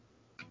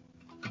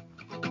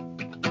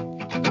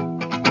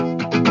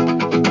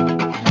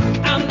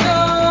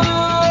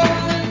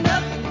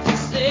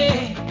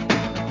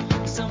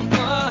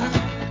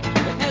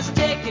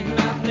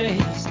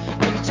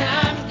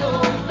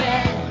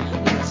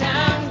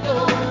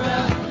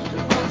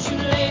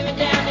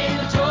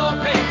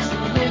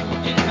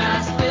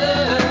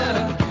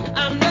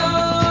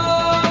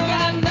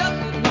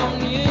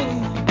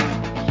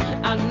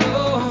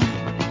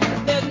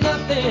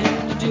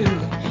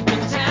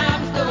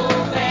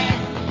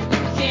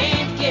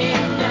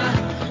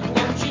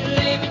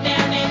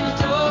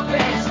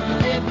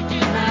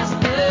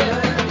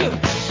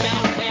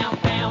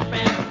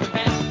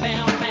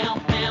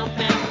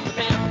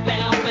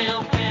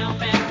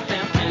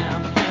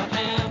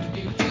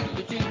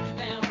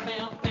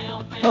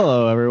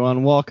Hello,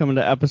 everyone. Welcome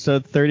to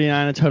episode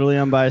 39 of Totally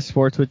Unbiased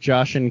Sports with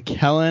Josh and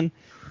Kellen.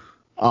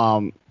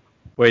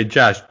 Wait,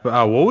 Josh,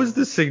 what was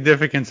the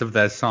significance of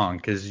that song?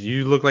 Because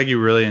you look like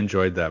you really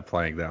enjoyed that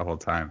playing that whole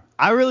time.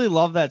 I really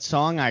love that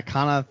song. I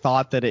kind of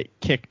thought that it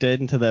kicked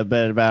into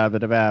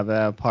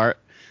the part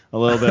a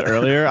little bit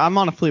earlier. I'm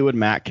on a Fleetwood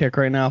Mac kick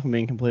right now, if I'm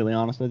being completely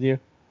honest with you.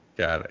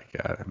 Got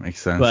it.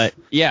 Makes sense. But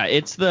yeah,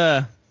 it's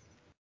the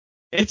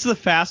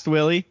Fast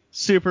Willie,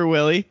 Super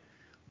Willie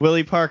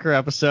Parker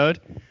episode.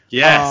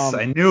 Yes,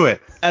 I knew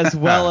it. As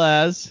well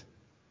as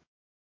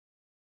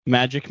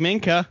Magic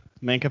Minka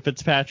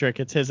Fitzpatrick.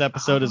 It's his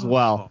episode as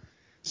well.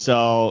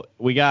 So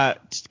we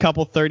got a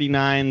couple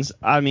 39s.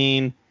 I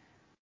mean,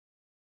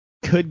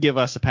 could give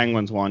us a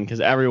Penguins one because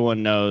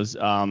everyone knows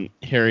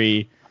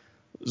Harry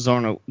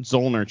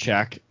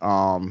Zolnierczyk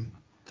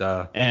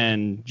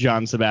and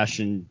John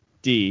Sebastian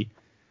D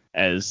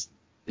as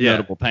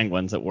notable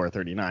Penguins that wore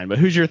 39. But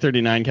who's your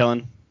 39,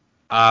 Kellen?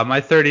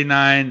 My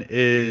 39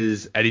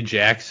 is Eddie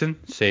Jackson,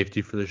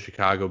 safety for the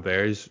Chicago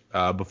Bears.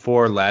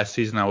 Before last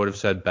season, I would have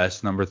said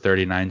best number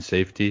 39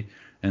 safety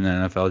in the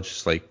NFL,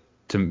 just like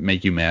to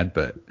make you mad.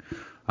 But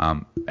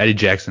Eddie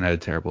Jackson had a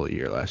terrible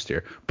year last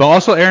year. But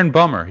also Aaron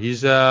Bummer.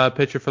 He's a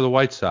pitcher for the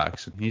White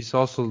Sox, and he's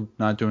also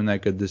not doing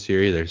that good this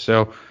year either.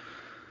 So,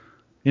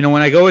 when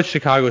I go with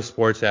Chicago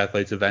sports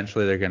athletes,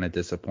 eventually they're going to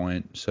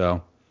disappoint.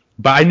 So,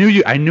 but I knew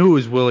it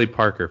was Willie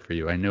Parker for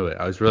you. I knew it.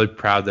 I was really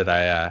proud that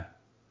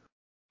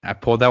I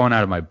pulled that one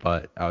out of my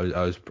butt. I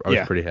was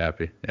pretty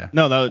happy. Yeah.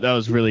 No, that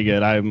was really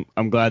good.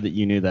 I'm glad that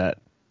you knew that.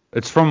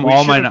 It's from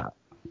all my.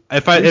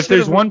 If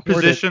there's one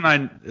position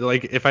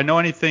if I know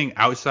anything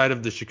outside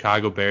of the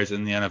Chicago Bears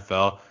in the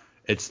NFL,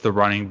 it's the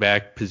running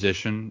back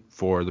position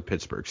for the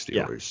Pittsburgh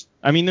Steelers.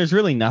 Yeah. I mean, there's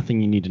really nothing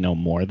you need to know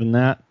more than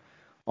that,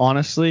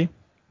 honestly.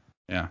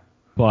 Yeah.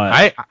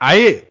 But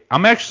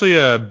I'm actually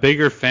a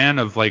bigger fan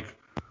of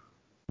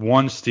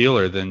one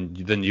Steeler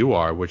than you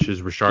are, which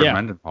is Rashard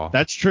Mendenhall.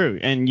 That's true,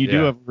 and you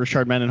do have a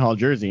Rashard Mendenhall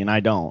jersey, and I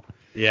don't.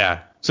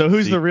 Yeah. So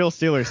who's the real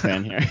Steelers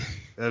fan here?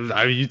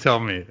 You tell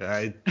me.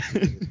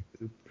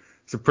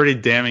 It's a pretty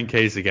damning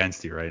case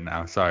against you right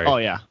now. Sorry. Oh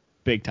yeah,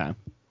 big time.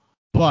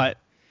 But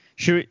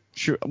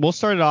we'll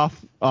start it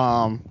off.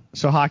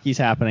 So hockey's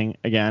happening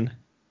again,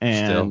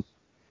 and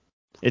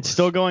it's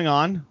still going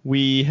on.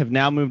 We have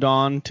now moved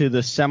on to the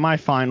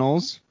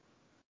semifinals,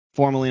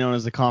 formerly known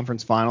as the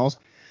conference finals,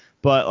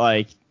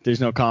 but there's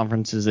no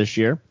conferences this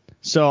year.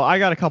 So I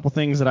got a couple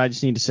things that I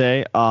just need to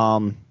say.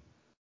 The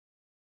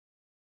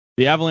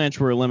Avalanche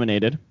were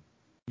eliminated.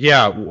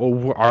 Yeah,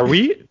 are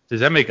we? Does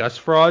that make us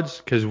frauds?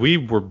 Because we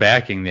were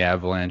backing the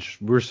Avalanche.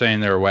 We were saying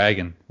they were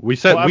wagon. We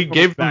said we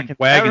gave them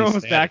wagon. Everyone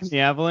was backing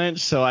the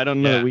Avalanche, so I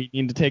don't know that we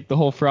need to take the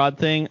whole fraud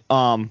thing.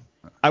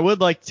 I would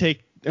like to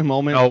take a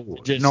moment.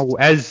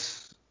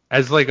 As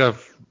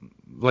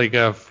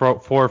a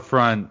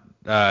forefront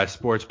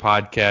sports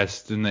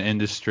podcast in the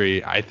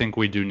industry, I think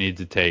we do need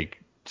to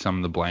take some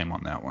of the blame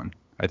on that one.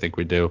 I think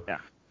we do. Yeah.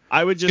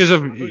 I would just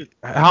because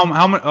of how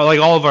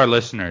all of our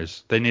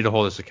listeners, they need to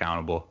hold us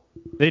accountable.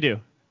 They do.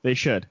 They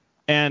should.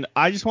 And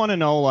I just want to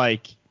know,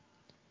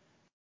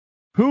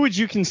 who would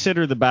you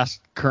consider the best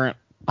current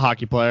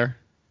hockey player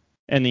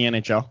in the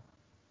NHL?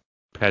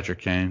 Patrick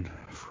Kane,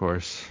 of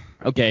course.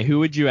 Okay, who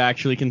would you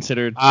actually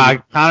consider?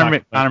 Connor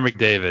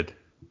McDavid.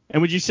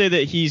 And would you say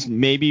that he's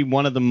maybe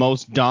one of the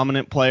most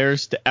dominant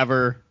players to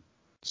ever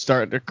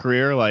start a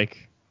career?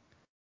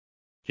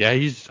 Yeah,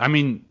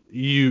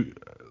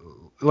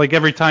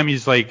 every time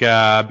he's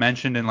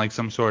mentioned in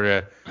some sort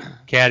of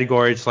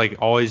category, it's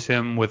always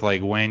him with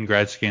Wayne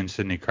Gretzky and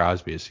Sidney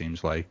Crosby. It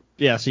seems like.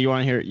 Yeah. So you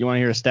want to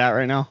hear a stat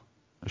right now?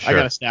 Sure. I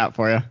got a stat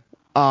for you.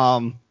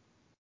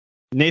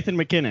 Nathan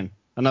MacKinnon,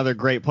 another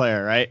great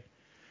player, right?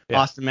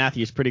 Yeah. Austin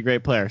Matthews, pretty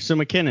great player. So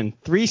MacKinnon,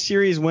 3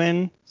 series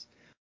wins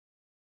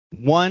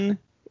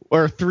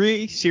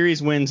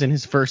in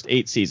his first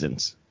 8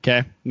 seasons.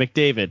 Okay.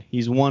 McDavid,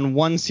 he's won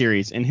 1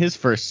 series in his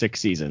first 6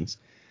 seasons.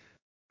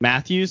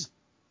 Matthews,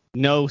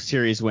 no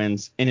series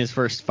wins in his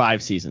first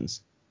 5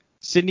 seasons.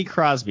 Sidney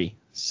Crosby,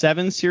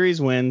 7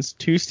 series wins,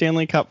 2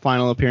 Stanley Cup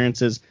final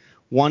appearances,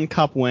 1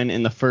 cup win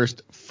in the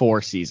first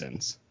 4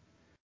 seasons.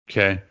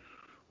 Okay.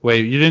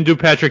 Wait, you didn't do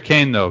Patrick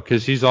Kane, though,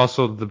 because he's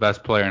also the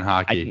best player in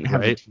hockey,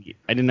 right?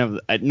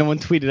 No one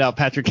tweeted out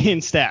Patrick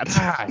Kane's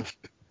stats.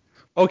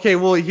 Okay,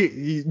 well,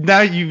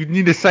 now you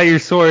need to cite your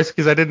source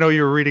because I didn't know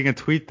you were reading a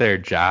tweet there,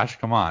 Josh.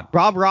 Come on.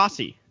 Rob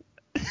Rossi.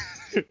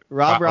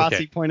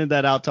 Rossi pointed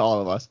that out to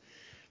all of us.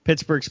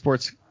 Pittsburgh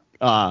sports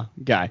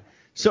guy.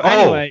 So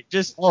anyway,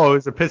 it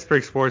was a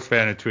Pittsburgh sports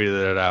fan who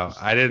tweeted it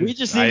out. We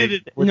just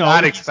needed to.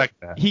 Not expect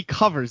that. He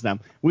covers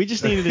them. We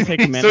just needed to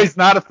take a minute. So he's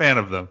not a fan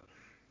of them.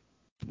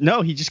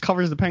 No, he just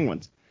covers the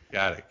Penguins.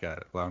 Got it.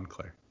 Loud and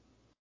clear.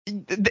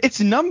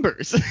 It's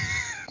numbers.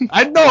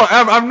 I know.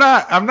 I'm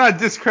not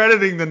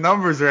discrediting the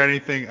numbers or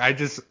anything.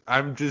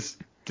 I'm just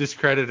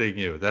discrediting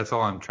you. That's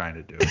all I'm trying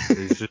to do.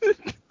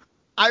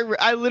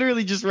 I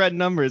literally just read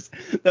numbers.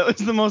 That was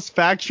the most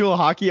factual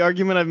hockey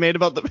argument I've made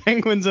about the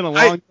Penguins in a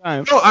long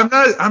time. No,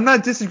 I'm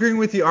not disagreeing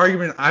with the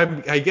argument.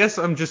 I guess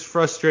I'm just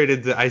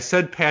frustrated that I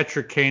said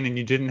Patrick Kane and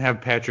you didn't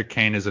have Patrick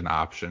Kane as an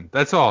option.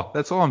 That's all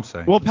I'm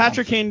saying. Well,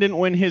 Patrick Kane didn't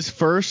win his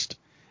first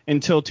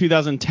until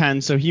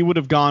 2010, so he would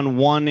have gone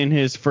one in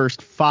his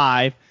first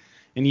 5,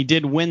 and he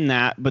did win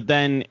that, but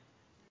then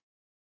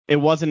it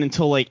wasn't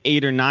until like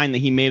 8 or 9 that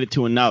he made it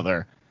to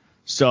another.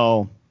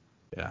 So,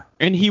 yeah.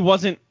 And he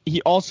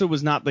also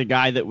was not the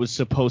guy that was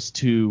supposed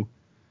to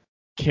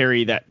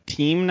carry that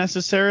team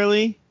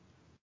necessarily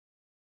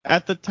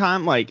at the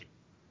time. Like,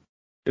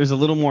 there was a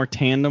little more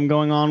tandem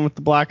going on with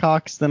the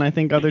Blackhawks than I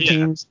think other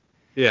teams.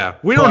 Yeah,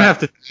 we don't have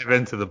to dive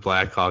into the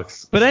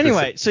Blackhawks. But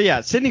anyway, so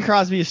yeah, Sidney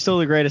Crosby is still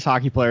the greatest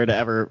hockey player to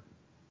ever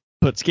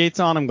put skates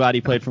on. I'm glad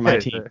he played for my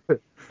team.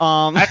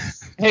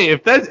 Hey,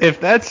 if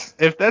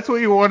that's what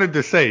you wanted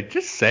to say,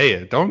 just say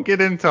it. Don't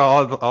get into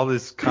all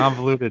this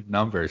convoluted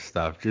number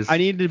stuff. Just I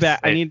need to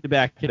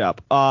back it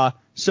up.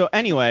 So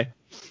anyway,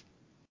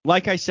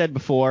 like I said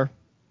before,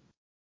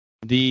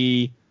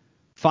 the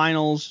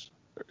semifinals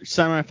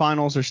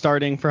are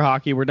starting for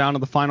hockey. We're down to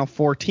the final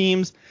 4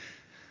 teams.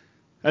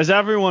 As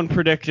everyone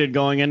predicted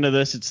going into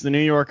this, it's the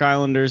New York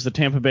Islanders, the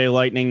Tampa Bay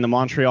Lightning, the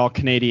Montreal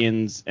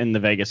Canadiens, and the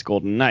Vegas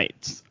Golden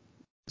Knights.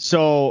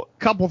 So, a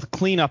couple of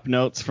cleanup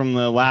notes from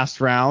the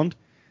last round.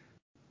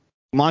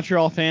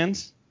 Montreal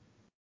fans,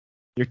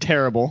 you're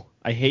terrible.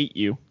 I hate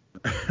you.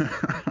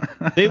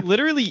 They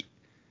literally...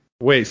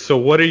 Wait, so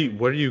what are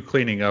you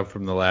cleaning up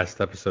from the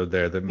last episode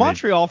there?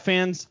 Montreal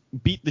fans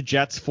beat the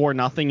Jets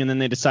 4-0, and then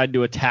they decided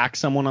to attack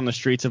someone on the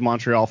streets of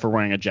Montreal for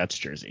wearing a Jets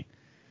jersey.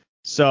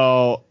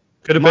 So...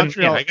 Could have been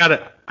me. I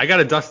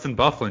got a Dustin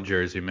Byfuglien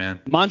jersey, man.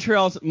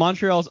 Montreal's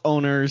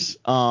owners,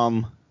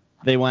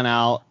 they went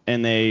out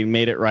and they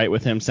made it right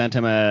with him, sent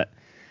him a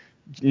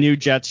new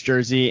Jets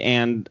jersey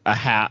and a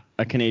hat,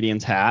 a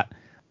Canadiens hat.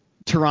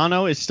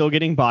 Toronto is still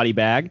getting body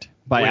bagged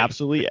by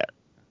absolutely.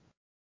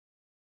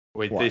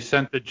 Wait, they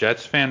sent the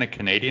Jets fan a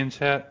Canadiens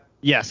hat?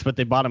 Yes, but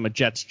they bought him a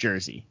Jets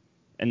jersey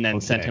and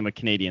then sent him a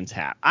Canadiens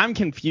hat. I'm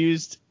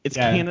confused. It's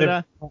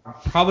Canada.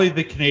 Probably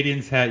the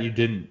Canadiens hat you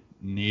didn't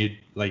need.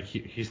 Like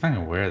he's not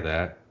gonna wear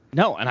that.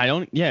 No, and I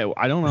don't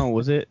know.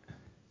 Was it?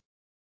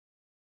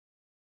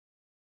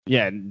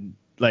 Yeah,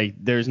 like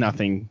there's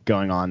nothing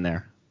going on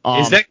there.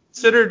 Is that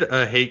considered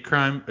a hate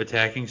crime,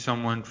 attacking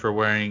someone for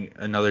wearing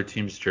another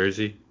team's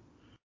jersey?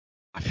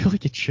 I feel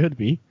like it should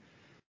be.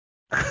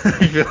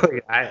 I feel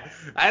like I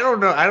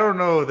don't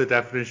know the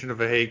definition of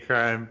a hate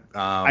crime.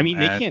 I mean,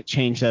 they can't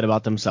change that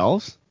about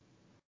themselves.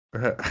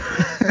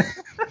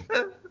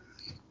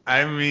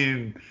 I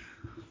mean,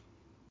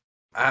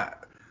 I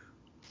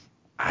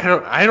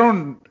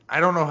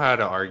don't know how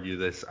to argue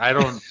this. I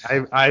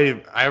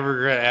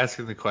regret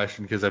asking the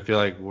question because I feel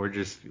like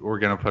we're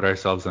gonna put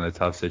ourselves in a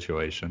tough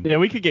situation. Yeah,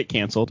 we could get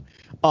canceled.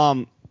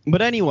 But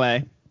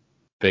anyway,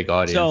 big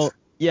audience. So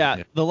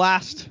yeah. the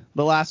last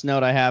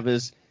note I have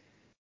is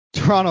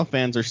Toronto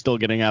fans are still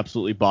getting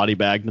absolutely body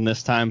bagged, and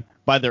this time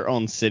by their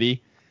own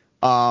city.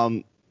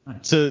 So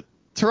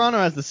Toronto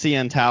has the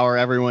CN Tower.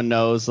 Everyone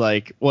knows,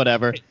 like,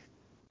 whatever.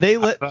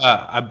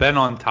 I've been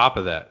on top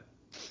of that.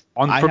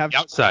 From the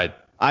outside.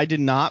 I did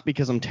not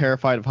because I'm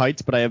terrified of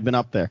heights, but I have been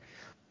up there.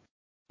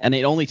 And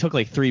it only took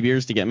like 3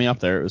 beers to get me up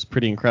there. It was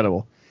pretty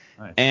incredible.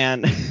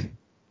 Nice.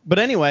 But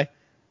anyway,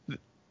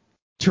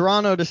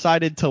 Toronto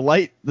decided to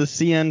light the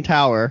CN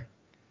Tower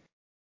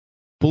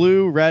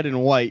blue, red,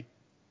 and white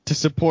to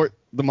support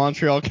the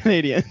Montreal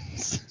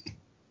Canadiens.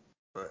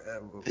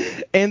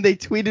 And they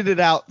tweeted it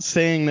out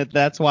saying that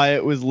that's why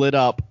it was lit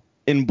up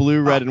in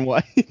blue, red, and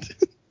white.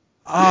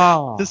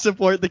 To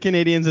support the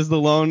Canadiens as the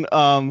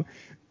lone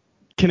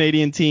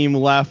Canadian team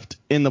left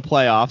in the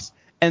playoffs.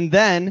 And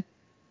then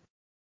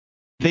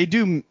they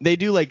do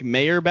like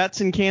mayor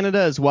bets in Canada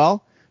as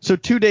well. So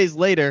 2 days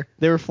later,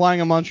 they were flying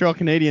a Montreal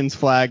Canadiens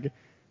flag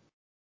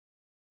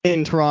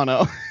in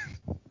Toronto.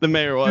 The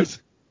mayor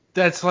was.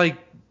 That's like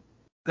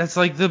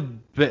the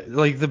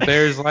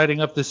Bears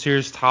lighting up the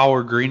Sears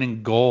Tower green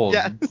and gold.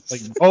 Yes.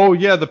 Like, oh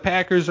yeah, the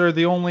Packers are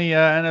the only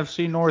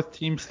NFC North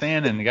team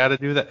standing. Got to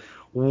do that.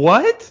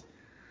 What?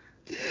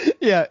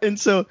 Yeah, and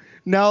so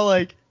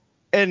now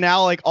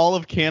all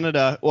of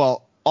Canada,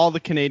 well, all the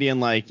Canadian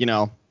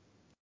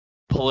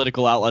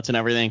political outlets and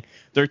everything,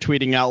 they're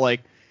tweeting out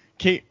like,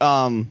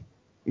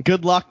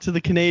 good luck to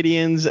the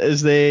Canadians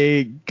as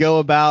they go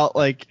about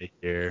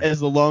as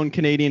the lone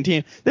Canadian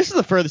team. This is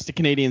the furthest a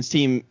Canadian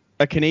team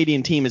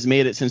has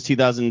made it since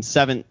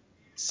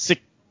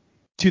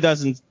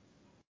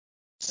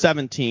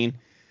 2017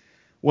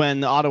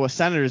 when the Ottawa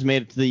Senators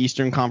made it to the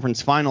Eastern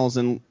Conference Finals,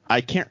 and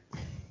I can't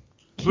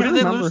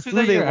remember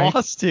who they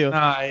lost to.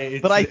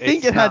 But I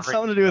think it had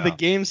something to do with a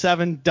Game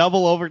 7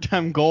 double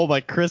overtime goal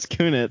by Chris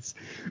Kunitz.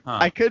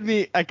 I could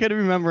be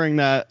remembering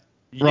that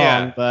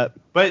wrong, but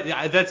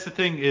that's the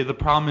thing. The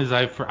problem is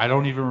I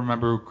don't even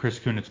remember who Chris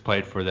Kunitz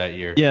played for that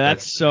year. Yeah,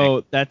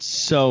 that's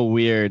so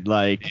weird.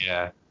 Like,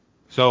 yeah.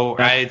 So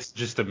it's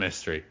just a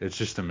mystery. It's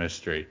just a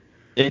mystery.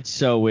 It's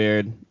so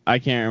weird. I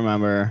can't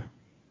remember.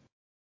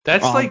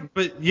 That's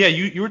but yeah,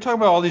 you were talking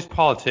about all these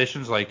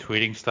politicians like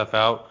tweeting stuff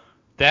out.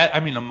 That,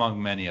 I mean,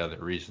 among many other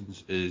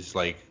reasons, is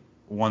like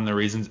one of the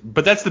reasons.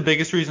 But that's the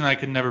biggest reason I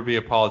could never be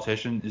a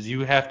politician is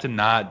you have to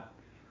not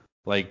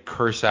like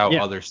curse out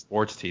Yeah. other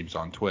sports teams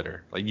on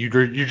Twitter. Like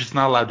you're just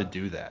not allowed to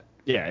do that.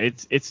 Yeah,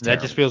 it's That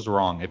terrible. just feels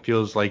wrong. It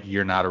feels like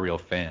you're not a real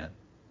fan.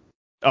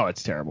 Oh,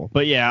 it's terrible.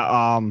 But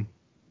yeah,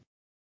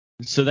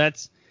 so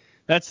that's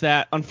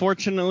that.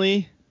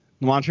 Unfortunately,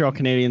 the Montreal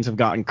Canadiens have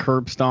gotten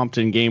curb stomped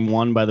in Game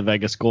 1 by the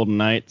Vegas Golden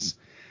Knights.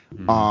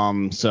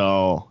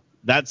 So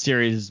that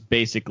series is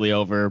basically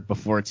over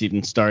before it's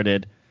even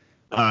started.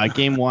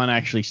 Game 1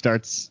 actually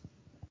starts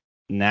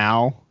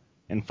now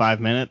in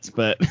 5 minutes,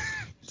 but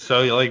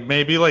So like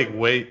maybe like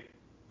wait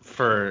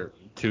for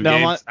 2 no,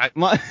 games.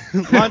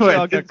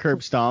 Montreal got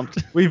curb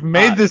stomped. We've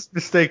made this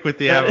mistake with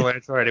the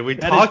Avalanche already. We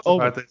talked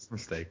about this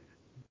mistake.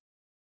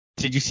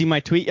 Did you see my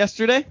tweet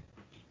yesterday?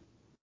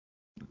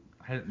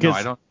 No,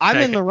 I don't. I'm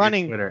in the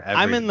running.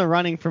 I'm in the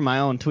running for my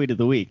own tweet of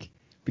the week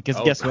because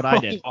guess what I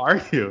did?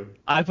 Are you?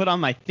 I put on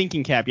my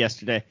thinking cap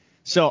yesterday.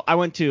 So I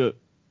went to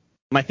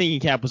my thinking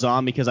cap was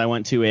on because I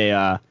went to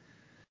a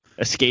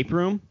escape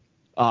room.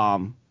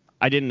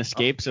 I didn't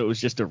escape, so it was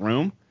just a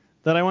room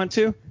that I went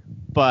to.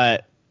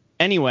 But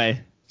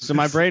anyway, so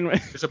my brain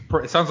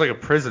it sounds like a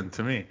prison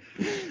to me.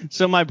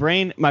 So my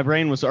brain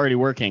was already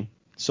working.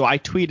 So I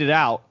tweeted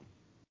out,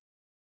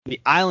 the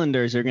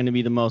Islanders are going to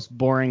be the most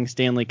boring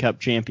Stanley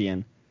Cup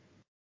champion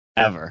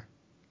ever.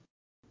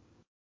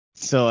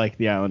 So, like,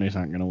 the Islanders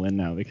aren't going to win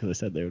now because I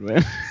said they would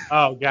win.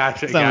 Oh,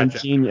 gotcha. I'm a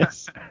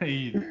genius.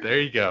 There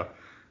you go.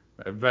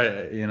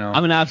 But, you know.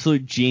 I'm an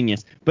absolute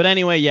genius. But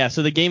anyway, yeah,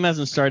 so the game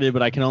hasn't started,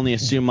 but I can only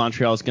assume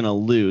Montreal is going to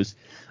lose.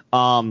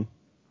 So,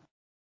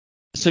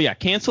 yeah,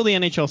 cancel the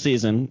NHL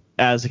season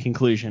as a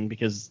conclusion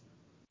because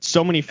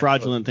so many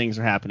fraudulent things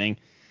are happening.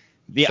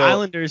 The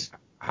Islanders...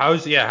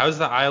 How's the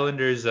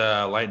Islanders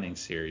Lightning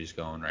series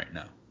going right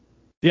now?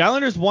 The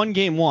Islanders won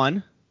Game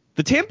 1.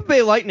 The Tampa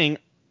Bay Lightning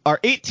are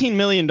 $18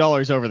 million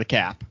over the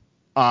cap.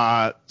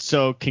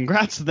 So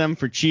congrats to them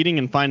for cheating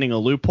and finding a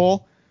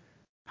loophole.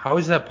 How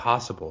is that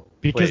possible?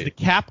 Because the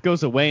cap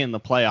goes away in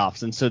the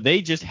playoffs, and so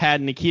they just had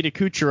Nikita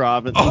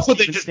Kucherov.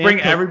 They just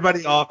bring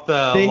everybody off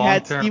the long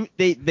term.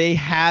 They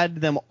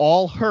had them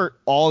all hurt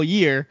all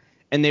year,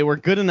 and they were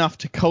good enough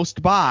to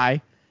coast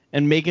by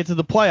and make it to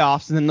the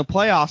playoffs, and then the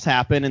playoffs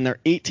happen, and they're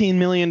 $18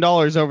 million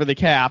over the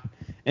cap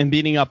and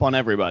beating up on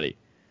everybody.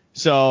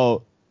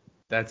 So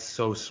that's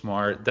so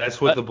smart.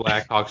 That's what the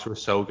Blackhawks were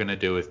so going to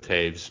do with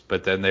Taves,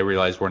 but then they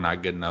realized we're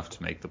not good enough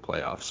to make the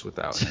playoffs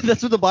without him.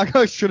 That's what the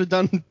Blackhawks should have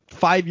done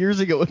 5 years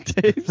ago with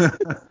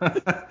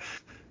Taves.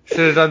 Should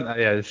have done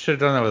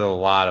that with a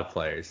lot of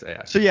players.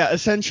 Yeah. So, yeah,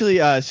 essentially,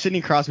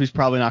 Sidney Crosby's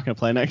probably not going to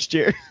play next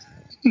year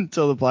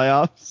until the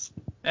playoffs.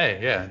 Hey,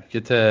 yeah.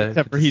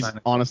 Except for he's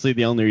honestly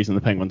the only reason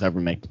the Penguins ever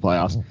make the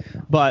playoffs.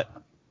 But,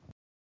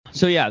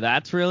 so yeah,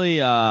 that's really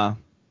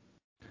that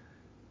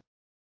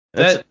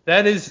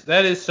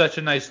is such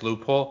a nice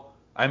loophole.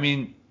 I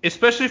mean,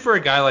 especially for a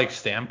guy like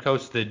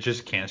Stamkos that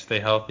just can't stay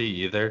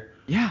healthy either.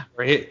 Yeah.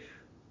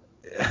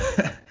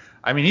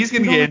 I mean, he's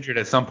going to get injured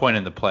at some point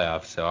in the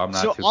playoffs, so I'm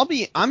not. So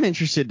I'm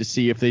interested to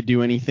see if they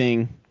do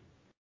anything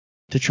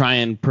to try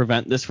and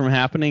prevent this from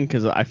happening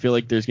because I feel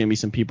like there's going to be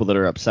some people that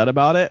are upset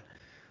about it.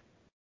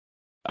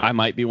 I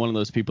might be one of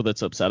those people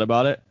that's upset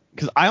about it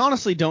because I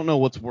honestly don't know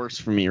what's worse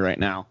for me right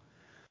now.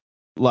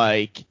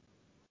 Like,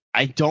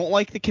 I don't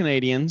like the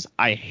Canadiens.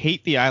 I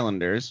hate the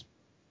Islanders.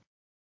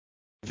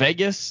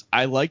 Vegas,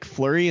 I like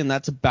Fleury, and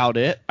that's about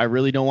it. I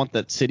really don't want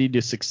that city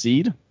to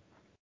succeed.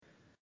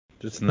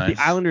 Just nice.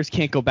 The Islanders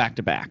can't go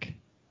back-to-back.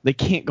 They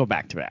can't go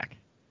back-to-back.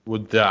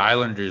 Well, the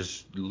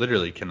Islanders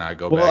literally cannot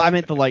go back. Well, I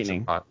meant the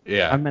Lightning.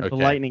 Yeah. I meant the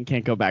Lightning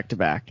can't go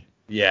back-to-back.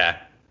 Yeah.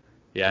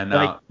 Yeah,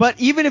 no. But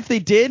even if they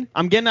did,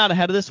 I'm getting out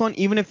ahead of this one.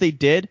 Even if they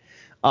did,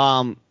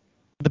 the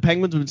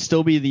Penguins would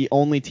still be the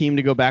only team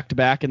to go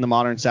back-to-back in the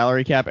modern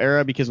salary cap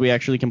era because we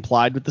actually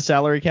complied with the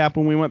salary cap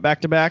when we went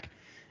back-to-back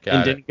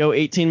and didn't go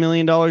 $18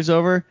 million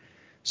over.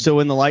 So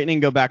when the Lightning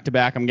go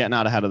back-to-back, I'm getting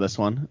out ahead of this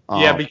one.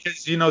 Yeah,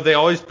 because, they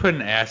always put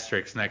an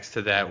asterisk next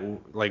to that,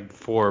 like,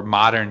 for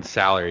modern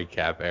salary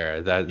cap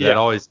era. That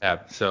always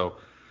happens. So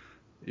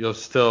you'll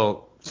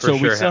still,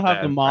 we still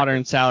have the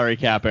modern salary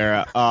cap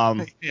era.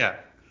 Yeah.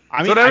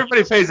 I mean, that's what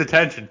everybody pays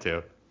attention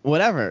to.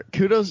 Whatever.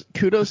 Kudos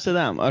to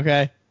them,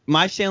 okay?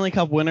 My Stanley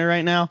Cup winner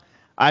right now,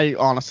 I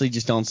honestly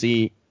just don't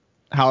see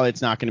how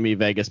it's not going to be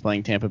Vegas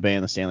playing Tampa Bay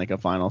in the Stanley Cup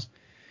Finals,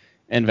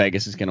 and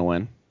Vegas is going to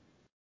win.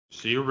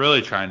 So you're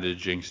really trying to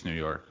jinx New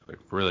York, like,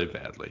 really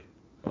badly.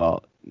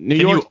 Well, New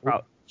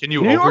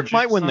York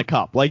might win the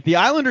Cup. Like, the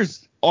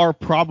Islanders are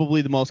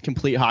probably the most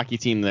complete hockey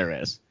team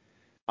there is.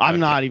 I'm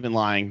not even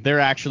lying.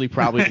 They're actually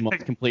probably the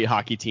most complete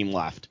hockey team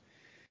left.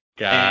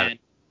 God.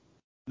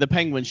 The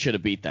Penguins should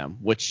have beat them,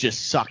 which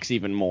just sucks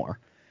even more.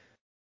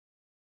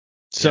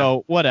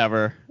 So,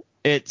 whatever.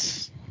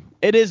 It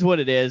is what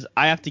it is.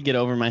 I have to get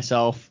over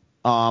myself.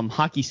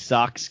 Hockey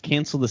sucks.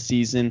 Cancel the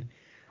season.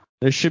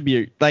 There should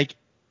be,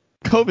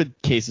 COVID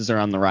cases are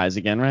on the rise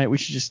again, right? We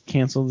should just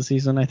cancel the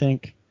season, I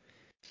think.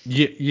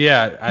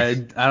 Yeah, I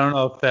don't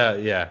know if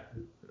that. Yeah,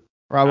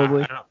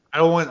 Probably. I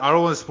don't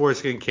want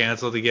sports getting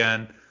canceled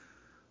again.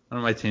 None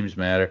of my teams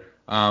matter.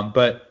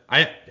 But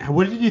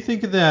what did you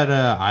think of that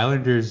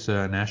Islanders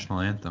national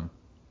anthem?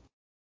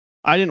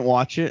 I didn't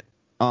watch it.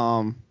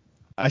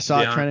 I saw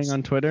it Yeah. trending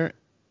on Twitter,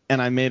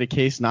 and I made a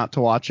case not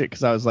to watch it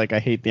because I was like, I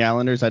hate the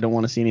Islanders. I don't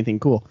want to see anything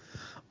cool.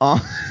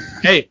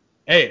 Hey,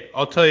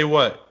 I'll tell you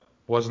what,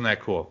 wasn't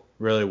that cool?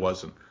 Really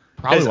wasn't.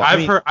 Probably.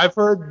 Because I've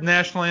heard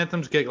national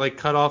anthems get like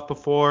cut off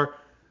before,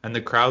 and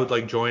the crowd would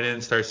like join in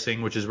and start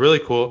singing, which is really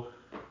cool.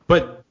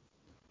 But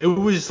it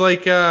was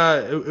like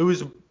it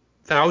was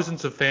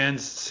thousands of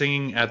fans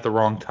singing at the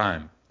wrong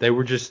time. They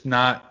were just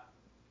not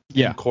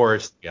in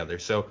chorus together.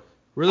 So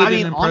really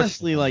didn't impress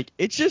honestly, me. like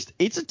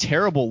it's a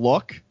terrible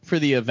look for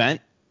the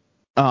event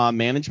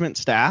management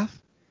staff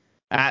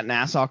at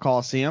Nassau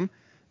Coliseum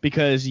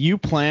because you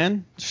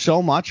plan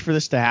so much for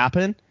this to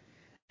happen,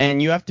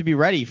 and you have to be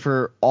ready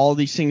for all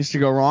these things to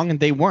go wrong, and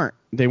they weren't.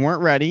 They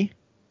weren't ready.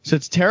 So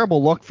it's a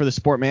terrible look for the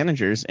sport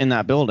managers in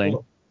that building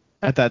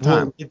at that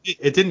time. Well,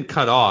 it didn't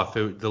cut off.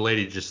 The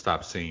lady just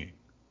stopped singing.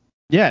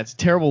 Yeah, it's a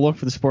terrible look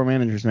for the sport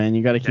managers, man.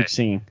 You got to keep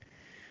singing.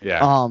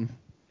 Yeah.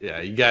 Yeah,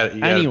 you got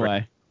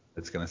anyway,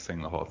 it's going to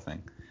sing the whole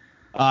thing.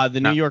 The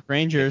New York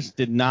Rangers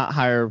did not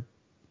hire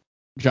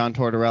John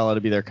Tortorella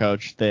to be their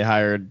coach. They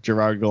hired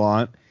Gerard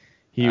Gallant.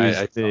 He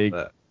was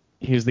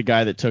the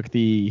guy that took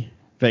the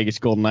Vegas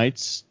Golden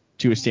Knights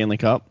to a Stanley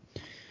Cup.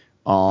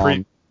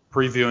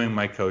 Previewing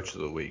my coach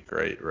of the week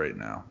right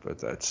now, but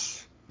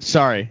that's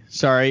sorry.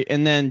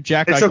 And then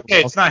Jack. It's Eichel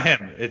okay. It's not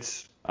him. Okay.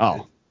 It's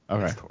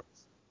Torts.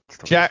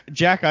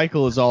 Jack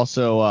Eichel is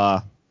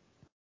also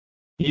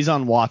he's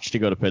on watch to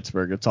go to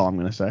Pittsburgh. That's all I'm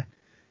gonna say.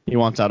 He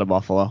wants out of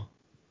Buffalo,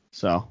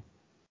 so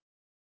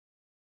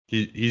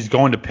he's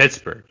going to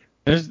Pittsburgh.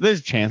 There's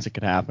a chance it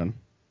could happen.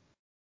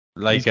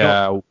 Like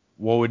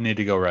what would need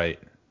to go right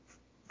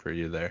for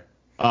you there?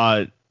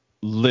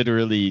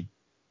 Literally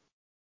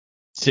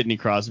Sidney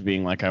Crosby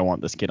being like, I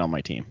want this kid on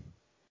my team.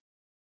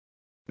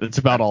 That's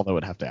about all that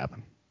would have to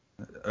happen.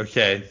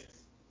 Okay.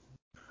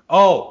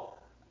 Oh,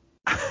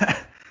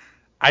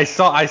 I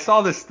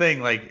saw this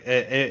thing like,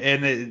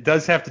 and it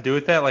does have to do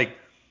with that. Like,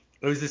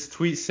 it was this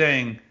tweet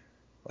saying,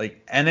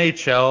 like,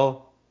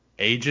 NHL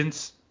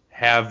agents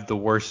have the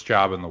worst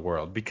job in the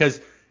world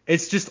because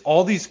it's just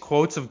all these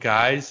quotes of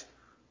guys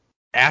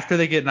after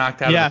they get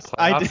knocked out of the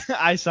playoffs.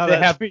 I saw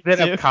that. They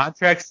have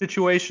contract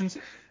situations,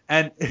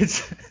 and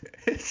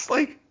it's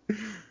like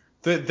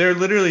they're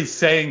literally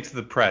saying to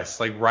the press,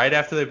 like right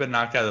after they've been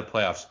knocked out of the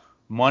playoffs,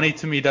 money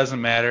to me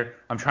doesn't matter.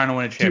 I'm trying to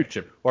win a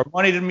championship. Or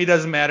money to me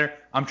doesn't matter.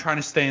 I'm trying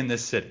to stay in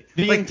this city.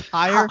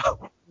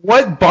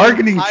 What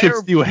bargaining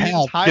chips do you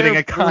have getting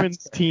a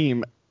Bruins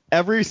team?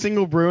 Every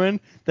single Bruin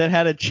that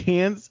had a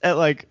chance at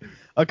like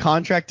a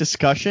contract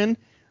discussion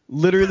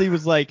literally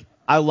was like,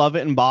 I love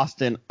it in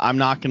Boston. I'm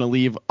not going to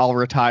leave. I'll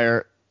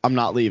retire. I'm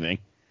not leaving.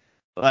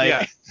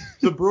 Like,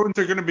 the Bruins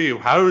are going to be,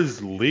 how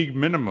does league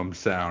minimum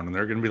sound? And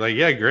they're going to be like,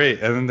 yeah,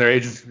 great. And then their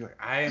agents will be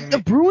like, The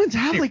Bruins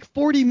have like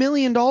 $40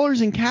 million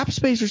in cap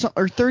space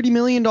or $30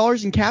 million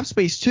in cap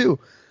space too.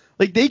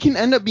 Like, they can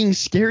end up being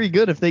scary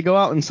good if they go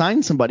out and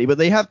sign somebody. But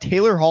they have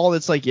Taylor Hall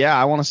that's like, yeah,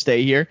 I want to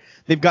stay here.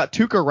 They've got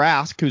Tuukka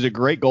Rask, who's a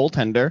great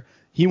goaltender.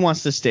 He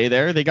wants to stay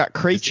there. They got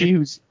Krejci,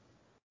 who's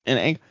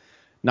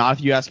not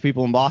if you ask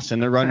people in Boston.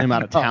 They're running him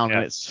out of town,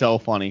 and it's so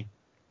funny.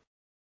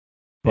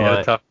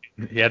 But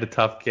he had a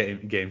tough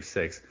game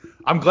 6.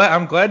 I'm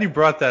glad you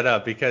brought that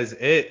up because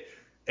it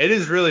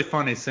is really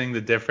funny seeing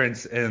the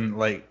difference in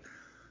like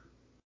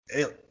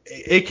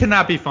it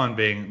cannot be fun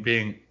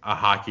being a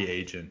hockey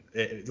agent.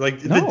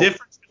 The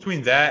difference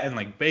between that and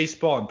like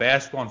baseball and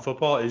basketball and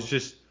football is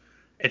just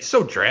it's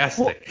so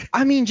drastic. Well,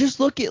 I mean, just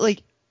look at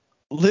like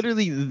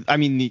literally. I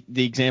mean,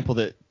 the example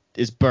that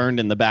is burned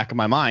in the back of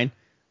my mind,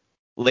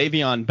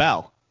 Le'Veon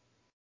Bell.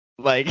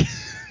 Like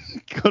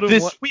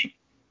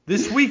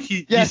This week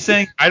he's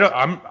saying I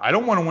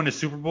don't want to win a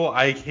Super Bowl.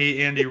 I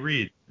hate Andy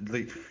Reid.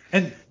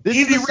 And this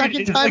is the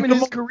second time in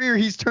his career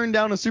he's turned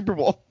down a Super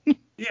Bowl.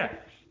 Yeah.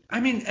 I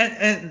mean,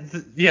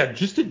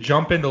 just to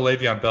jump into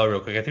Le'Veon Bell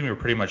real quick. I think we were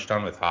pretty much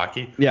done with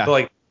hockey. Yeah. But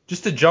like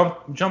just to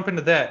jump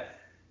into that,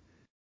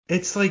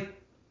 it's like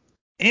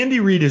Andy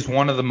Reid is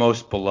one of the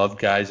most beloved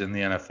guys in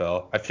the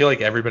NFL. I feel like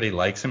everybody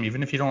likes him,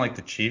 even if you don't like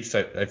the Chiefs.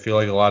 I feel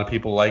like a lot of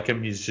people like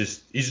him. He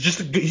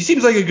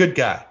seems like a good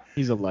guy.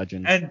 He's a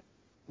legend. And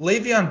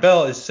Le'Veon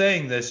Bell is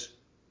saying this,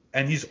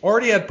 and he's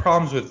already had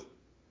problems with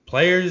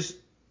players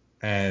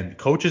and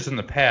coaches in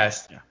the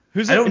past. Yeah.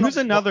 Who's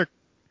another coach?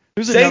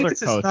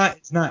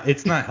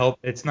 It's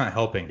not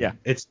helping. Yeah.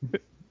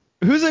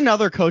 Who's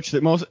another coach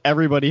that most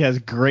everybody has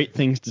great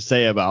things to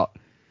say about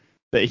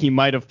that he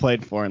might have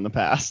played for in the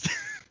past?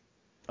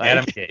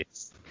 Adam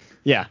Gase.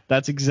 Yeah,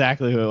 that's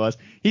exactly who it was.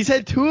 He's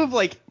had two of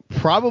like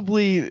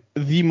probably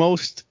the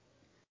most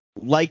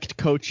liked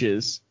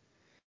coaches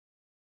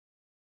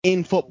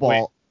in football.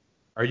 Wait,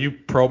 are you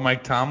pro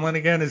Mike Tomlin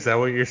again? Is that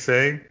what you're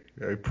saying?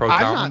 I'm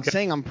not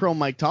saying I'm pro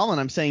Mike Tomlin.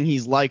 I'm saying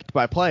he's liked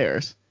by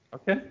players.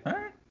 Okay, all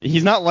right.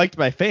 He's not liked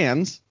by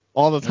fans.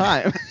 all the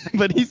time,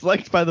 but he's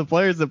liked by the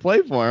players that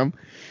play for him.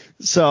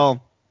 So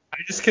I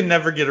just can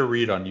never get a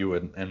read on you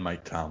and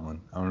Mike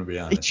Tomlin. I'm gonna be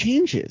honest. it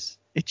changes.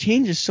 It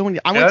changes so many.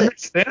 I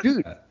understand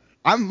dude. That.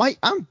 I'm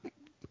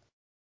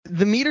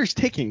the meter's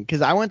ticking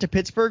because I went to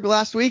Pittsburgh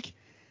last week.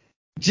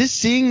 Just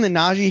seeing the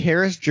Najee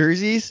Harris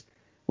jerseys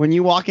when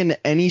you walk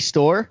into any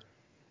store,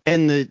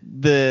 and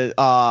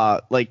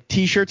the like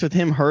T-shirts with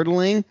him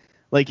hurdling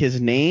like his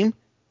name,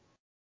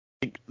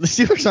 like, the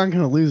Steelers aren't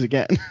gonna lose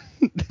again.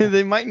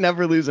 They might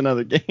never lose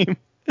another game,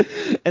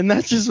 and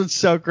that's just what's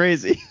so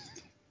crazy.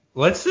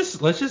 Let's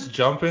just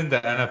jump into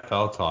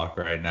NFL talk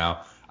right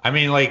now. I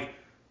mean, like,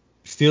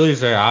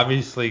 Steelers are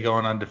obviously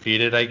going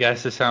undefeated. I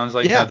guess it sounds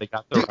like how they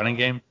got the running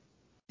game.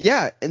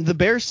 Yeah, and the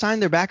Bears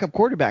signed their backup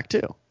quarterback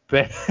too.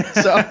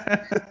 So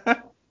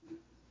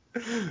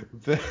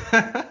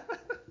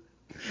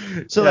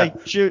like,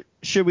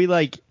 should we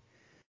like?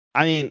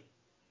 I mean,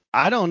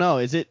 I don't know.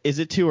 Is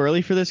it too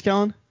early for this,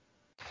 Kellen?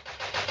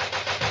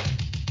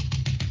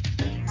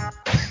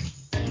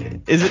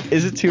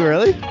 Is it too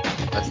early?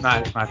 It's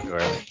not too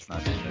early. It's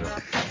not too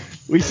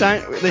early.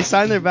 They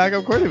signed their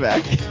backup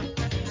quarterback.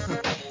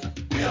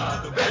 We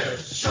are the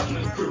Bears,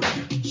 shuffling crew,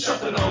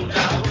 shuffling on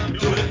down,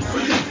 doing it for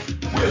you.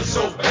 We're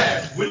so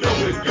bad, we know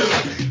we're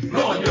good,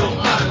 blowing your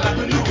mind like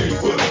we knew we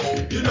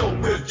would. You know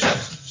we're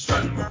just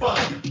strutting for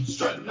fun,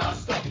 strutting our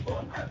stuff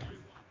for everyone.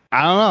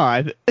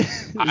 I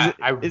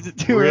don't know. Is it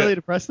too early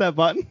to press that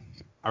button?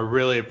 I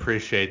really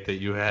appreciate that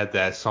you had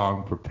that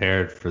song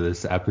prepared for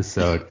this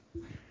episode.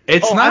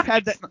 It's not.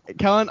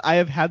 Kellen, I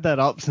have had that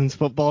up since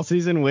football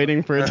season,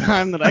 waiting for a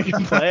time that I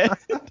can play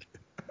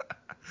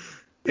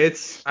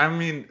it. I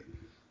mean,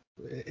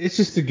 it's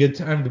just a good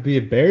time to be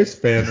a Bears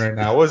fan right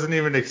now. I wasn't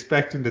even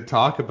expecting to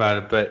talk about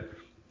it, but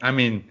I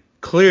mean,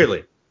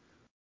 clearly,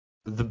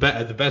 the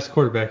best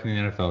quarterback in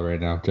the NFL right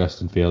now,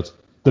 Justin Fields.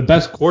 The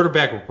best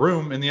quarterback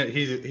room, and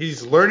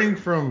he's learning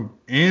from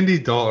Andy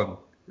Dalton.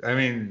 I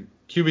mean,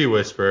 QB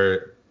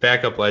whisperer,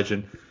 backup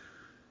legend.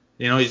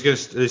 You know,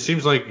 it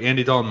seems like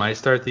Andy Dalton might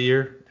start the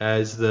year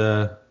as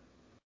the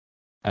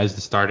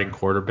starting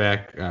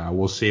quarterback.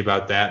 We'll see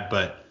about that,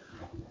 but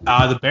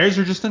the Bears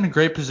are just in a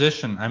great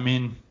position. I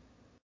mean,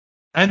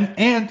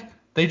 and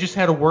they just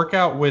had a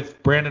workout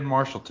with Brandon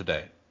Marshall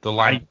today, the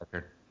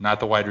linebacker, not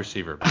the wide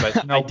receiver. But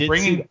you know,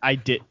 I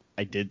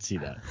did see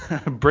that.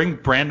 Bring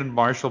Brandon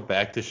Marshall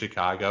back to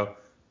Chicago,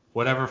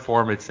 whatever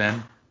form it's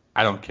in.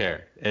 I don't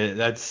care.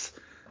 That's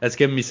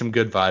giving me some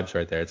good vibes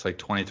right there. It's like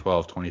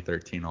 2012,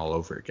 2013 all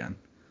over again.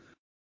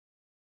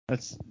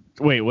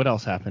 Wait, what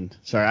else happened?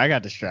 Sorry, I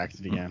got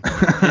distracted again.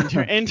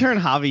 Intern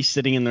Javi's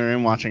sitting in the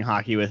room watching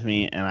hockey with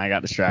me, and I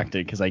got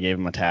distracted because I gave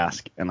him a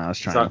task, and I was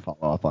trying to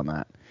follow up on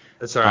that.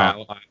 That's all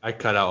right. I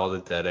cut out all the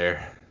dead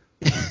air.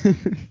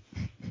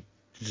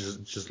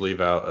 just leave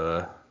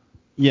out.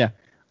 Yeah,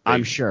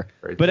 I'm sure.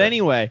 Right but there.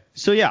 Anyway,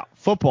 so yeah,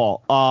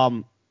 football.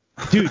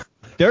 Dude,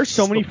 there are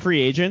so many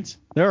free agents.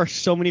 There are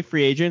so many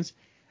free agents.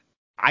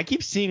 I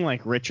keep seeing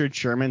like Richard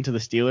Sherman to the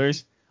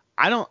Steelers.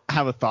 I don't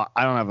have a thought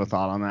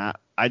on that.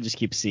 I just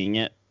keep seeing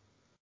it,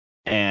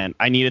 and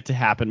I need it to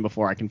happen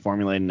before I can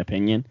formulate an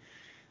opinion.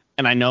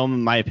 And I know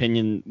my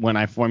opinion when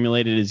I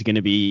formulate it is going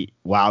to be,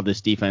 wow,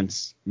 this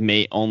defense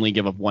may only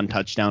give up one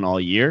touchdown all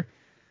year.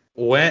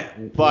 When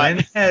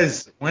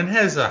has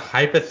a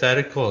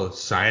hypothetical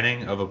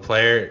signing of a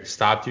player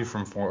stopped you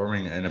from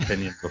forming an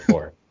opinion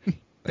before?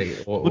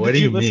 Like, what do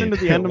you mean? Did you listen to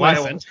the end of my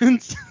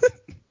sentence?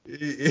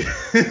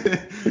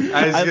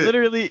 I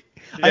started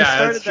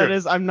that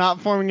as I'm not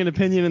forming an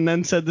opinion, and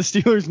then said the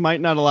Steelers might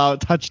not allow a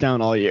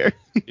touchdown all year.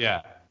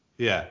 Yeah.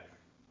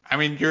 I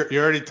mean, you're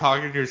already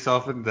talking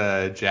yourself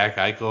into Jack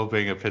Eichel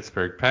being a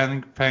Pittsburgh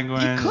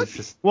Penguin.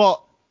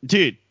 Well,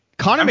 dude,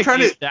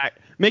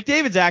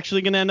 McDavid's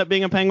actually going to end up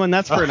being a Penguin.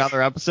 That's for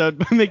another episode.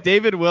 But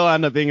McDavid will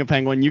end up being a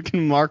Penguin. You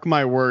can mark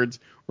my words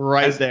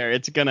right there.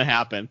 It's going to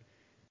happen.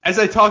 As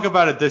I talk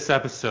about it this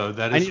episode,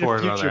 that is for another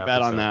episode. I need a future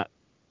bet on that.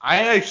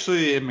 I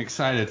actually am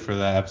excited for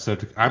that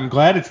episode. I'm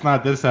glad it's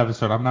not this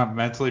episode. I'm not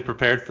mentally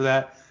prepared for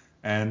that,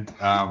 and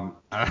I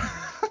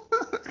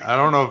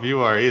don't know if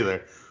you are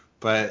either.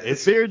 But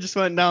it's beer just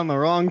went down the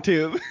wrong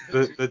tube.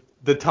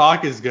 The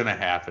talk is gonna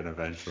happen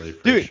eventually,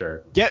 for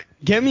sure.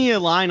 Get me a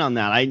line on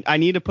that. I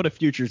need to put a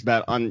futures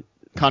bet on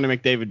Connor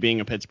McDavid being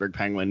a Pittsburgh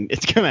Penguin.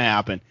 It's gonna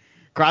happen.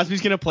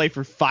 Crosby's gonna play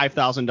for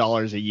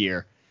 $5,000 a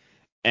year,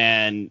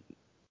 and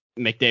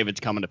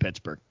McDavid's coming to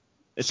Pittsburgh.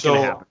 It's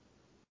gonna happen.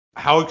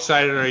 How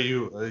excited are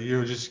you?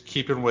 You're just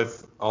keeping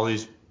with all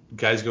these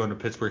guys going to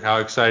Pittsburgh. How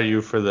excited are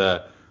you for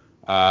the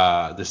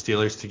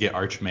Steelers to get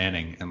Arch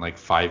Manning in like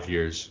 5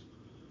 years?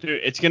 Dude,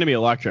 it's going to be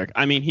electric.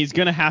 I mean, he's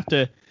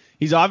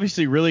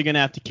obviously really going to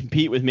have to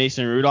compete with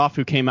Mason Rudolph,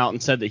 who came out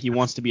and said that he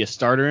wants to be a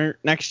starter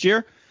next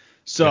year.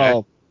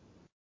 So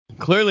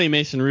Clearly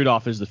Mason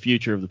Rudolph is the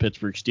future of the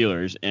Pittsburgh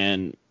Steelers.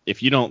 And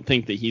if you don't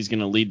think that he's going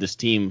to lead this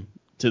team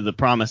to the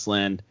promised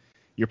land,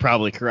 you're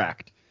probably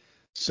correct.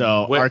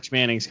 So Arch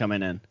Manning's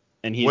coming in.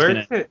 And he's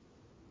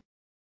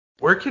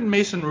where can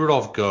Mason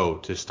Rudolph go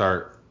to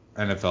start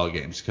NFL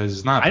games? Because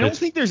it's not. I don't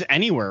think there's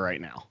anywhere right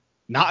now.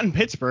 Not in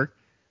Pittsburgh.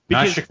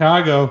 Not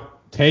Chicago.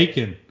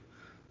 Taken.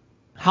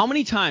 How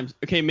many times?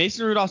 Okay,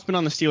 Mason Rudolph's been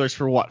on the Steelers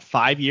for what,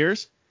 5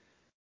 years?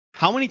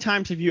 How many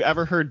times have you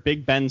ever heard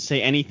Big Ben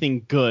say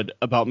anything good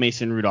about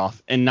Mason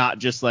Rudolph and not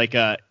just like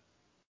I'll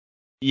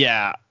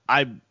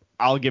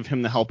give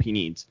him the help he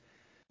needs?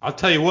 I'll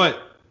tell you what.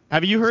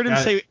 Have you heard him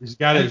say? He's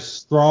got a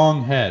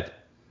strong head.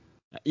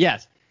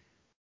 Yes.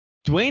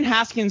 Dwayne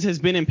Haskins has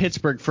been in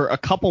Pittsburgh for a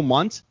couple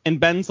months, and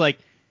Ben's like,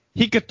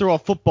 he could throw a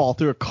football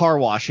through a car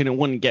wash and it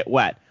wouldn't get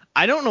wet.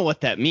 I don't know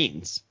what that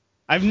means.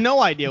 I have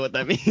no idea what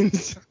that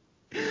means.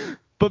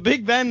 But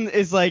Big Ben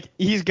is like,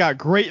 he's got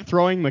great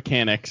throwing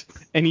mechanics,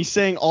 and he's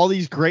saying all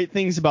these great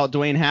things about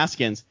Dwayne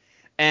Haskins.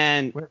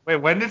 And wait,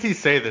 when did he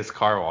say this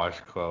car wash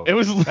quote? It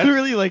was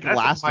literally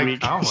last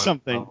week or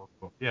something.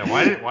 Yeah,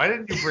 why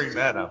didn't you bring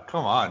that up?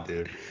 Come on,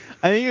 dude.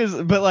 I think it was,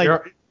 but like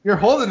you're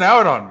holding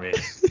out on me.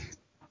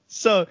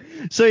 So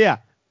yeah.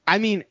 I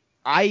mean,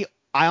 I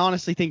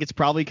honestly think it's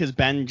probably because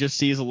Ben just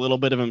sees a little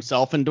bit of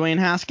himself in Dwayne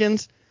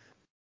Haskins,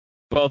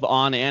 both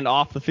on and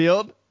off the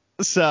field.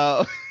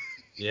 So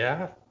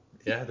yeah,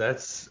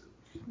 that's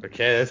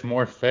okay. That's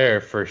more fair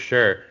for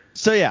sure.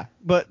 So yeah,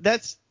 but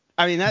that's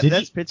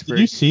Pittsburgh. Did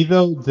you see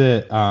though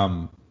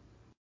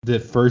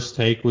that First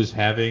Take was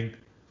having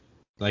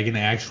like an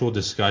actual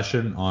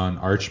discussion on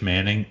Arch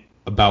Manning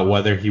about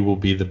whether he will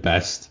be the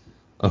best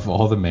of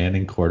all the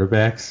Manning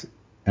quarterbacks,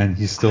 and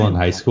he's still in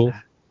high school?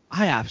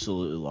 I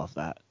absolutely love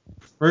that.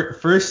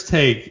 First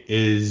Take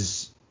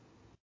is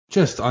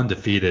just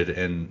undefeated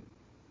and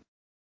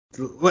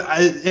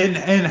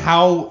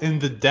how in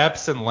the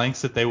depths and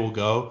lengths that they will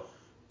go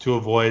to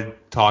avoid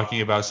talking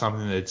about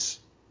something that's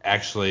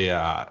actually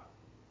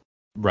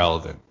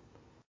relevant.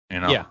 You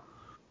know? Yeah.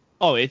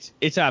 Oh, it's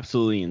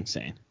absolutely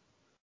insane.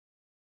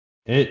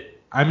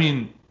 I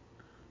mean,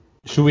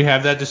 should we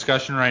have that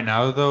discussion right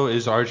now though?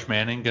 Is Arch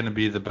Manning going to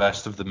be the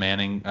best of the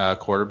Manning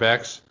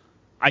quarterbacks?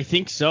 I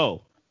think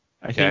so.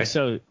 I think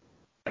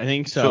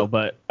so.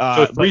 But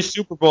so 3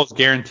 Super Bowls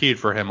guaranteed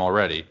for him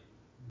already.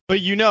 But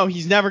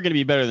he's never going to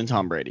be better than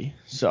Tom Brady.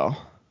 So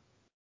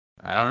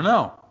I don't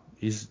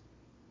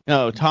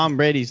know. Tom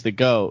Brady's the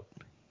GOAT.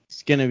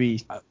 He's going to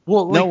be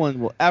no one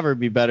will ever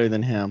be better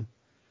than him.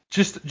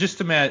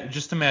 Just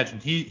imagine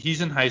he's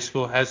in high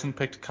school, hasn't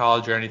picked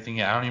college or anything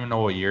yet. I don't even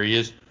know what year he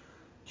is.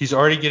 He's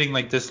already getting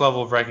like this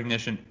level of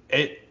recognition.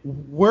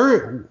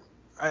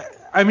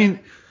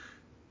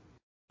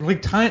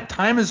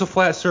 Time is a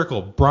flat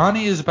circle.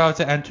 Bronny is about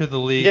to enter the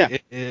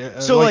league. Yeah.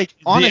 So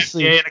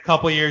honestly, in a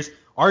couple years,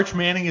 Arch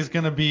Manning is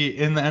going to be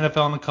in the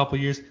NFL in a couple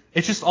years.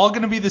 It's just all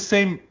going to be the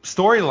same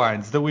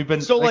storylines that we've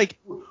been. So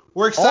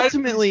we're excited.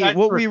 Ultimately,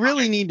 what we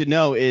really need to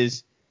know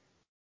is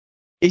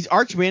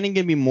Arch Manning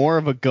going to be more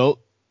of a GOAT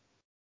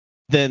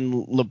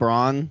than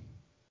LeBron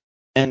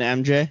and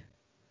MJ?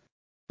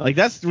 Like,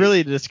 that's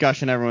really the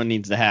discussion everyone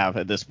needs to have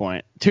at this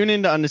point. Tune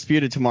into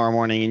Undisputed tomorrow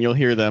morning, and you'll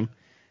hear them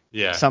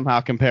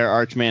somehow compare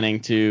Arch Manning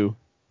to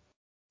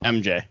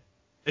MJ.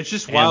 It's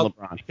just wild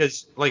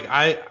because,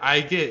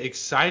 I get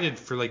excited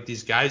for,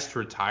 these guys to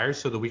retire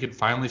so that we can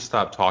finally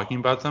stop talking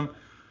about them.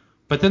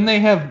 But then they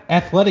have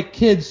athletic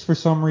kids for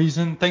some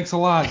reason. Thanks a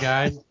lot,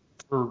 guys,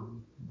 for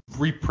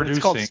reproducing.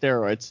 It's called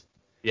steroids.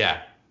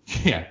 Yeah.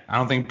 Yeah. I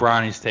don't think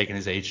Bronny's taken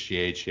his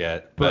HGH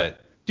yet,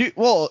 but. Dude,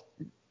 well,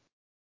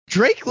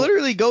 Drake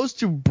literally goes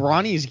to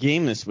Bronny's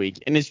game this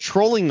week and is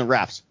trolling the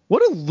refs.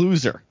 What a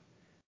loser.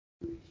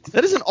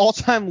 That is an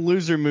all-time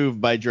loser move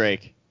by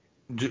Drake.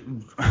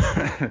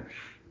 Are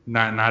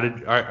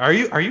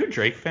you a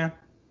Drake fan?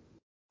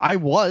 I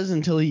was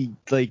until he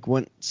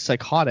went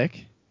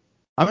psychotic.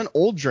 I'm an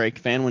old Drake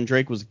fan when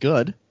Drake was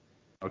good.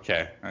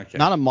 Okay.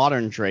 Not a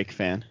modern Drake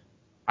fan.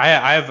 I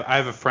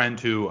have a friend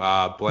who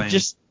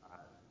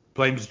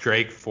blames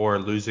Drake for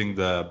losing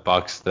the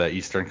Bucks the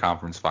Eastern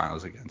Conference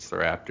Finals against the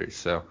Raptors.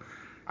 So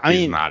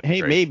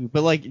maybe,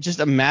 but just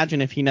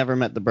imagine if he never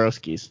met the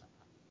Broskis.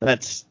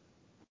 That's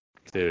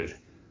dude.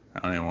 I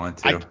don't even want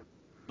to.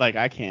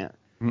 I can't.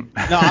 No,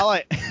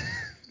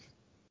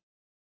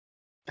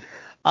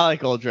 I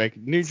like old Drake.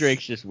 New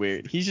Drake's just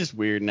weird. He's just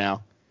weird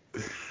now.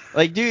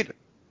 Dude,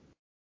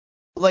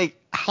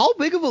 how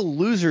big of a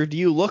loser do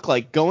you look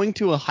like going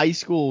to a high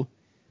school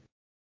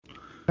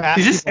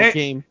basketball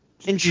game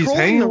and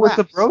trolling the refs?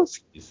 The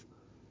Broskis?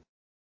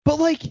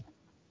 But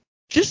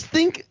just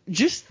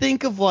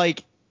think of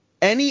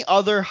any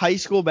other high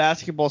school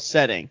basketball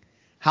setting.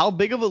 How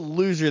big of a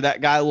loser that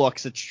guy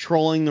looks that's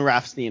trolling the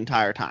refs the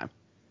entire time.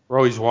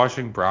 Bro, he's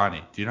watching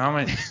Bronny. Do you know how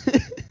many?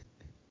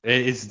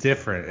 It's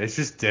different. It's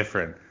just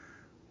different.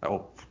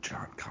 Oh,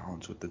 John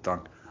Collins with the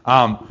dunk.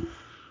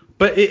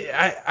 But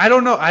I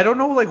don't know. I don't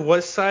know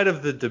what side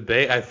of the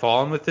debate I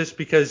fall in with this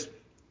because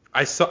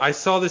I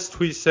saw this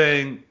tweet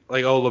saying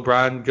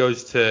LeBron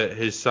goes to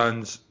his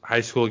son's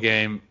high school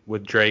game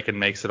with Drake and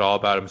makes it all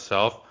about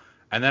himself.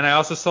 And then I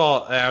also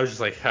saw, and I was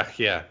just like, heck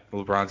yeah,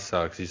 LeBron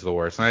sucks. He's the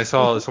worst. And I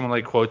saw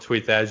someone quote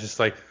tweet that. It's just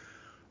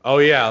oh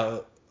yeah,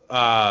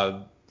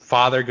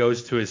 father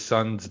goes to his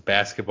son's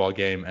basketball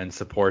game and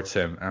supports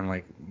him. And I'm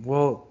like,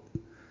 well,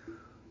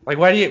 Like,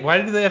 why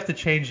do they have to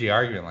change the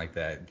argument like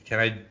that?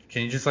 Can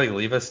you just like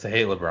leave us to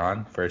hate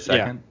LeBron for a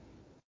second?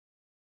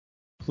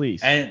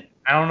 Please. And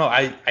I don't know.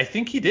 I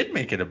think he did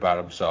make it about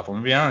himself. I'm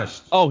gonna be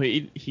honest. Oh,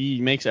 he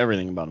makes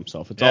everything about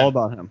himself. It's Yeah. all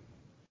about him.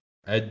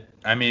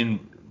 I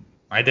mean,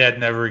 my dad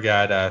never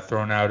got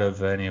thrown out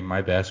of any of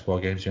my basketball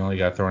games. He only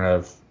got thrown out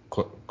of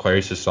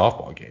Clarice's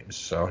softball games.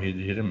 So he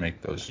didn't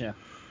make those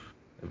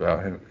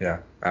about him. Yeah,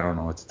 I don't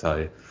know what to tell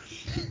you.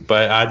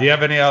 But do you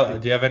have any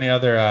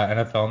other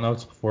NFL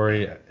notes before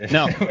we?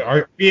 No.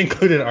 We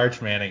included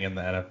Arch Manning in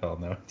the NFL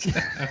notes.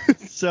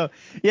 So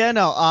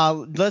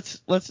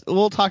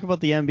we'll talk about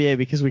the NBA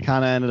because we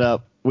kind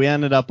of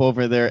ended up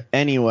over there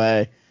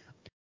anyway.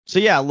 So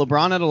yeah,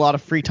 LeBron had a lot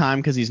of free time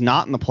because he's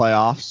not in the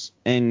playoffs,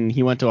 and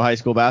he went to a high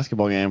school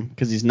basketball game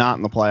because he's not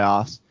in the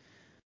playoffs.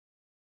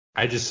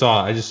 I just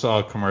saw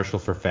a commercial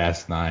for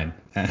Fast 9.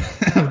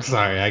 I'm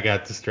sorry, I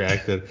got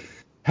distracted.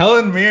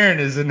 Helen Mirren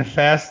is in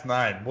Fast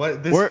 9.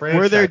 What this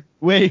franchise?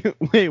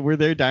 Were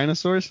there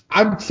dinosaurs?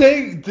 I'm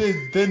saying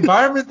the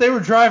environment they were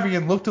driving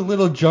in looked a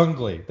little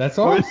jungly. That's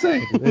all I'm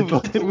saying. It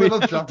looked a little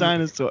jungly.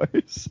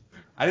 Dinosaurs.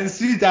 I didn't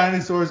see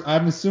dinosaurs.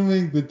 I'm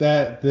assuming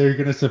that they're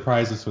gonna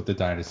surprise us with the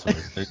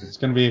dinosaurs. It's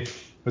gonna be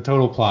a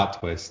total plot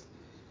twist.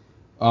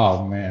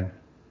 Oh man,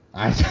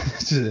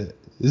 this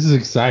is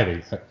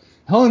exciting.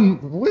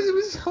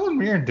 What's Helen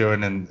Mirren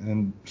doing?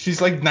 And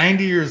she's like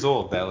 90 years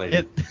old. That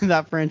lady.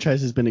 That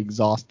franchise has been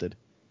exhausted.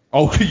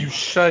 Oh, you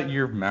shut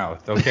your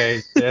mouth,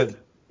 okay?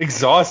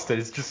 Exhausted.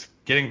 It's just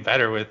getting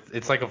better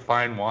it's like a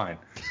fine wine.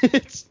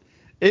 It's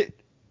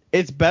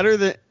better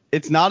than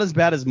it's not as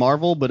bad as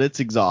Marvel, but it's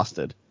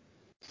exhausted.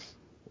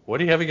 What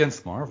do you have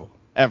against Marvel?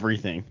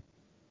 Everything.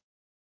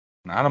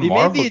 Not a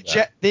Marvel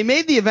guy. They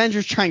made the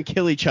Avengers try and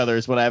kill each other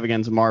is what I have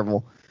against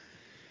Marvel.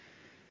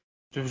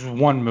 There was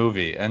one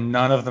movie, and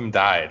none of them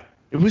died.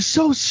 It was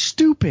so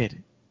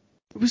stupid.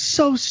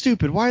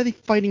 Why are they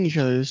fighting each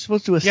other? They're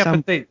supposed to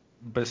assemble. Yeah,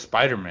 but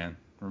Spider-Man,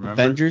 remember?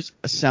 Avengers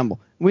assemble.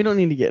 We don't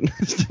need to get into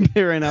this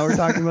debate right now. We're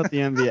talking about the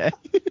NBA.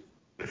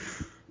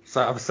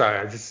 So, I'm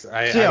sorry.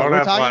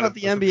 We're talking about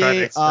the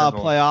NBA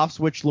playoffs,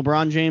 which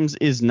LeBron James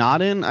is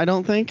not in, I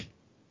don't think.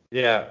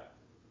 Yeah.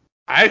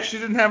 I actually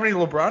didn't have any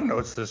LeBron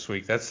notes this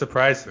week. That's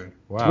surprising.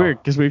 Wow. It's weird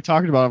because we've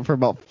talked about him for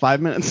about 5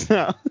 minutes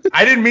now.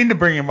 I didn't mean to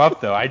bring him up,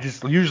 though.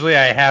 Usually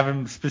I have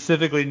him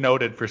specifically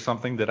noted for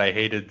something that I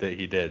hated that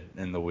he did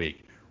in the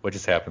week. What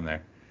just happened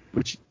there?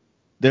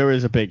 There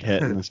was a big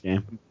hit in this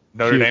game.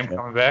 Notre Dame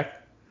coming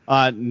back?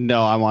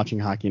 No, I'm watching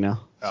hockey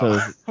now. So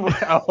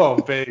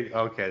big.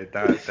 Okay,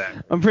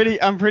 that.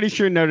 I'm pretty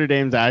sure Notre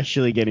Dame's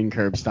actually getting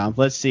curb stomped.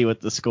 Let's see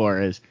what the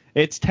score is.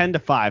 It's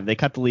 10-5. They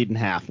cut the lead in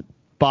half.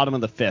 Bottom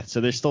of the fifth,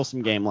 so there's still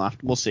some game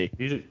left. We'll see.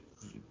 You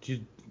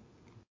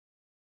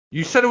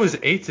said it was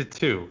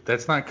 8-2.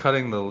 That's not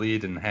cutting the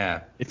lead in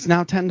half. It's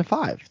now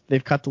 10-5.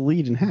 They've cut the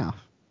lead in half.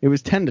 It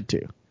was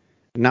 10-2.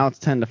 Now it's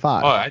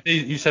 10-5. Oh, I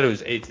think you said it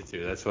was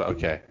 8-2. That's what.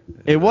 Okay.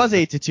 It was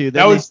 8-2.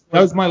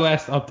 That was my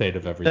last update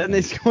of everything. Then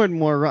they scored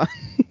more runs.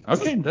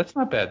 Okay, that's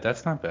not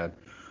bad.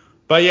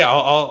 But yeah,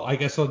 I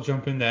guess I'll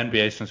jump into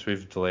NBA since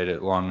we've delayed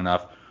it long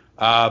enough.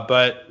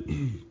 But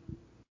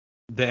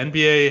the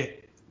NBA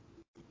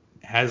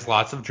has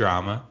lots of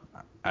drama.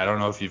 I don't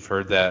know if you've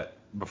heard that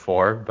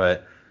before,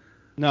 but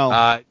no,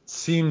 it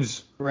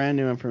seems brand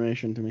new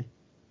information to me.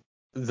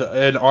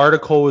 An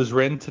article was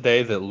written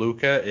today that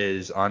Luka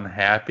is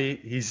unhappy.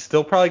 He's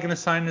still probably going to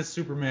sign his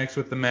Supermax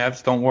with the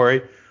Mavs, don't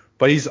worry,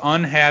 but he's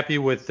unhappy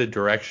with the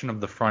direction of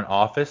the front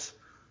office.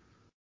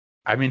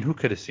 I mean, who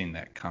could have seen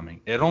that coming?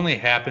 It only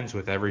happens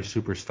with every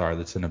superstar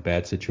that's in a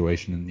bad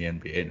situation in the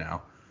NBA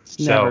now.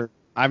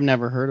 I've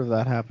never heard of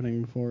that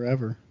happening before,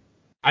 ever.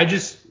 I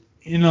just,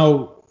 I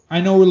know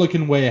we're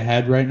looking way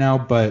ahead right now,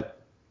 but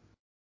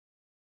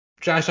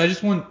Josh, I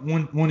just want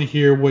to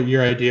hear what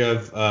your idea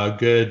of a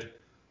good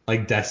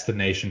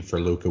destination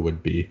for Luka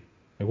would be.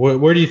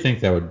 Where do you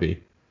think that would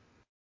be?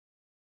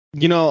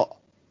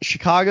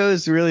 Chicago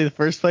is really the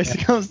first place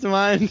that comes to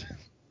mind.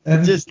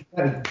 His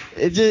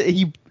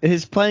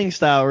playing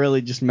style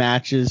really just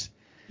matches.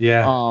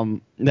 Yeah.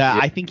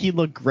 I think he'd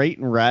look great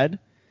in red.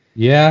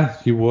 Yeah,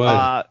 he would.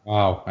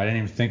 Wow, I didn't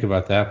even think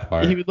about that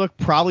part. He would look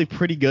probably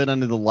pretty good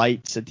under the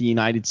lights at the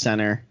United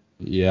Center.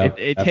 Yeah.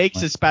 It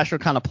takes a special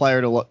kind of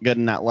player to look good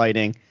in that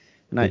lighting.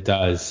 It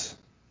does.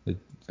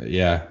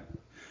 Yeah.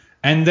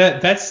 And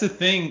that's the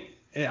thing.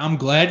 I'm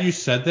glad you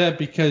said that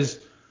because,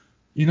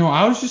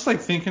 I was just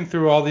thinking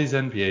through all these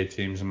NBA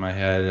teams in my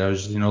head. I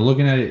was,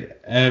 looking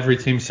at every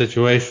team's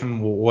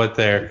situation, what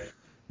their,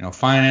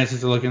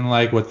 finances are looking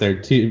like, what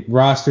their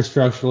roster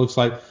structure looks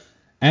like.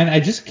 And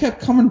I just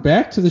kept coming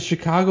back to the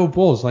Chicago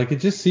Bulls. It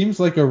just seems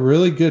like a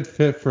really good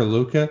fit for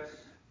Luka.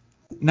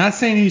 Not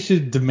saying he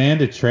should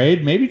demand a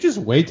trade. Maybe just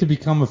wait to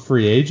become a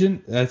free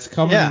agent. That's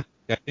coming in,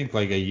 I think,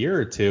 a year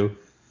or two.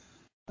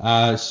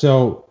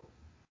 So,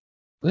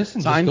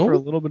 listen, sign for a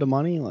little bit of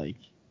money,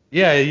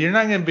 Yeah, you're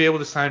not going to be able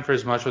to sign for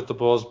as much with the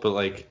Bulls, but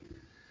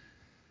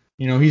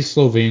he's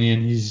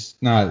Slovenian. He's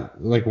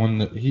not like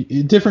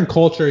different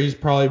culture. He's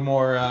probably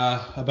more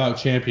about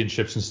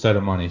championships instead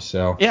of money.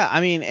 So Yeah,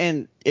 I mean,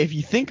 and if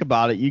you think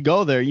about it, you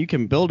go there, you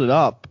can build it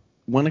up,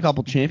 win a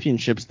couple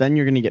championships, then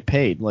you're going to get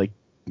paid. Like,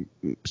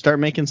 start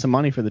making some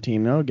money for the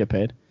team, they'll get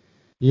paid.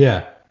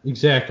 yeah,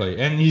 exactly.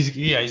 And he's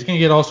gonna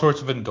get all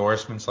sorts of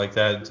endorsements like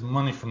that. The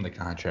money from the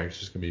contract is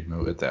just gonna be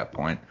moot at that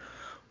point.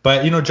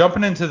 But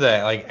jumping into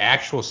the like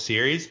actual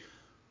series,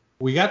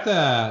 we got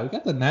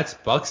the Nets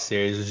Bucks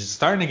series, which is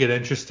starting to get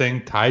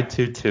interesting. Tied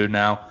 2-2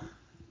 now.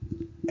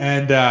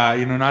 And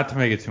not to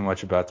make it too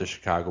much about the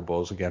Chicago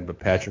Bulls again, but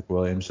Patrick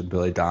Williams and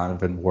Billy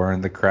Donovan were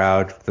in the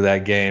crowd for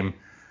that game.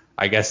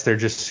 I guess they're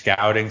just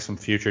scouting some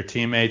future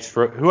teammates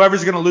for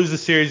whoever's going to lose the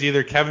series.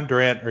 Either Kevin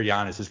Durant or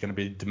Giannis is going to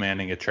be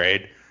demanding a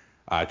trade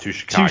to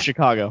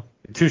Chicago.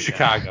 To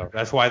Chicago.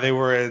 That's why they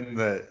were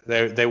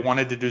they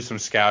wanted to do some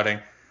scouting.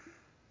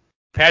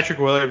 Patrick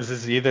Williams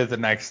is either the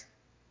next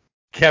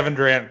Kevin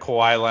Durant,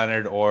 Kawhi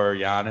Leonard, or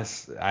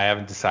Giannis. I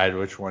haven't decided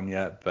which one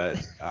yet,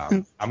 but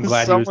I'm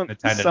glad he was in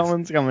attendance.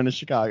 Someone's coming to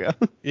Chicago.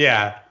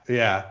 Yeah.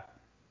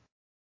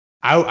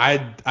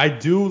 I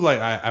do like.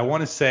 I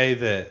want to say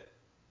that.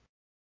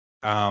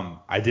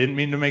 I didn't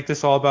mean to make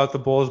this all about the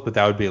Bulls, but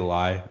that would be a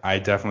lie. I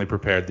definitely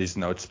prepared these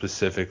notes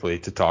specifically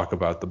to talk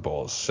about the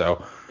Bulls.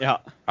 So yeah,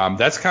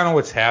 that's kind of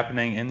what's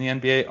happening in the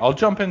NBA. I'll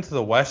jump into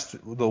the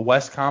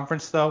West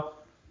Conference though.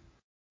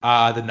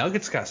 The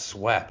Nuggets got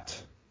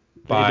swept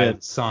by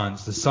the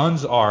Suns. The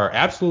Suns are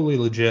absolutely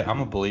legit. I'm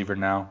a believer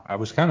now. I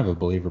was kind of a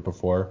believer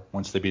before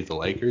once they beat the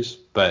Lakers,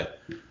 but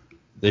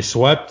they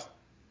swept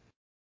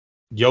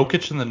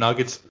Jokic and the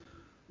Nuggets.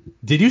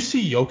 Did you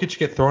see Jokic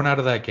get thrown out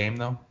of that game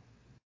though?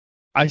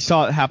 I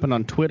saw it happen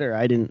on Twitter.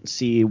 I didn't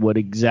see what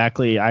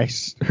exactly. I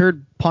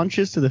heard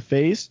punches to the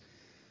face.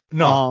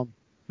 No,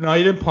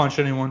 he didn't punch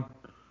anyone.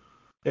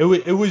 It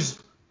was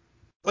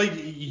like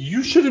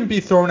you shouldn't be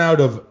thrown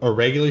out of a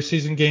regular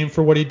season game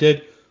for what he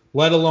did,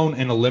 let alone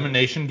an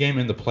elimination game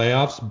in the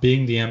playoffs,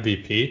 being the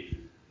MVP.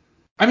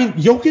 I mean,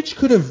 Jokic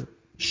could have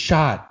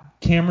shot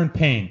Cameron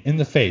Payne in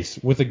the face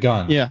with a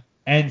gun. Yeah.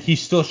 And he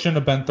still shouldn't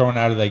have been thrown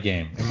out of that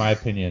game, in my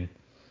opinion.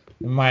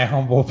 In my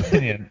humble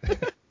opinion.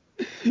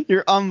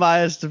 Your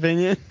unbiased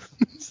opinion.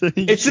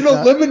 It's an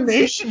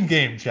elimination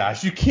game,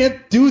 Josh. You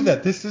can't do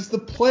that. This is the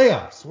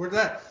playoffs.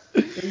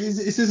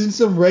 This isn't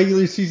some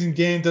regular season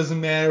game.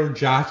 Doesn't matter. We're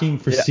jockeying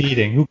for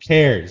seeding. Who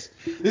cares?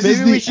 This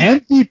is the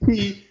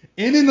MVP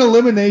in an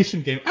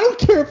elimination game. I don't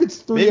care if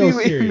it's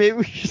 3-0 series. Maybe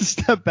we should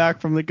step back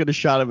from the could have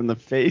shot him in the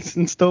face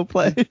and still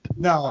played.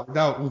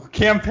 No.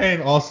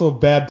 Campaign also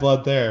bad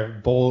blood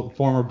there.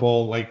 Former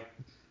Bull, like.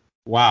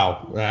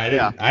 Wow, I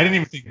didn't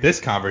even think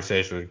this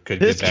conversation could get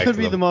back to This could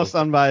be the most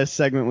unbiased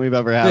segment we've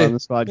ever had on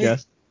this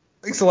podcast.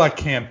 Thanks a lot,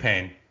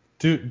 Campaign.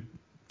 Dude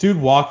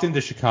walked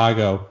into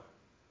Chicago.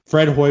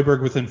 Fred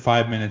Hoiberg within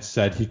 5 minutes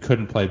said he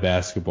couldn't play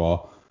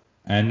basketball,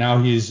 and now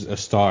he's a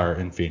star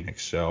in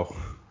Phoenix. So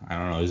I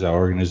don't know, is that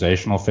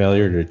organizational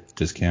failure or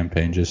does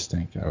Campaign just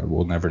stink?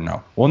 We'll never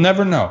know. We'll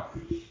never know.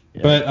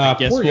 Yeah, but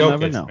poor we'll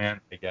Jokic, man.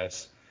 I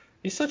guess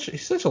he's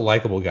such a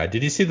likable guy.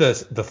 Did you see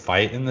the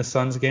fight in the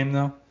Suns game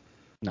though?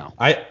 No.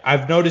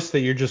 I've noticed that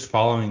you're just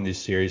following this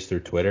series through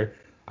Twitter.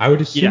 I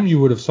would assume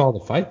you would have saw the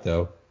fight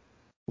though.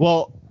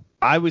 Well,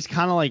 I was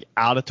kind of like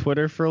out of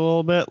Twitter for a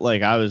little bit.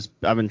 Like I've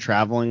been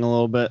traveling a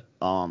little bit.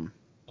 I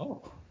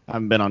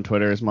haven't been on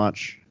Twitter as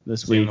much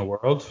this week. In the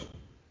world?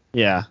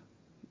 Yeah.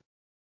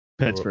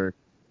 Pittsburgh.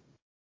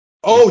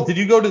 Oh, did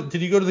you go to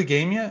the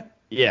game yet?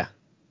 Yeah.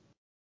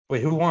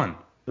 Wait, who won?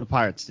 The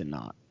Pirates did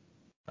not.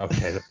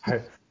 Okay.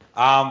 Wait,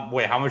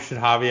 how much did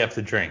Javi have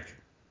to drink?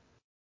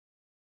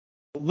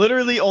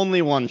 Literally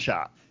only one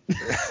shot.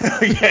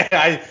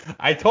 Yeah,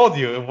 I told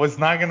you it was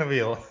not going to be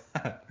a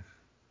lot.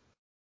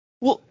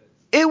 Well,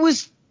 it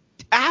was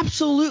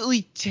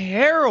absolutely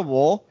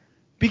terrible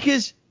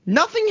because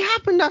nothing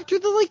happened after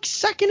the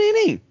second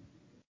inning.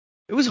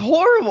 It was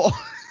horrible.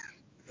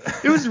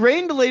 It was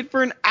rain delayed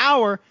for an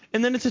hour,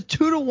 and then it's a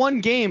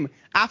 2-1 game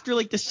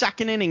after the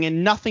second inning,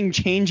 and nothing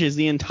changes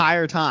the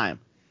entire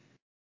time.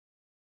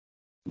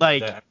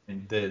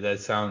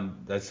 That's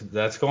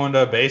going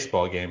to a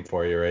baseball game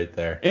for you right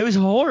there. It was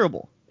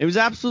horrible. It was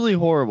absolutely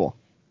horrible.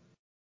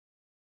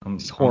 I'm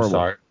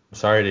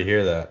sorry to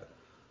hear that.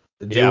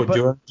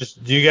 Do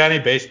you got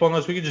any baseball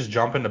notes? We could just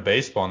jump into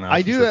baseball now.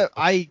 I do.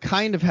 I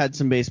kind of had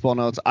some baseball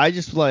notes. I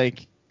just I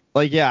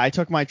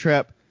took my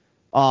trip.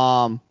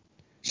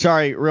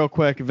 Sorry, real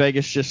quick.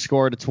 Vegas just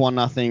scored. It's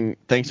 1-0.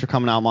 Thanks for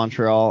coming out,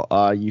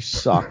 Montreal. You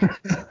suck.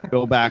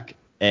 Go back,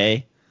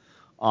 A.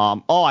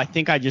 I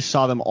think I just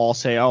saw them all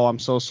say, "Oh, I'm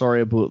so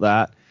sorry about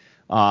that,"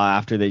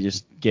 after they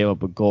just gave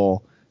up a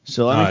goal.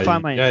 So let me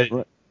find my.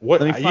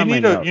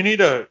 You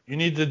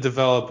need to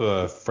develop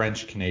a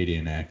French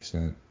Canadian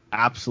accent.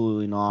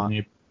 Absolutely not.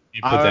 You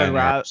put that in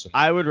your accent.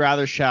 I would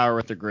rather shower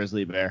with a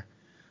grizzly bear.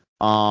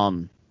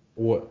 Then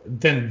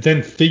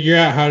figure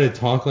out how to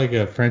talk like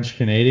a French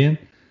Canadian.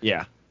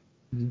 Yeah.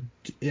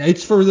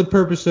 It's for the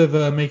purpose of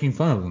making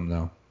fun of them,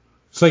 though.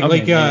 It's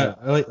like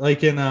Okay,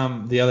 like in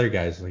the other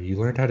guys. Like, you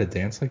learned how to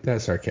dance like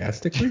that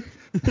sarcastically.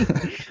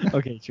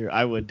 Okay, true.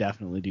 I would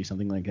definitely do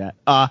something like that.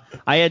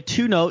 I had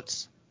 2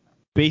 notes.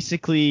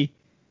 Basically,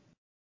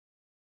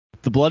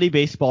 the bloody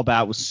baseball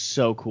bat was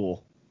so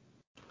cool.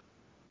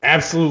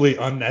 Absolutely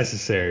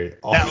unnecessary.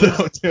 That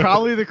was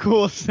probably the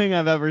coolest thing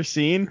I've ever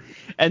seen.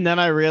 And then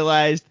I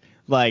realized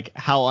like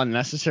how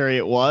unnecessary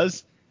it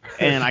was,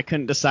 and I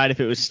couldn't decide if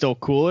it was still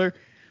cooler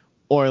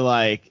or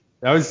like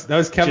That was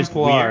Kevin just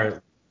Pillar,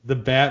 weird. the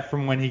bat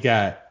from when he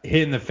got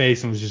hit in the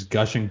face and was just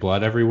gushing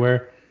blood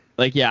everywhere.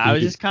 Like yeah, I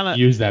was just kind of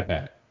Use that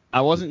bat.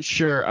 I wasn't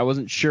sure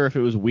if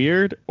it was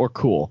weird or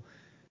cool.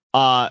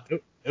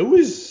 It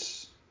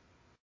was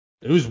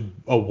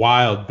a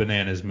wild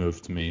bananas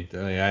move to me.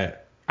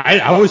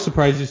 I was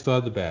surprised he still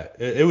had the bat.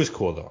 It was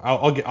cool though.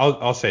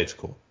 I'll say it's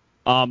cool.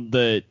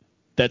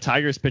 That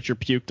Tigers pitcher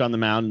puked on the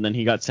mound and then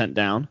he got sent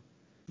down.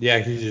 Yeah,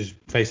 he's just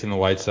facing the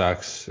White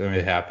Sox. I mean,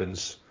 it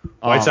happens.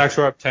 White Sox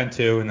were up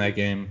 10-2 in that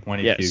game when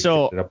he puked.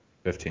 So it up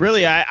 15.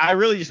 really, I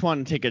really just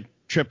wanted to take a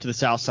trip to the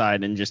South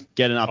Side and just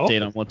get an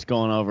update on what's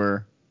going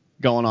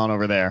on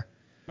over there.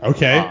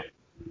 Okay.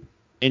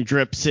 In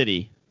Drip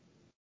City,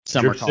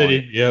 Drip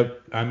City.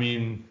 Yep. I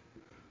mean,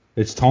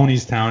 it's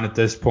Tony's town at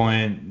this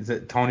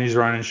point. Tony's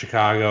running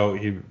Chicago.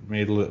 He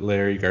made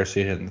Larry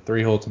Garcia hit in the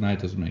 3-hole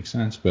tonight. Doesn't make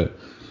sense, but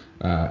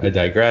I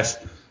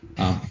digress.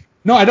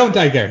 No, I don't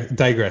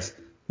digress.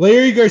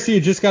 Larry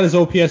Garcia just got his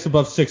OPS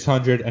above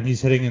 600, and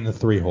he's hitting in the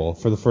 3-hole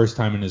for the first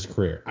time in his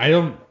career.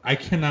 I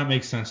cannot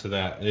make sense of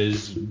that. It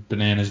is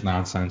bananas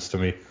nonsense to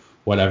me.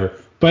 Whatever.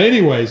 But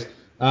anyways,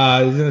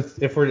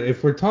 if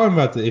we're talking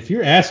about if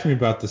you're asking me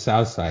about the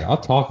South Side, I'll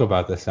talk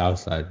about the South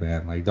Side,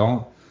 man. Like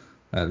don't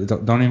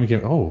even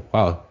give. Oh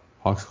wow,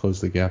 Hawks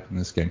closed the gap in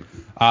this game.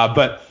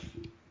 But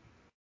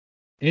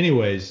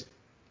anyways,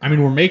 I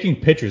mean, we're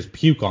making pitchers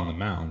puke on the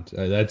mound.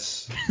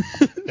 That's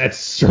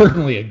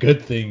certainly a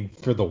good thing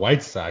for the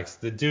White Sox.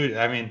 The dude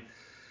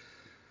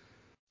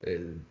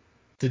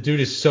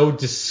is so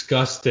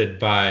disgusted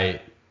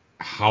by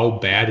how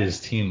bad his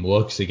team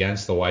looks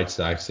against the White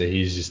Sox that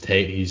he's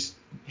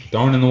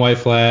throwing in the white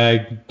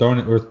flag,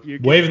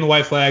 waving the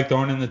white flag,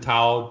 throwing in the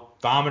towel,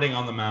 vomiting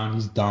on the mound.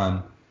 He's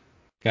done.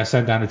 Got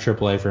sent down to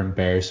AAA for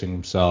embarrassing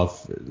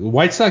himself. The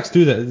White Sox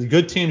do that.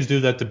 Good teams do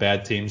that to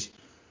bad teams.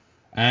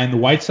 And the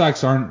White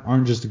Sox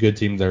aren't just a good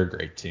team; they're a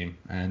great team.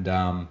 And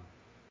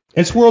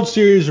it's World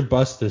Series or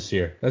bust this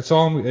year. That's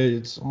all.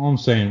 It's all I'm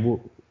saying.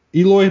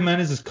 Eloy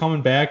Jimenez is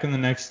coming back in the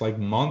next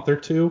month or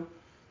two.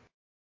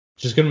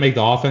 Just gonna make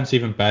the offense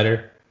even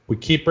better. We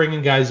keep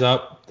bringing guys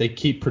up. They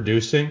keep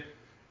producing.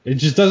 It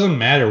just doesn't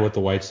matter what the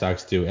White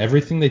Sox do.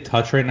 Everything they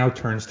touch right now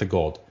turns to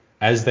gold,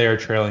 as they are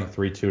trailing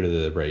 3-2 to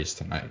the Rays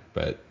tonight.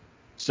 But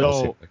we'll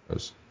see how that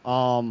goes.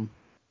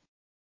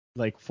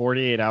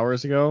 48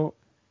 hours ago,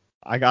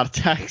 I got a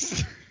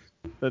text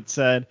that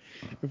said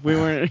if we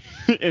weren't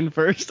in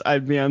first,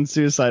 I'd be on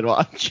suicide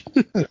watch.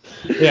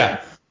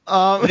 Yeah.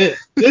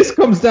 This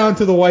comes down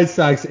to the White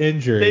Sox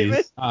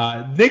injuries.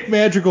 Nick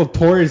Madrigal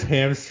tore his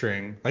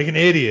hamstring like an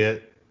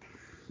idiot,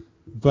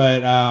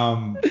 but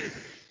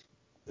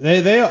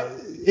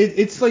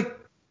it's like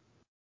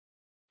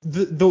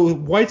the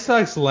White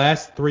Sox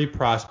last 3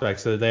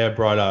 prospects that they have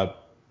brought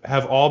up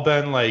have all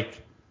been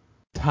like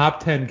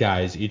top 10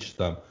 guys. Each of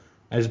them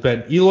has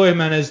been Eloy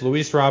Jimenez,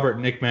 Luis Robert,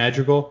 Nick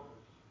Madrigal.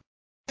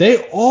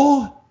 They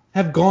all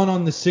have gone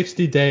on the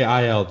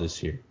 60-day IL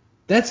this year.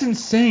 That's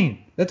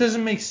insane. That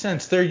doesn't make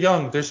sense. They're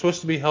young. They're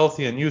supposed to be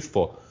healthy and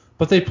youthful,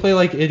 but they play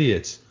like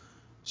idiots.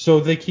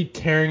 So they keep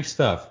tearing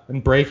stuff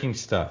and breaking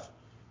stuff.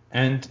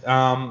 And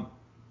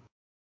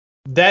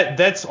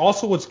that's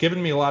also what's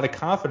given me a lot of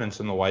confidence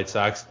in the White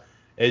Sox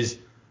is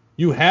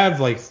you have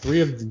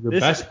 3 of your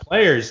best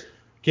players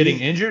getting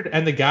injured,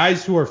 and the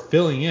guys who are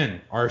filling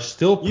in are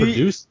still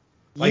producing.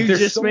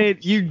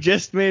 You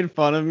just made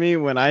fun of me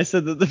when I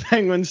said that the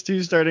Penguins'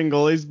 2 starting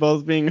goalies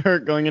both being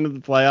hurt going into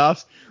the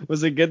playoffs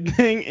was a good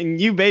thing,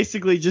 and you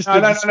basically just you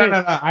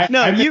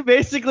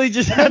basically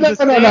just had the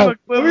same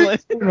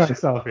equivalent. Let me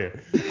myself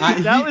here.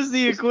 That was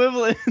the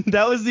equivalent.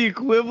 That was the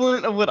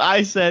equivalent of what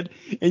I said,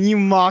 and you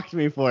mocked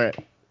me for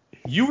it.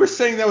 You were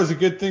saying that was a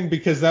good thing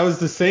because that was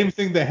the same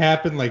thing that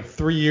happened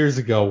 3 years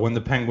ago when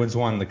the Penguins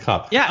won the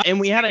Cup. Yeah, and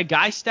we had a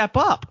guy step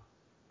up.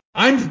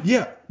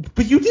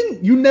 But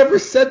you never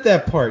said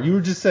that part.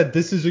 You just said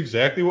this is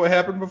exactly what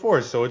happened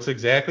before, so it's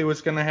exactly what's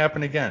going to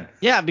happen again.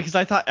 Yeah, because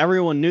I thought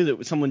everyone knew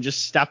that someone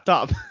just stepped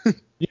up.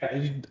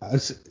 Yeah,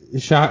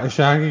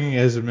 shocking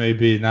as it may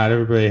be, not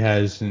everybody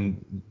has the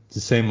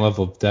same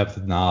level of depth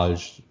of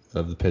knowledge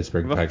of the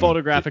Pittsburgh Penguins. A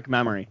photographic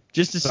memory.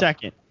 Just a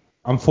second.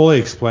 I'm fully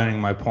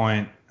explaining my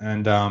point,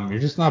 and you're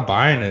just not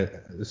buying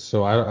it.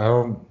 So I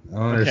don't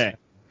understand.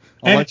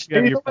 Okay. I'll let you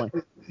have your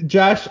point.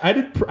 Josh,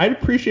 I'd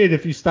appreciate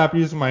if you stop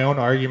using my own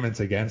arguments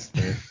against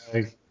me.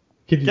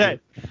 Okay,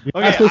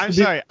 I'm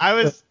sorry. I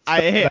was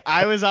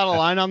out of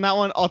line on that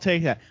one. I'll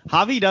take that.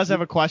 Javi does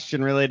have a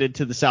question related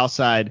to the South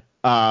Side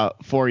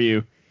for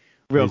you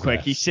real quick.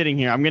 Ask. He's sitting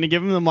here. I'm going to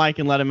give him the mic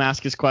and let him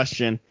ask his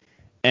question,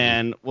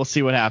 and we'll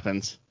see what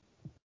happens.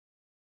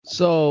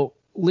 So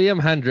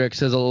Liam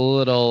Hendricks is a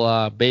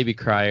little baby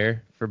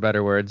crier, for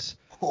better words.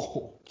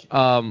 Oh,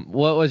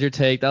 What was your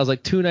take? That was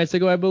like 2 nights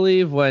ago, I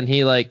believe, when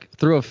he like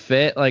threw a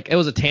fit. Like it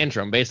was a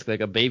tantrum, basically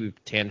like a baby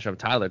tantrum,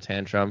 toddler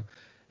tantrum.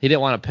 He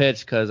didn't want to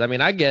pitch because I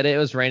mean I get it, it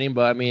was raining,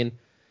 but I mean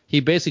he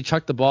basically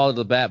chucked the ball to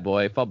the bat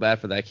boy. Felt bad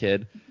for that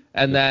kid.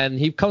 And then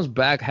he comes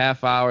back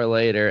half hour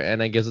later and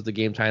then gives it the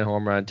game tying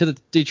home run to the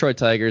Detroit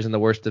Tigers in the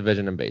worst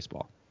division in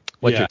baseball.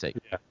 What's your take?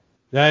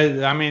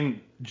 Yeah. I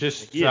mean,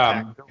 just He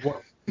attacked.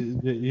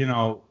 you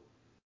know,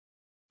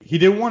 he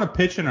didn't want to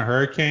pitch in a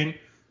hurricane.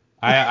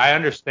 I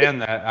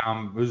understand that.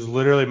 It was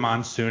literally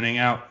monsooning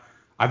out.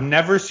 I've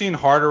never seen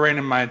harder rain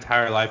in my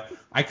entire life.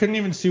 I couldn't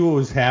even see what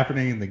was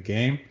happening in the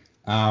game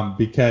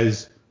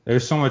because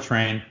there's so much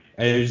rain.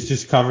 It was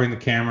just covering the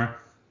camera.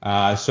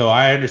 So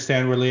I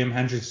understand where Liam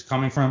Hendricks is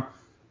coming from.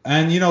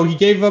 And, he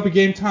gave up a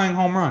game-tying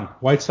home run.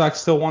 White Sox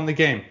still won the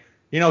game.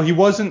 He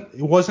wasn't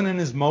in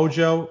his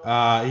mojo.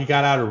 He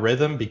got out of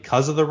rhythm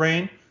because of the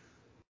rain.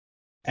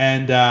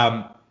 And,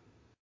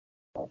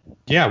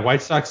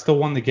 White Sox still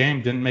won the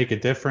game. Didn't make a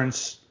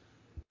difference.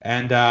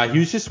 And he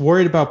was just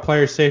worried about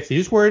player safety. He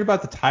was worried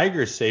about the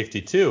Tigers'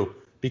 safety, too.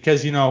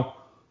 Because,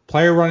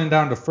 player running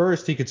down to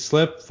first, he could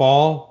slip,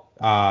 fall,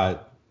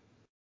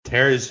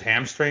 tear his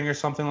hamstring or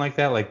something like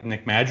that, like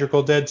Nick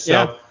Madrigal did.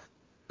 So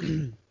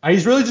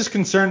he's really just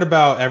concerned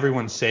about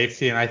everyone's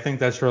safety, and I think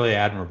that's really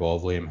admirable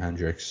of Liam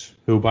Hendricks,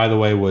 who, by the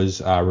way, was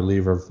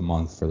reliever of the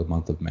month for the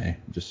month of May.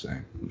 I'm just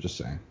saying.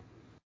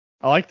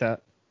 I like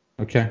that.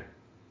 Okay.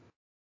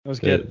 That was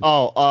good.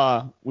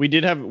 We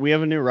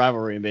have a new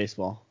rivalry in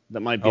baseball.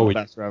 That might be the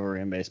best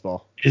rivalry in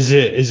baseball. Is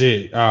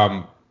it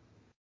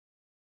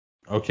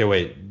okay,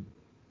 wait.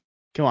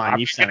 Come on,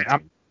 you sent it to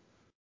me.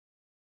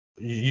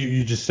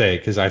 You just say it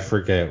because I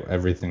forget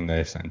everything that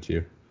I sent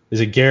you.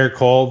 Is it Garrett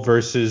Cole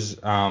versus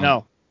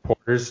No.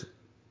 Porters?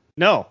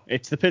 No,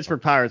 it's the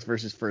Pittsburgh Pirates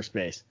versus first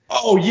base.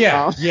 Oh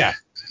yeah, yeah.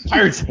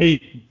 Pirates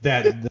hate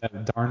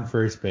that darn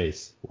first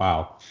base.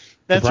 Wow.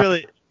 That's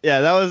really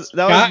that was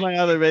my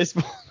other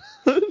baseball.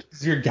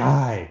 He's your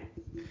guy.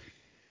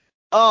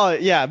 Oh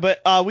yeah, but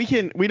we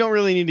don't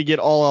really need to get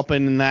all up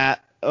in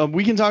that.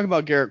 We can talk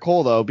about Garrett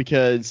Cole though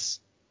because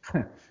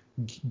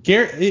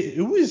Garrett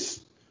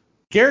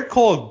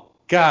Cole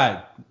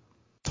got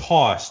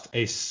tossed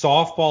a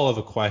softball of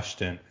a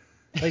question.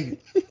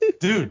 Like,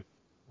 dude,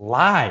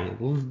 lie.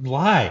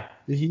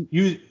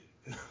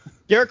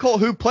 Garrett Cole,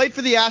 who played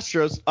for the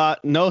Astros,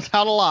 knows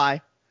how to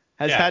lie.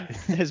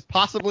 Has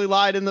possibly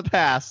lied in the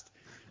past.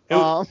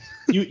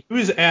 He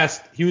was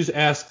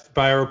asked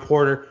by a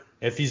reporter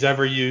if he's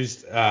ever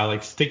used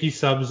like sticky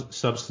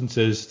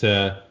substances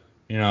to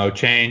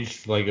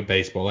change like a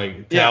baseball,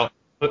 like to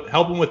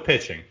help him with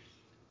pitching.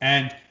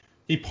 And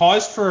he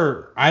paused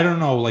for I don't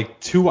know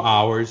like 2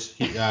 hours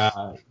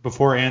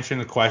before answering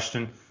the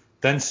question,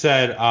 then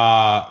said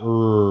I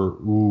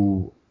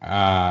don't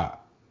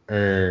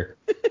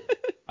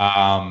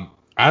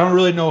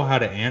really know how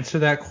to answer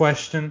that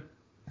to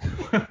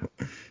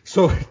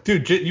So,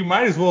 dude, you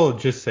might as well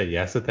just say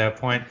yes at that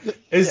point.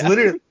 It's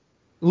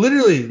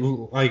literally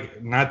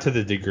like not to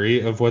the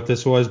degree of what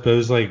this was, but it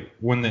was like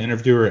when the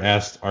interviewer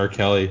asked R.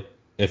 Kelly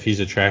if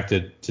he's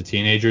attracted to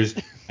teenagers,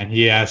 and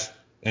he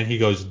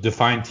goes,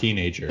 define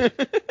teenager.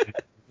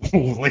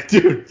 Like,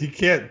 dude, you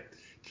can't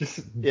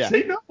just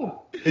say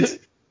no.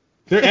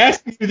 They're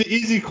asking you the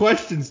easy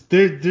questions.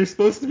 They're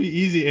supposed to be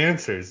easy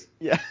answers.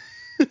 Yeah.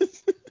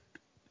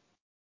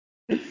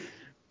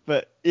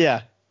 But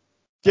yeah,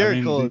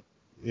 Garrett Cole.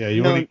 Yeah,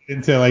 you want to get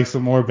into like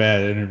some more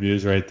bad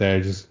interviews right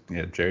there.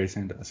 Jerry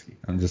Sandusky.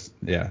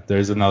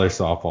 There's another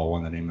softball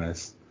one that he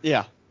missed.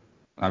 Yeah.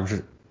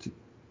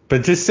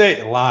 But just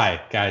say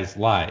lie, guys,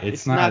 lie.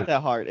 It's not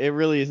that hard. It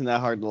really isn't that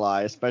hard to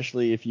lie,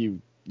 especially if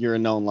you're a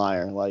known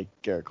liar like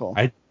Garrett Cole.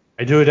 I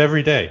do it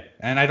every day,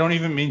 and I don't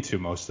even mean to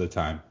most of the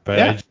time,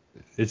 but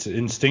it's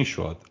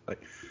instinctual.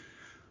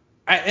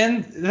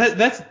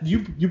 That's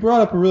you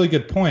brought up a really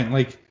good point.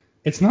 Like,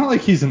 it's not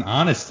like he's an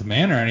honest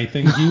man or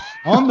anything. He's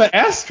on the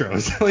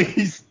Astros. Like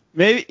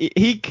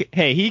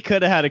he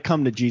could have had a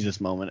come to Jesus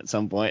moment at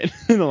some point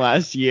in the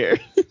last year.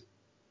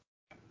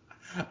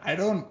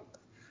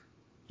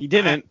 He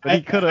didn't, but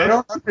he could have. I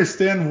don't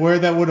understand where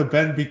that would have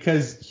been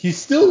because he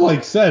still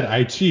like said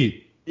I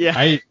cheat.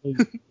 Yeah.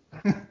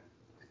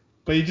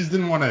 But he just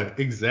didn't want to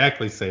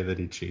exactly say that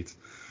he cheats.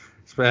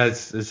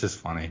 It's just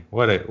funny.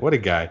 What a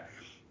guy.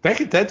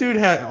 That dude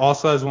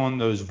also has one of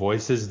those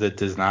voices that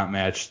does not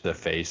match the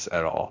face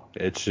at all.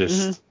 It's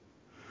just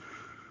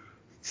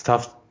it's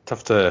tough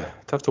to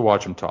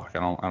watch him talk. I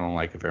don't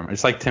like it very much.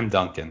 It's like Tim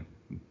Duncan.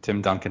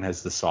 Tim Duncan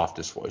has the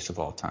softest voice of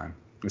all time.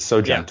 It's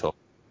so gentle.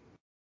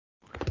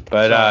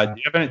 But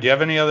do you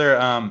have any other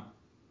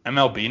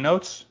MLB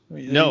notes?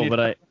 No,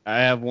 but I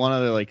have one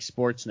other like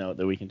sports note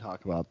that we can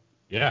talk about.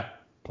 Yeah,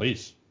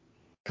 please.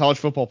 College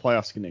football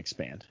playoffs can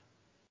expand.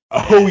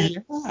 Oh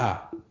yeah.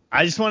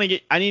 I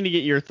need to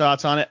get your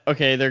thoughts on it.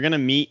 Okay, they're gonna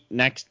meet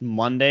next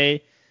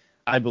Monday,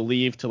 I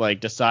believe, to like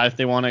decide if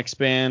they want to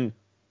expand.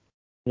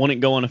 Won't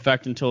go in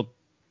effect until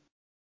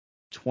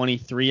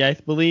 23, I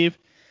believe.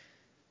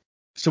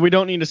 So we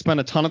don't need to spend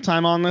a ton of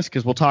time on this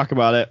because we'll talk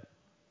about it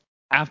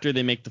after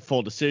they make the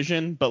full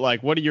decision. But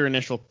like, what are your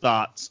initial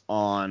thoughts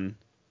on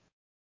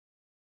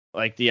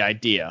like the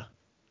idea?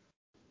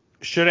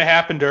 Should have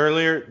happened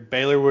earlier.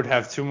 Baylor would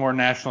have 2 more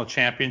national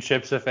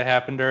championships if it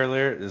happened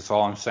earlier. That's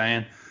all I'm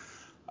saying.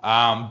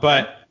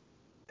 But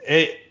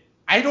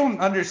I don't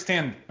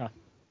understand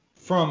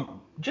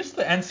from just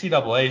the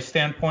NCAA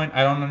standpoint.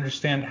 I don't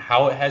understand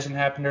how it hasn't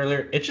happened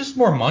earlier. It's just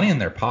more money in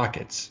their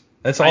pockets.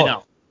 That's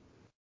all.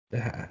 I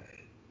know.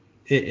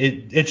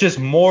 It's just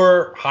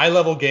more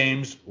high-level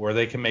games where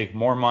they can make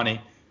more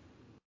money.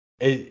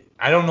 I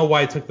don't know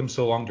why it took them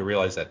so long to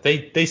realize that.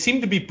 They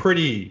seem to be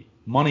pretty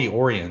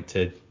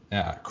money-oriented.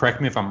 Correct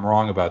me if I'm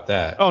wrong about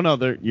that. Oh no,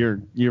 you're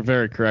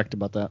very correct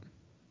about that.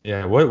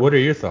 Yeah. What are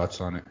your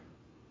thoughts on it?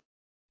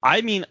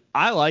 I mean,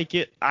 I like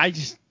it.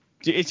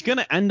 It's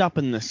gonna end up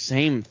in the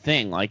same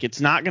thing. Like,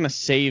 it's not gonna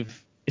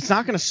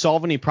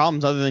solve any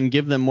problems other than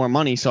give them more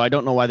money. So I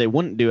don't know why they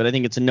wouldn't do it. I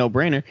think it's a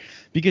no-brainer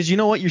because you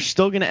know what you're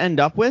still gonna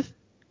end up with?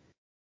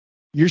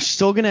 You're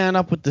still gonna end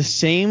up with the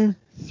same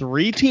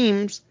 3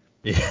 teams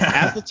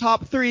at the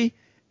top 3.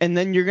 And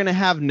then you're going to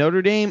have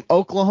Notre Dame,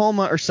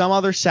 Oklahoma, or some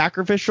other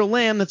sacrificial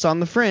lamb that's on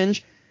the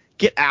fringe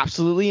get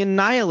absolutely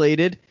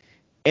annihilated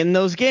in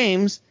those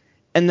games.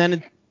 And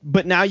then,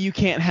 but now you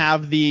can't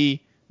have the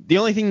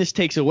only thing this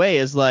takes away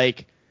is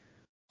like,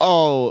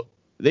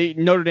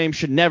 Notre Dame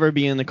should never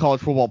be in the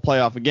college football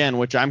playoff again,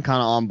 which I'm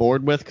kind of on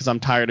board with because I'm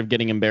tired of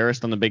getting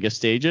embarrassed on the biggest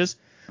stages.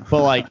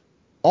 But like,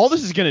 all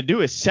this is going to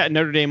do is set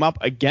Notre Dame up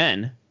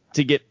again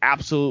to get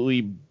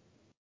absolutely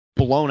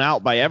blown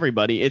out by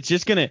everybody.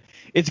 It's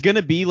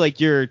gonna be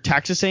like your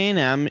Texas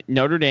A&M,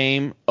 Notre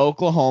Dame,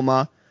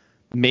 Oklahoma,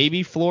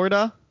 maybe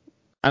Florida.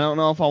 I don't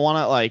know if I want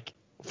to like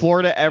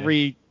Florida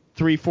every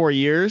 3-4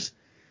 years.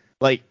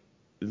 Like,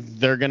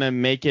 they're gonna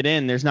make it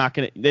in.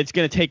 It's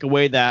gonna take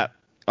away that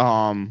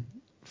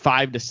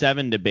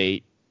 5-7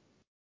 debate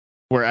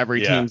where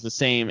every team's the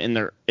same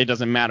and it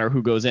doesn't matter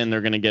who goes in.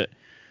 They're gonna get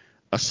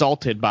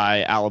assaulted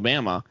by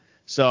Alabama.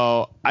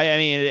 So I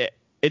mean.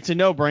 It's a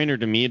no-brainer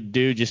to me to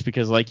do just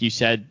because, like you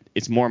said,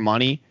 it's more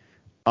money.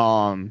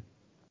 And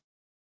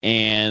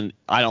I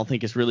don't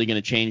think it's really going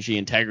to change the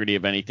integrity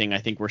of anything. I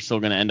think we're still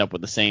going to end up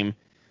with the same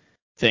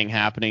thing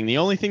happening. The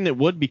only thing that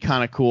would be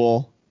kind of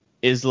cool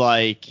is,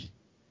 like,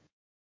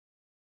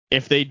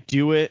 if they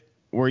do it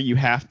where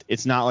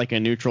it's not like a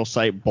neutral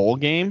site bowl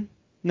game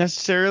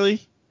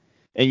necessarily,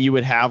 and you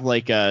would have,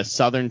 like, a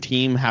Southern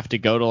team have to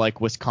go to,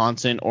 like,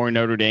 Wisconsin or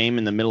Notre Dame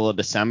in the middle of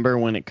December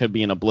when it could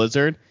be in a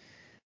blizzard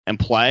and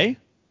play.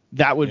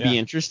 That would be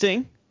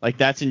interesting. Like,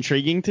 that's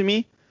intriguing to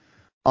me.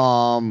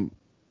 And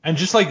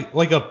just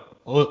like a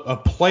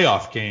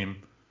playoff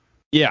game.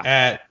 Yeah.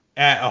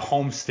 At a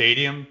home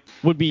stadium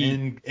would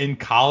be in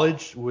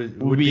college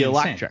would be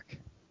electric.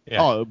 Insane.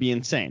 Yeah. Oh, it would be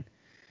insane.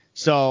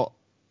 So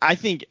I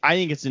think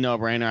it's a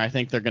no-brainer. I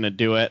think they're gonna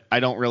do it. I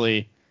don't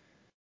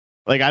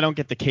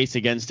get the case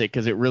against it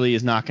because it really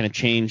is not going to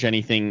change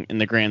anything in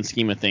the grand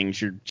scheme of things.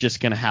 You're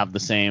just going to have the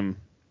same.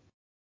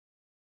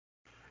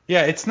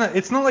 Yeah, it's not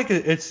like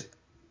it's.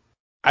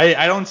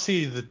 I don't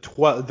see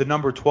the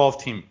number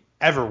 12 team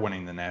ever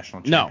winning the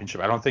national championship.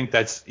 No. I don't think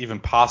that's even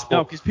possible.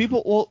 No, because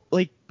people will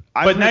like.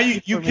 But now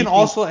you can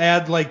also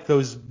add like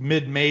those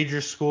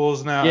mid-major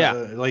schools now. Yeah.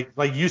 Like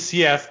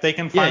UCF, they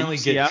can finally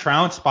get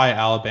trounced by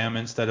Alabama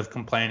instead of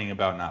complaining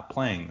about not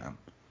playing them.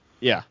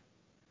 Yeah.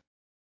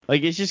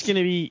 Like, it's just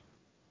gonna be.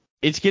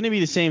 It's gonna be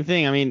the same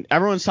thing. I mean,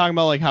 everyone's talking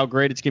about like how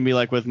great it's gonna be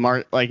like with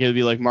like it'll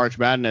be like March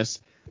Madness,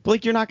 but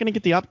like you're not gonna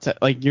get the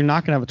upset. Like, you're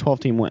not gonna have a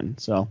 12-team win.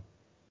 So.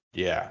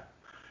 Yeah.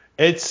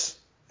 It's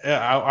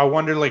I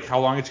wonder like how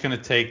long it's going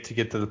to take to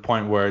get to the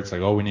point where it's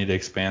like, oh, we need to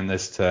expand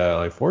this to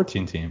like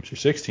 14 teams or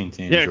 16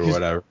 teams or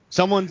whatever.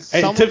 Someone's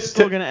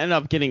still going to end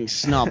up getting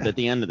snubbed at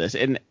the end of this.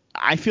 And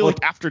I feel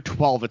like after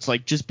 12, it's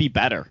like, just be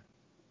better.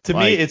 To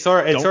me, it's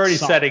already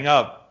setting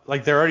up.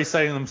 Like, they're already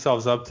setting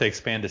themselves up to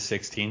expand to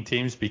 16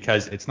 teams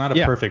because it's not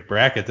a perfect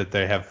bracket that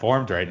they have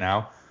formed right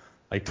now.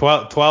 Like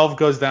 12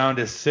 goes down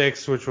to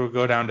 6, which will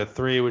go down to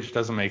 3, which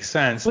doesn't make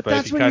sense. But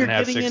if you kind of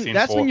have 16,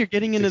 that's when you're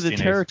getting into the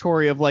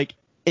territory of like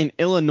in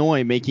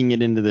Illinois making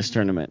it into this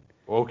tournament.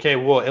 Okay,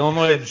 well,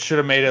 Illinois should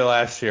have made it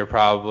last year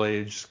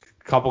probably. Just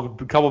a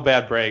couple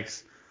bad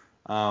breaks.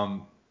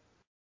 Why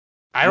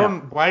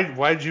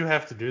did you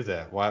have to do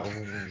that? Why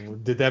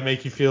did that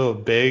make you feel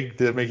big?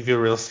 Did it make you feel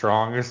real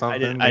strong or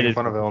something? I did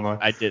fun of Illinois.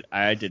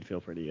 I did feel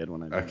pretty good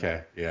when I did.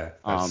 Okay, yeah.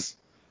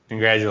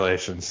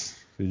 Congratulations.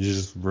 You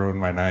just ruined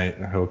my night.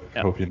 I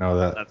hope you know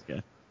that. That's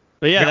good.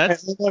 But yeah,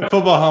 that's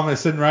football helmet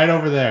sitting right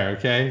over there.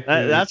 Okay.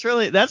 That's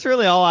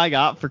really all I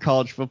got for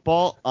college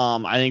football.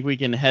 I think we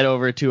can head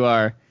over to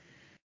our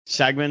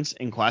segments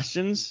and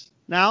questions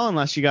now,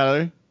 unless you got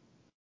other.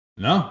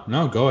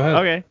 No, go ahead.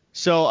 Okay.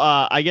 So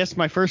I guess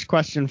my first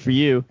question for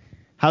you: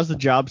 how's the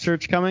job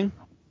search coming?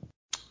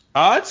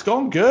 It's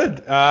going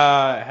good.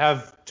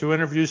 Have 2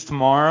 interviews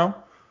tomorrow,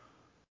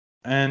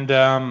 and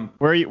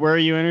where are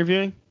you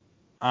interviewing?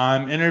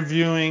 I'm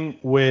interviewing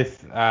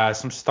with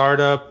some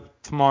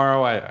startup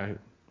tomorrow. I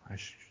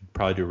should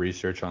probably do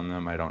research on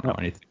them. I don't know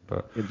anything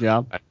But Good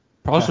job.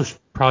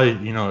 Probably,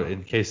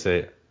 in case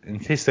they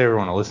ever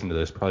want to listen to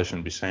this, probably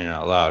shouldn't be saying it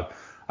out loud.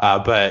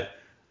 But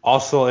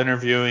also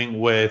interviewing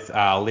with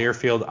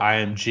Learfield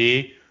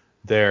IMG,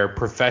 their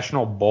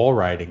professional bull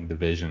riding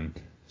division.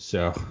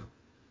 So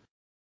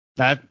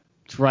That's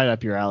right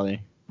up your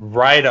alley.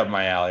 right up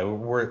my alley.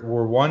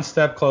 We're one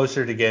step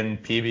closer to getting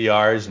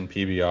PBRs and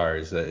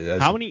PBRs.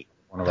 That's How many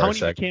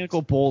segments.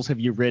 mechanical bulls have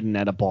you ridden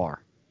at a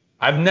bar?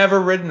 I've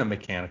never ridden a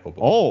mechanical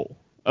bull.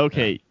 Oh,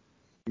 okay. Yeah.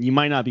 You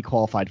might not be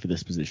qualified for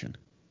this position.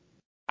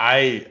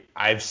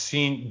 I've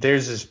seen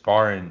there's this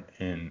bar in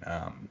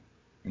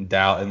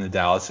the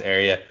Dallas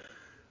area,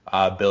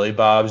 Billy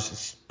Bob's.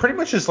 It's pretty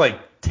much just like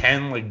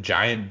 10 like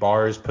giant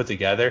bars put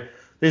together.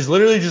 There's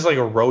literally just like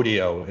a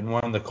rodeo in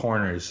one of the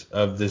corners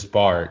of this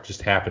bar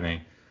just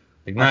happening.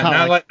 Like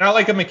not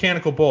like a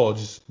mechanical bull,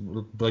 just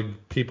like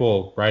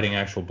people riding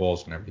actual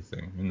bulls and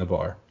everything in the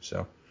bar.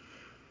 So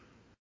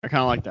I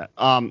kind of like that.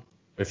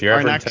 if you're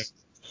ever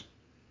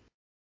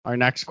Our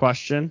next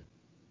question,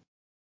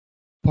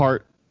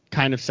 part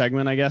kind of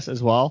segment, I guess,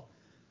 as well.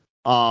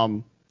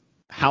 How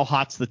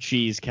hot's the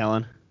cheese,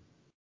 Kellen?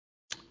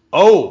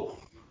 Oh,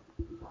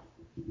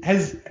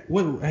 has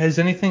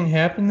anything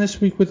happened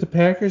this week with the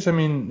Packers? I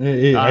mean,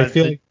 I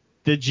feel like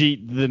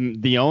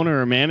the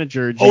owner or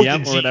manager, the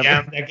GM or whatever.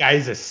 GM, that guy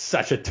is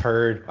such a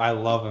turd. I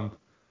love him.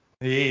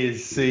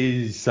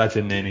 He's such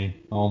a ninny.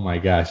 Oh my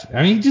gosh.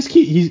 I mean,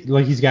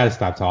 he's got to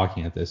stop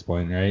talking at this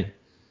point, right?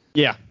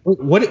 Yeah.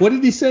 What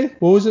did he say?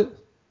 What was it?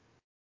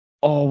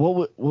 Oh,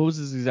 what was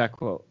his exact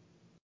quote?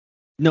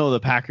 No, the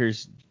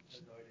Packers.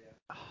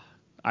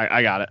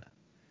 I got it.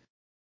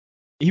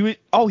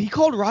 He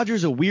called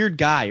Rodgers a weird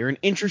guy or an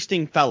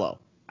interesting fellow.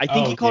 I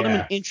think he called him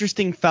an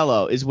interesting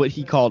fellow is what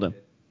he called him.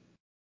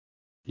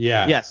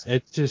 Yeah. Yes.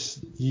 It's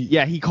just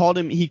he called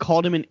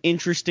him an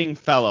interesting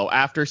fellow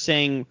after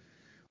saying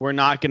we're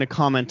not going to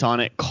comment on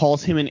it.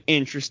 Calls him an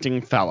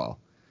interesting fellow.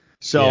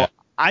 So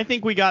I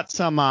think we got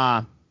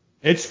some.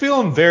 It's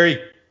feeling very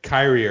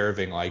Kyrie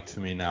Irving like to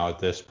me now at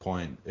this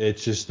point.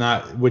 It's just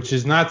not, which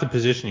is not the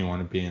position you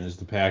want to be in as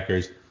the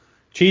Packers.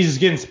 Cheese is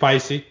getting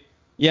spicy.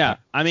 Yeah,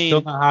 I mean,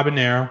 still not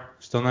habanero,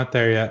 still not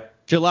there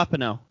yet.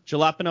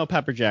 Jalapeno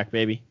pepper jack,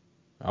 baby.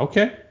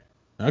 Okay.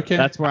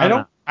 That's where I'm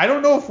at. I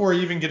don't know if we're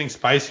even getting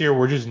spicier.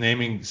 We're just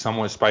naming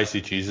somewhat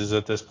spicy cheeses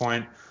at this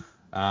point.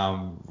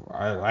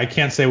 I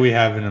can't say we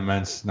have an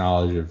immense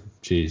knowledge of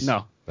cheese.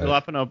 No,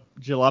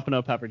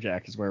 jalapeno pepper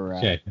jack is where we're at.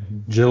 Okay,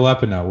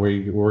 jalapeno.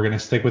 We're gonna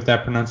stick with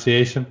that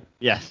pronunciation.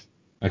 Yes.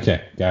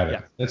 Okay, got it.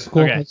 Yeah. That's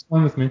cool. Okay. That's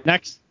fine with me.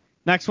 Next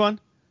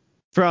one.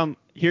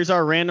 Here's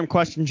our random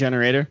question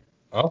generator.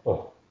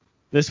 Oh.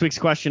 This week's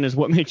question is,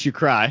 what makes you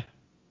cry?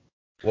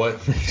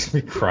 What makes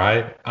me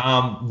cry?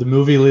 The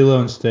movie Lilo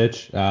and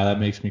Stitch. That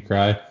makes me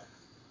cry.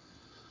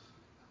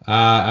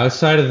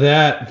 Outside of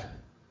that,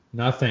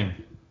 nothing.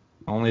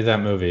 Only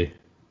that movie.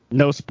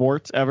 No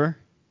sports ever?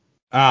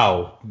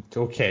 Oh,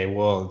 okay.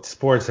 Well,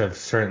 sports have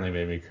certainly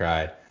made me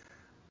cry.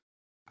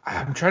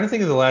 I'm trying to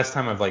think of the last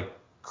time I've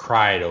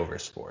cried over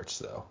sports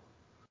though.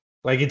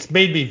 It's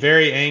made me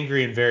very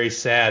angry and very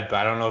sad, but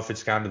I don't know if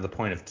it's gone to the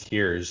point of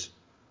tears.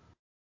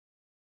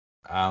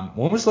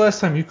 When was the last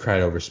time you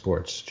cried over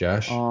sports,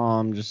 Josh?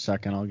 Just a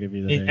second. I'll give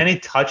you the date. Any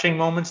touching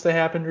moments that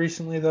happened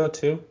recently though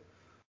too?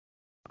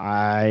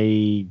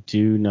 I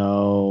do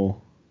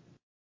know.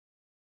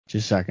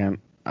 Just a second.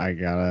 I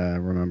gotta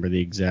remember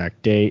the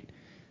exact date.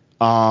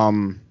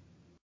 June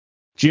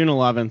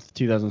 11th,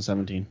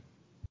 2017.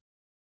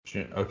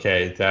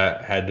 Okay,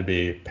 that had to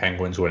be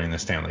Penguins winning the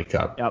Stanley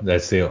Cup. Yep.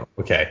 That's the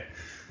okay.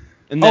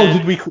 And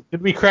then,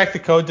 did we crack the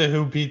code to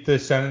who beat the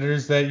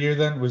Senators that year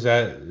then? Is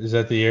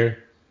that the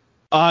year?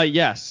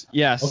 Yes.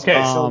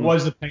 Okay, so it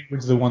was the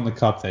Penguins that won the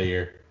cup that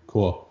year.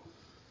 Cool.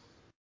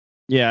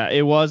 Yeah,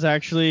 it was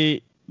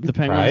actually the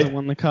Penguins that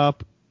won the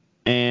cup,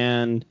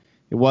 and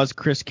it was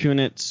Chris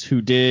Kunitz who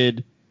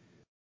did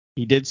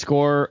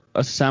score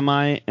a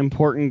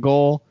semi-important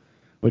goal,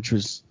 which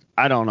was,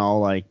 I don't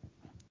know,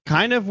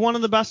 kind of one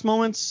of the best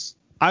moments,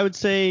 I would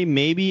say,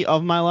 maybe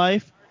of my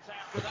life.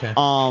 Okay.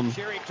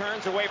 Sherry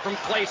turns away from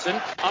Clayson,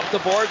 up the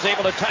boards,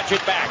 able to touch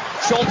it back.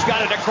 Schultz got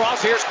it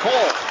across. Here's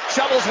Cole.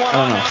 Shovels one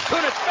on now.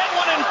 Kunitz bet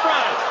one in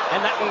front. And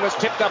that one was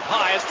tipped up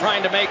high as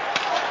trying to make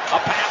a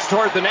pass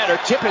toward the net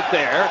or tip it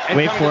there. And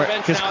wait for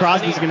it, because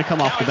Crosby's going to come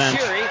off the bench.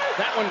 Sherry,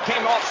 that one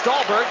came off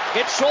Stallberg.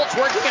 It's Schultz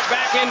working it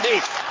back in deep.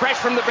 Fresh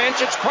from the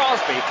bench, it's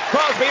Crosby.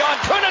 Crosby on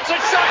Kunitz, a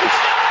shot.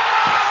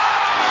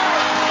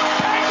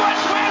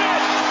 Penguins win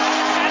it!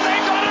 And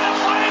they go to the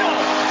final!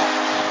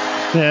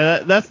 Yeah,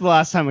 that's the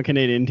last time a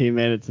Canadian team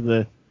made it to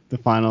the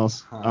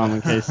finals.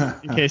 In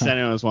case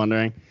anyone was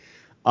wondering.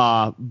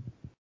 But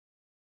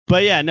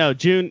yeah, no,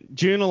 June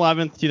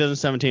 11th,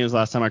 2017 was the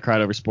last time I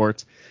cried over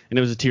sports, and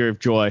it was a tear of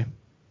joy.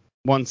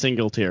 One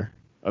single tear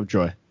of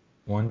joy.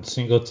 One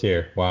single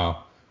tear.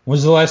 Wow. When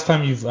was the last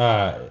time you've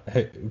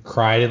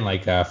cried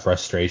in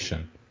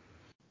frustration?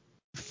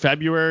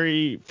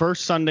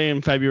 First Sunday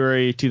in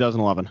February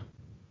 2011.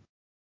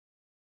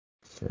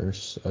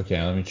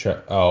 Okay, let me try.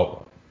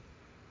 Oh,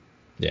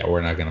 yeah,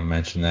 we're not gonna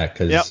mention that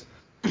because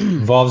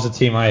Involves a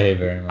team I hate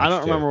very much. I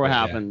don't too, remember what but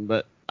yeah. happened,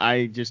 but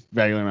I just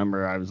vaguely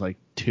remember I was like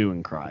 2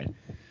 and cried.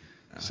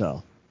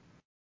 So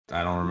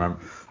I don't remember.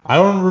 I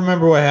don't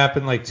remember what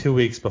happened like 2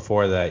 weeks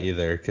before that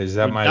either, because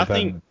that might have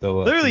been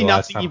literally the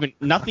last time.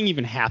 nothing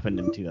even happened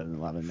in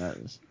 2011. That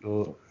is.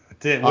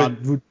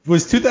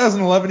 Was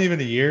 2011 even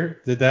a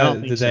year? Did I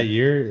don't think that so.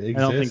 year exist? I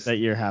don't think that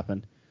year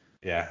happened.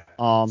 Yeah.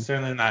 Let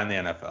Certainly not in the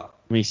NFL.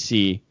 me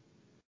see.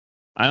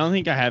 I don't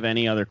think I have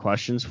any other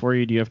questions for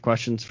you. Do you have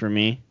questions for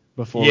me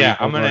before Yeah,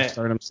 we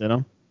start them, sit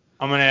them?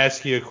 I'm gonna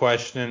ask you a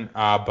question,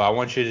 but I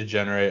want you to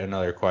generate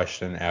another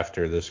question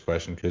after this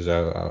question because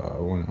I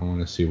want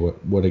to see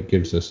what it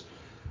gives us.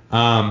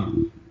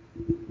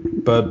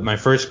 But my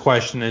first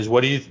question is,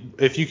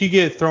 if you could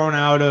get thrown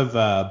out of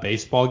a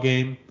baseball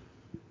game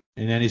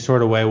in any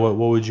sort of way, what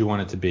would you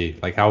want it to be?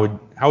 Like how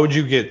would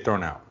you get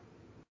thrown out?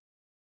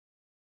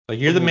 Like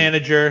you're the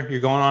manager,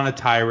 you're going on a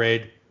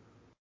tirade,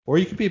 or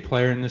you could be a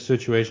player in this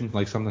situation,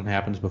 like something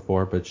happens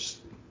before, but just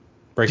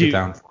break it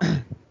down for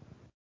me.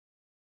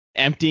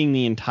 Emptying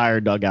the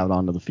entire dugout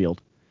onto the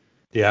field.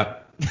 Yeah.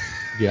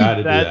 You got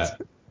to do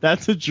that.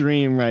 That's a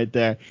dream right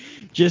there.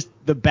 Just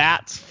the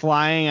bats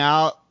flying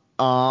out,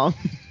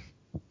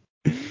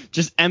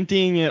 just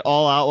emptying it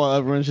all out while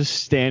everyone's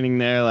just standing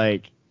there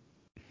like,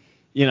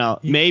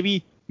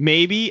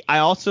 maybe I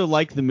also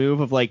like the move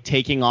of like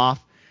taking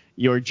off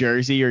your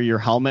jersey or your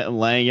helmet and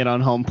laying it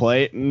on home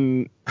plate,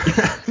 and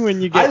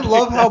when you get I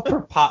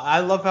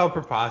love how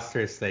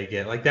preposterous they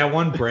get. Like that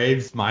one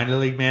Braves minor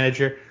league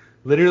manager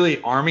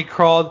literally army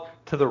crawled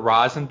to the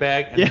rosin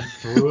bag and then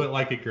threw it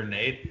like a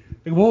grenade.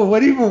 Like,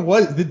 what even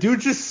was the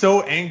dude? Just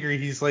so angry,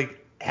 he's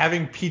like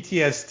having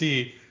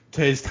PTSD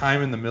to his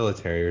time in the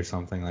military or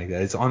something like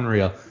that. It's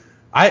unreal.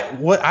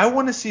 What I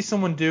want to see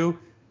someone do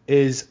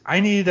is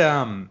I need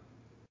a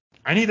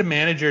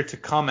manager to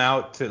come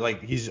out to,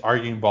 like, he's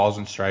arguing balls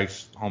and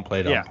strikes, home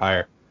plate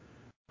umpire.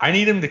 I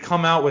need him to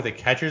come out with a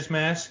catcher's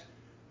mask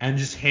and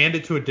just hand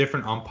it to a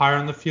different umpire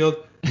on the field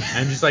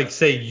and just like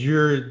say,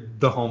 you're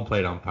the home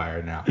plate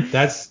umpire now. I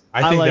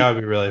think that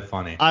would be really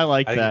funny. I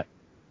like that.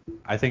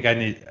 I think I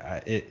need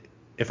it.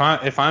 If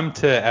I'm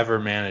to ever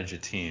manage a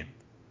team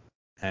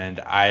and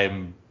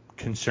I'm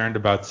concerned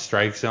about the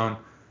strike zone,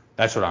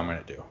 that's what I'm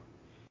gonna do.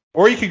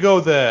 Or you could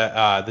go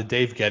the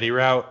Dave Getty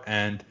route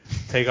and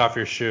take off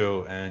your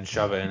shoe and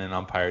shove it in an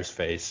umpire's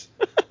face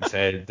and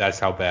say that's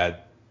how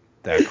bad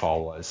that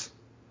call was.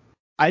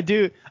 I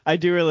do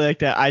really like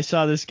that. I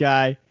saw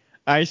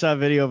a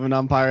video of an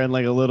umpire in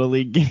like a little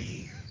league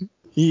game.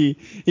 he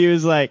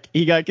was like,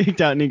 he got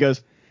kicked out and he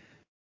goes,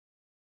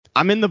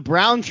 "I'm in the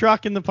brown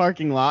truck in the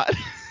parking lot."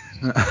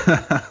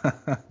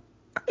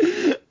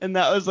 And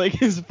that was like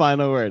his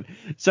final word.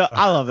 So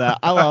I love that.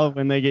 I love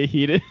when they get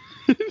heated.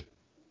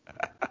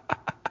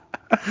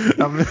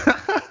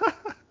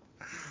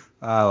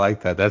 I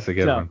like that. That's a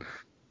good one.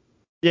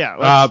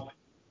 Yeah.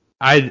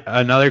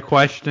 Another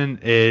question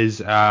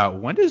is,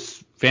 when do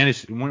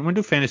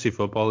fantasy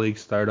football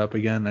leagues start up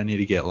again? I need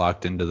to get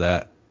locked into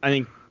that. I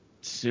think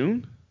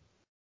soon.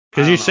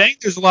 Because you're saying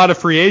there's a lot of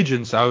free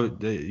agents.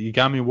 You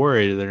got me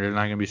worried that they're not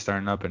going to be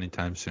starting up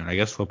anytime soon. I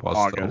guess football's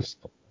August.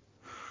 Still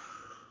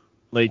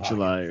late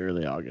July,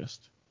 early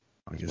August.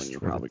 Is when you're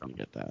probably going to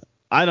get that.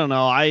 I don't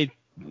know.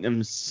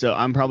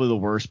 I'm probably the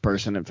worst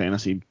person at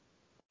fantasy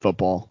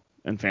football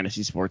and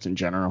fantasy sports in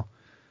general.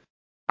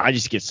 I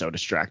just get so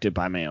distracted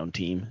by my own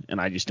team, and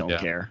I just don't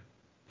care.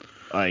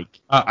 Like,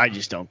 I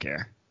just don't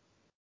care.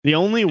 The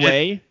only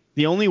way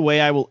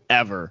I will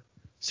ever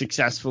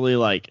successfully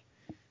like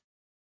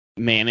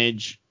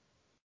manage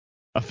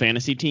a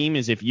fantasy team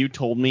is if you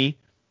told me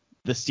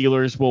the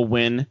Steelers will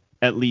win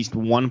at least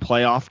one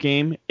playoff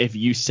game if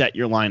you set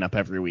your lineup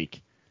every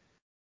week.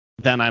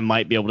 Then I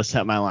might be able to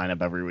set my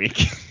lineup every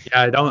week.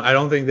 Yeah, I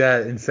don't think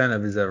that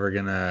incentive is ever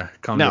gonna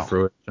come to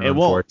fruition. It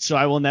won't. So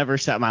I will never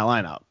set my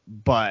lineup.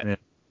 But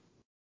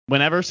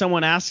whenever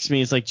someone asks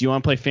me, it's like, "Do you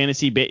want to play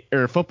fantasy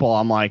or football?"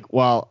 I'm like,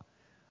 "Well,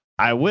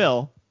 I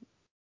will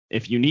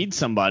if you need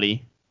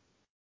somebody.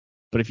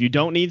 But if you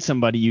don't need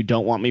somebody, you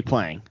don't want me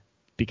playing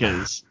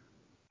because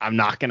I'm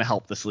not gonna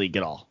help this league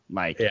at all."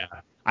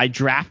 I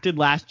drafted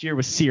last year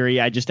with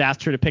Siri. I just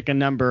asked her to pick a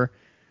number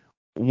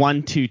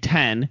 1 to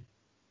 10.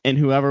 And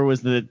whoever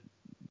was the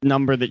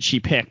number that she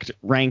picked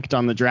ranked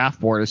on the draft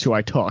board is who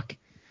I took.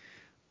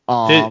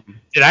 Did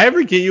I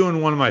ever get you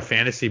in one of my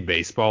fantasy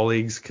baseball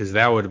leagues? Because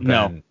that would have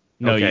been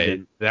no, you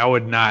didn't. That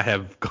would not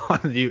have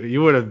gone.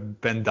 You would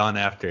have been done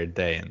after a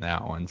day in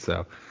that one.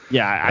 So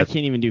yeah, I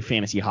can't even do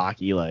fantasy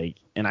hockey,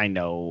 and I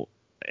know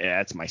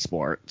that's my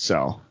sport.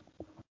 So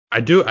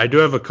I do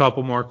have a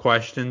couple more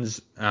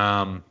questions.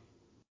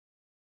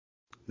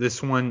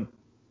 This one.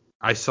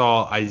 I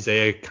saw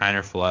Isaiah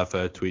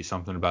Kiner-Falefa tweet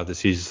something about this.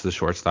 He's the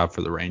shortstop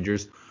for the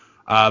Rangers.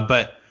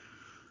 But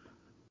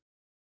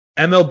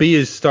MLB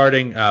is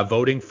starting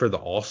voting for the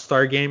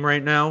All-Star game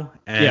right now,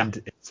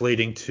 and it's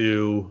leading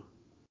to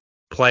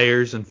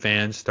players and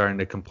fans starting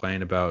to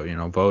complain about,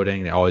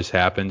 voting. It always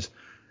happens.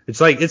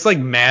 It's like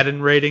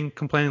Madden rating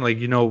complaining. Like,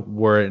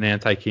 we're an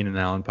anti-Keenan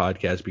Allen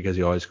podcast because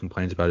he always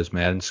complains about his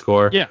Madden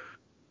score. Yeah.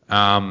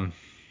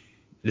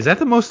 Is that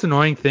the most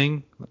annoying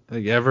thing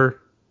like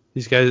ever?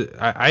 These guys,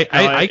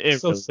 I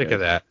get so really sick is. of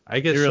that. I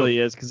get It really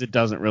is because it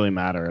doesn't really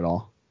matter at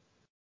all.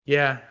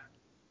 Yeah.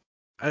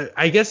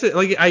 I guess it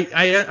like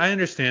I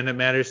understand it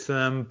matters to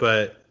them,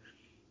 but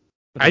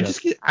I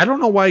don't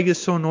know why I get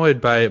so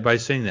annoyed by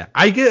saying that.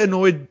 I get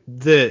annoyed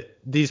that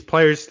these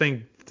players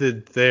think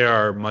that they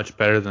are much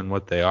better than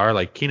what they are.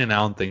 Like Keenan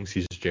Allen thinks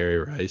he's Jerry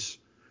Rice.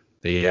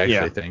 That he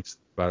actually thinks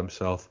about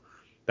himself.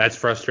 That's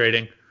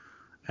frustrating.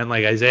 And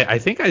like I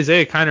think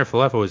Isaiah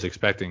Kiner-Falefa was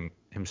expecting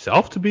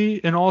himself to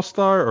be an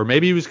all-star, or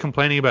maybe he was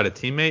complaining about a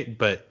teammate,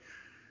 but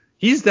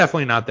he's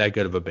definitely not that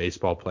good of a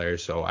baseball player,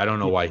 so I don't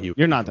know why he.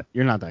 You're not that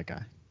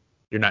guy.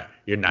 You're not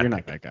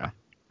that guy.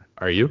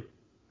 Are you?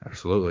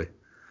 Absolutely.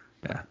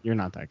 Yeah. You're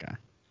not that guy.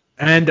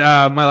 And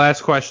my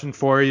last question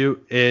for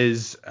you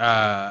is,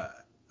 I'm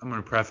going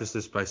to preface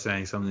this by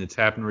saying something that's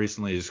happened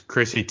recently is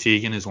Chrissy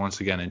Teigen is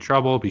once again in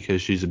trouble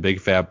because she's a big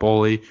fat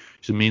bully.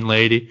 She's a mean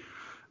lady.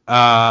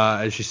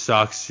 She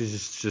sucks.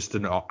 She's just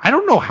I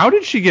don't know. How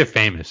did she get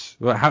famous?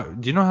 How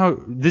do you know how?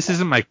 This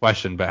isn't my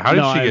question, but how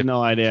did she get? I have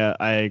no idea.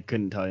 I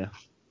couldn't tell you.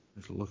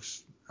 It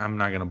looks. I'm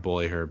not gonna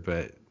bully her,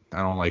 but I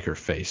don't like her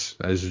face.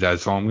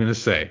 That's all I'm gonna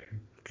say.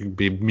 Could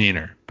be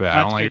meaner, but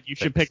I don't like. You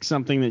should pick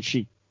something that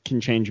she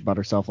can change about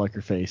herself, like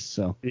her face.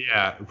 So.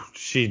 Yeah,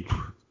 she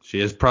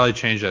has probably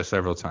changed that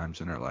several times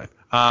in her life.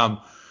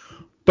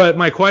 But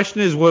my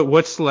question is,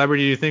 what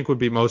celebrity do you think would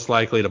be most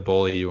likely to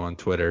bully you on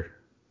Twitter?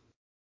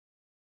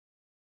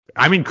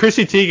 I mean,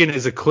 Chrissy Teigen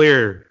is a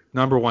clear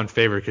number one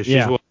favorite because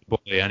she's willing to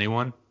bully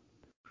anyone.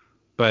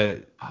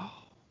 But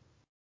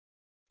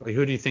like,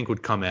 who do you think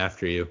would come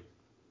after you?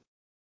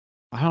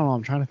 I don't know.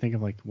 I'm trying to think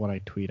of like what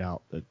I tweet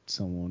out that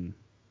someone.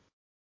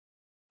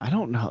 I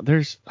don't know.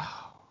 There's.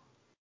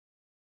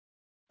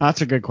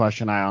 That's a good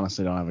question. I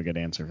honestly don't have a good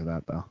answer for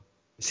that though.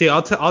 See,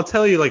 I'll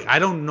tell you, like, I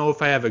don't know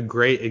if I have a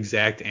great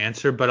exact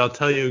answer, but I'll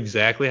tell you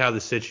exactly how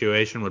the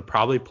situation would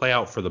probably play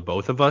out for the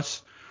both of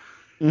us.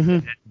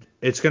 Mm-hmm.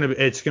 It's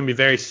gonna be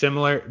very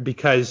similar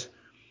because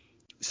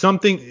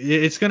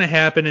it's gonna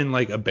happen in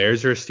like a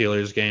Bears or a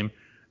Steelers game,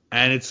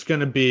 and it's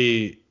gonna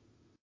be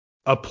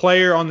a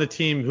player on the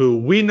team who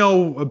we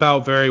know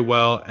about very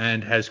well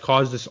and has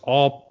caused us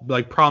all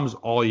like problems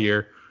all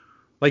year,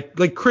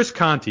 like Chris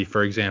Conte,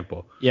 for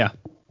example. Yeah.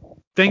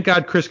 Thank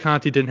God Chris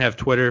Conte didn't have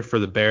Twitter for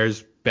the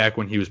Bears back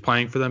when he was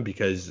playing for them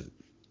because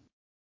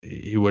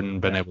he wouldn't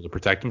have been able to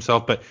protect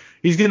himself. But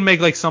he's gonna make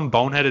like some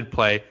boneheaded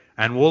play,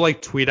 and we'll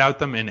like tweet out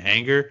them in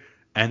anger,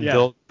 and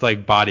they'll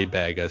like body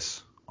bag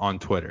us on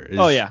Twitter.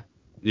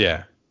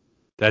 Yeah.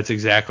 That's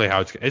exactly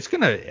how it's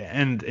gonna,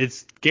 and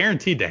it's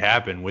guaranteed to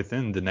happen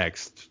within the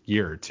next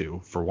year or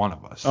two for one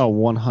of us. Oh,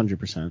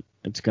 100%.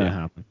 It's gonna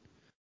happen.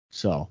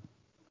 So, all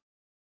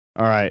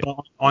right. But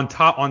on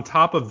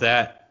top of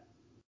that,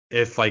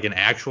 if like an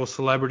actual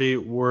celebrity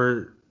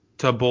were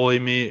to bully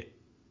me,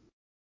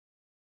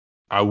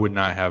 I would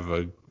not have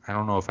I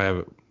don't know if I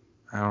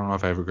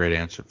have a great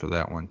answer for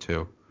that one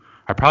too.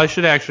 I probably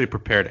should have actually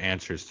prepared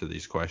answers to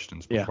these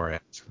questions before I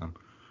ask them.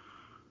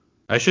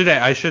 I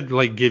should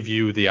like give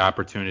you the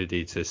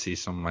opportunity to see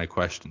some of my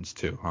questions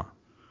too, huh?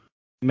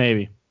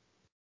 Maybe.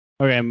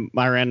 Okay,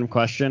 my random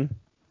question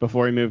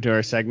before we move to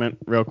our segment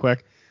real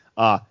quick.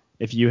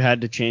 If you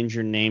had to change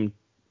your name,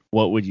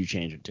 what would you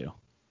change it to?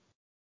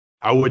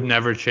 I would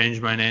never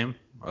change my name.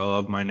 I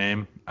love my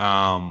name.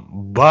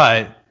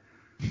 But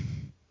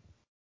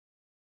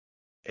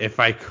if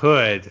I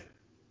could,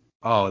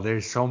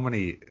 there's so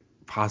many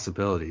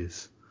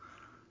possibilities.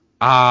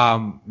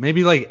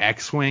 Maybe like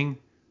X-Wing.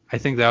 I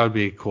think that would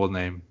be a cool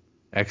name.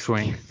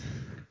 X-Wing.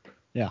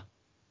 Yeah.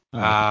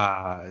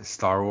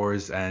 Star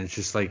Wars, and it's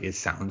just like it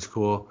sounds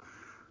cool.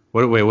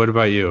 What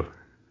about you?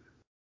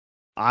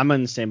 I'm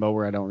in the same boat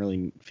where I don't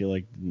really feel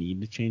like the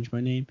need to change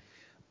my name,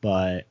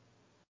 but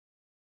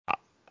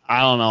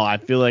I don't know. I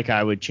feel like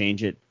I would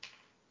change it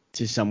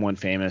to someone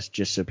famous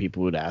just so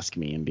people would ask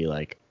me and be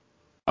like,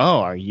 "Oh,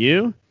 are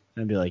you?"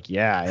 And I'd be like,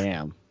 "Yeah, I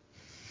am."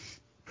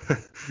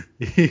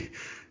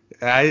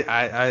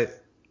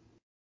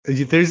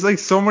 There's like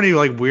so many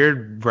like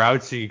weird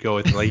routes you could go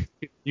with. Like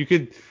you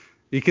could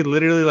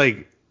literally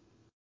like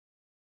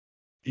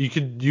you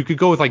could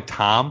go with like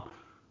Tom,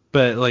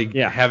 but like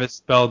have it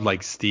spelled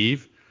like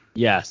Steve.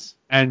 Yes.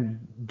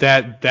 And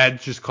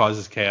that just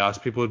causes chaos.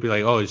 People would be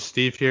like, "Oh, is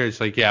Steve here?" It's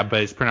like, "Yeah,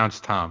 but it's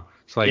pronounced Tom."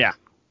 It's like,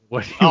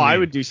 what do you mean? I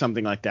would do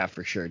something like that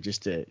for sure,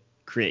 just to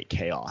create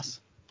chaos.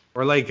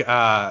 Or like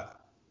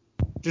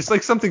just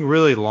like something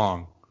really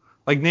long.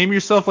 Like name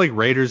yourself like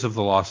Raiders of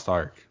the Lost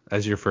Ark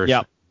as your first.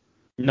 Yeah.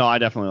 No, I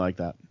definitely like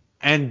that.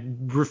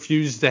 And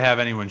refuse to have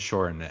anyone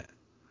shorten it.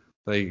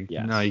 Like,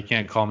 no, you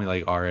can't call me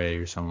like RA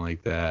or something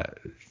like that.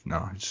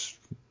 No, just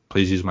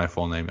please use my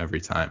full name every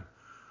time.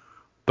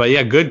 But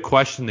yeah, good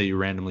question that you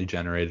randomly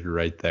generated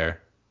right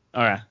there.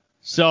 All right.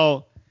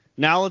 So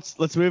now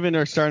let's move into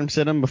our stardom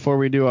sit-em before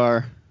we do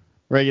our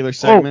regular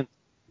segment.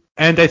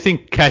 And I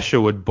think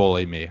Kesha would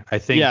bully me. I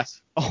think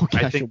yes. Oh,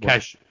 Kesha. I think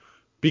Kesha,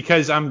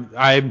 because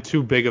I'm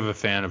too big of a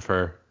fan of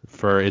her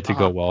for it to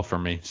go well for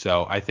me.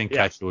 So I think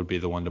Kesha would be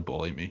the one to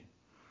bully me.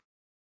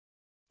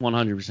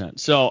 100%.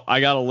 So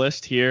I got a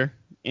list here.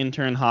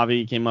 Intern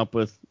Javi came up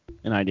with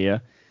an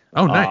idea.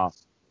 Oh,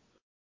 nice.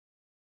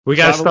 We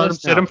got to start him,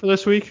 sit him for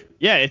this week?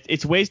 Yeah,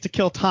 it's ways to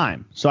kill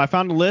time. So I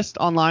found a list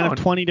online of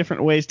 20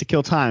 different ways to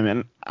kill time.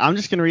 And I'm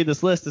just going to read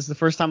this list. This is the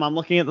first time I'm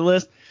looking at the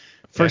list.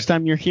 First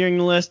time you're hearing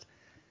the list.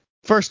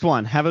 First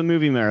one, have a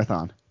movie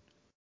marathon.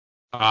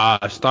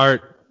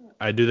 Start.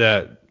 I do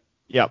that.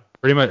 Yep.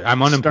 Pretty much.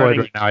 I'm unemployed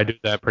right now. I do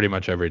that pretty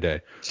much every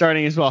day.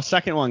 Starting as well.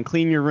 Second one,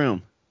 clean your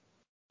room.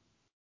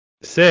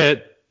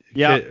 Sit.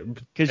 Yeah,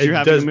 because you're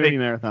having a movie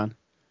marathon.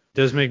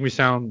 Does make me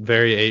sound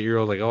very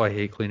 8-year-old, like, oh, I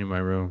hate cleaning my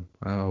room.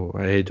 Oh,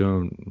 I hate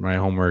doing my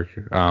homework.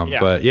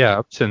 But yeah,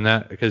 I'm saying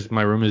that because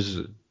my room is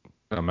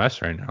a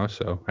mess right now,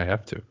 so I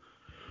have to.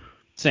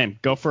 Same.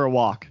 Go for a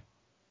walk.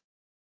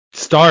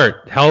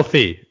 Start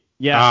healthy.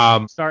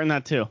 Yeah, starting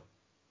that too.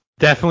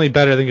 Definitely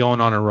better than going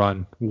on a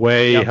run.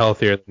 Way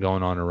healthier than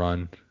going on a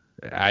run.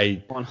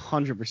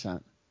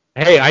 100%.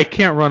 Hey, I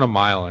can't run a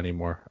mile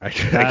anymore. I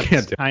can't do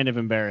it. Kind of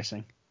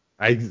embarrassing.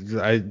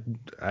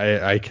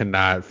 I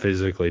cannot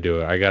physically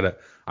do it.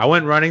 I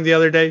went running the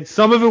other day.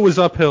 Some of it was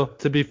uphill,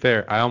 to be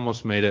fair. I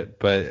almost made it,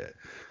 but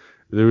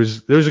there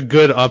was a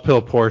good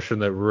uphill portion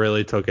that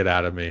really took it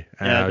out of me.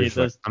 And yeah, I was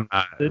like, I'm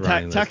not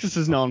running this. Texas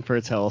is known for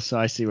its hills, so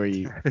I see where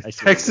you.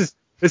 Texas,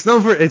 it's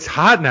known for it's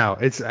hot now.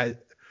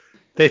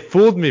 They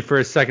fooled me for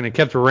a second. It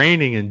kept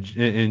raining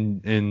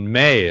in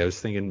May. I was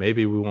thinking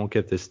maybe we won't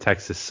get this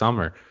Texas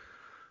summer.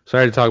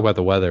 Sorry to talk about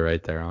the weather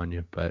right there on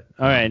you, but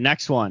all right,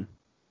 next one.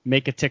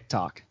 Make a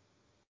TikTok.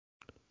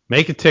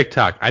 Make a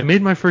TikTok. I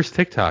made my first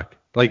TikTok,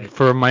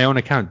 for my own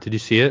account. Did you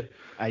see it?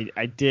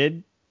 I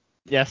did.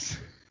 Yes.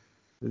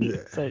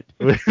 Wasn't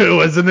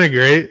it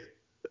great?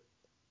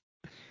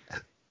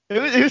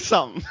 It was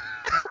something.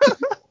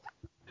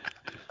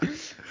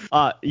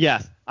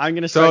 Yes. I'm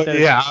gonna start that.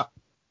 Yeah,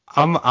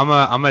 I'm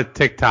a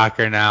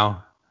TikToker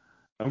now.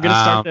 I'm gonna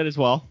start that as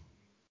well.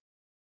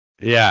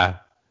 Yeah.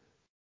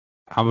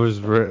 I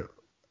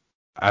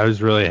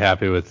was really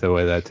happy with the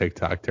way that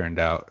TikTok turned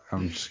out.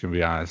 I'm just going to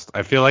be honest.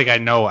 I feel like I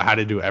know how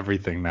to do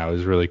everything now.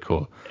 It's really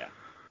cool.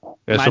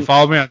 Yeah. So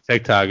follow me on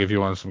TikTok if you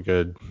want some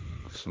good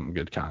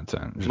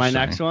content. My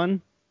next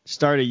one,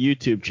 start a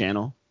YouTube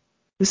channel.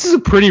 This is a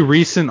pretty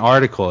recent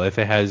article if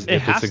it's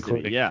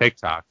including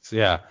TikToks.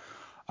 Yeah.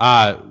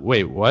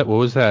 Wait, what? What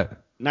was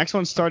that? Next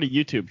one, start a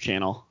YouTube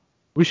channel.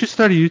 We should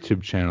start a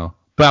YouTube channel.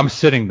 But I'm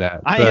sitting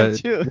that. I am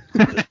too.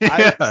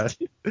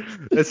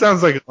 It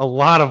sounds like a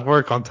lot of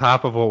work on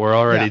top of what we're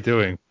already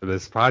doing for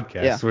this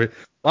podcast. Yeah.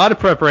 A lot of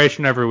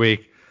preparation every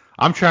week.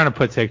 I'm trying to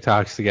put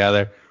TikToks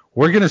together.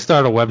 We're going to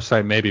start a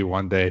website maybe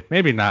one day.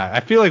 Maybe not.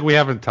 I feel like we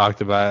haven't talked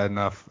about it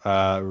enough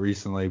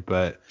recently,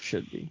 but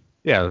should be.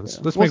 Yeah, let's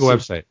make a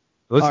website.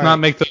 Let's not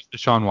make those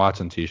Deshaun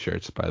Watson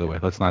t-shirts, by the way.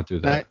 Let's not do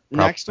that.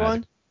 Next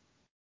one,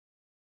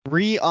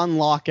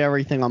 re-unlock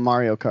everything on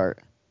Mario Kart.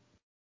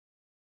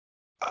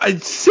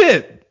 I'd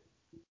sit.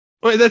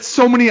 Wait, that's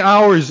so many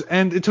hours,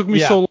 and it took me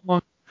so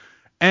long.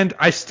 And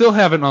I still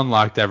haven't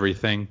unlocked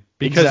everything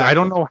because I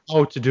don't know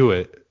how to do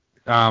it.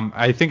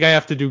 I think I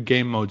have to do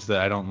game modes that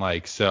I don't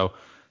like. So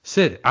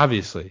sit,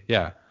 obviously,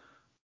 yeah.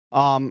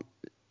 I'll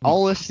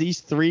list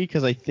these three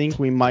because I think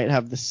we might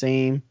have the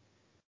same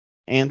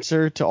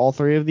answer to all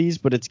three of these,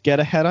 but it's get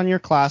ahead on your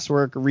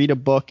classwork, read a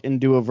book, and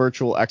do a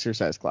virtual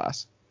exercise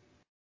class.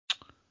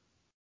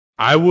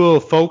 I will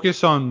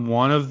focus on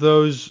one of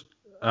those.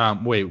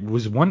 Wait,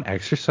 was one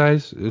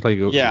exercise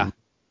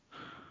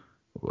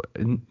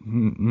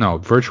no,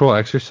 virtual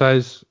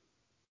exercise?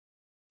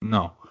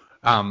 No.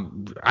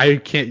 I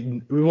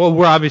can't. Well,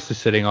 we're obviously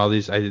sitting all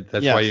these.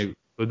 That's why you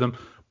include them.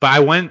 But I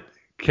went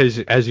because,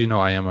 as you know,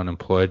 I am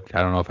unemployed.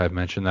 I don't know if I've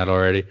mentioned that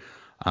already.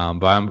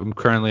 But I'm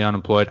currently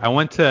unemployed. I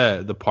went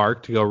to the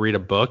park to go read a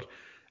book,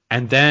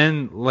 and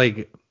then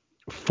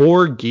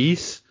 4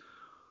 geese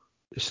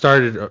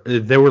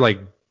started.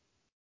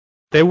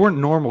 They weren't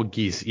normal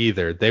geese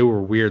either. They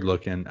were weird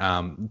looking.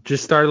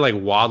 Just started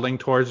waddling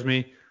towards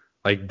me,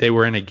 like they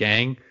were in a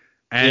gang.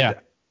 And I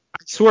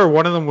swear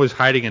one of them was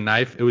hiding a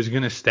knife. It was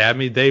gonna stab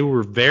me. They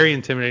were very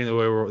intimidating the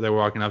way they were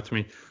walking up to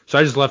me. So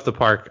I just left the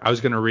park. I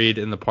was gonna read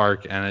in the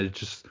park, and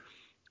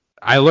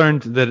I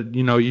learned that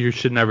you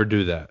should never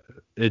do that.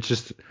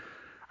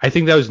 I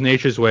think that was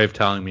nature's way of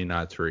telling me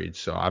not to read.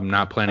 So I'm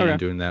not planning on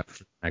doing that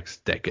for the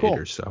next decade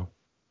or so.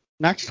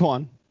 Next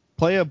one,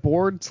 play a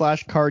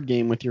board/card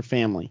game with your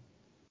family.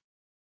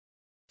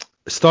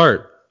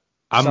 Start.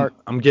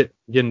 I'm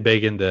getting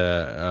big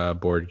into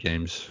board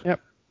games. Yep.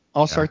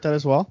 I'll start that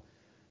as well.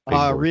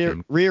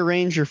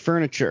 Rearrange your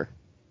furniture.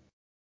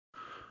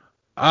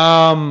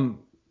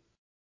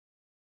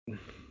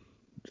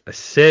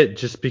 Sit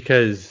just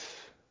because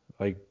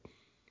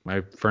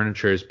my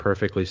furniture is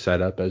perfectly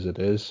set up as it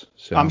is.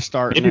 So I'm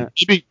starting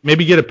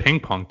maybe get a ping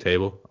pong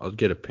table. I'll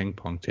get a ping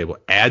pong table.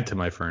 Add to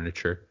my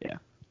furniture. Yeah.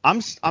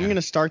 I'm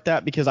gonna start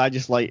that because I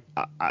just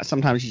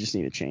sometimes you just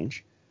need a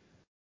change.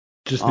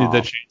 Just need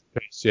that change of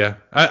pace, yeah.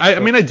 I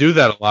mean, I do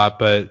that a lot,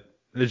 but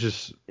it's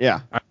just I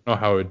don't know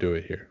how I would do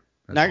it here.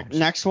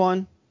 Next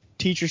one,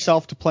 teach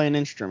yourself to play an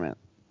instrument.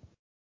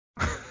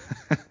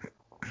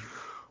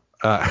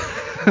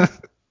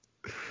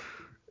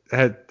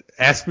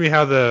 Ask me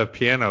how the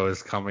piano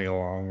is coming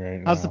along right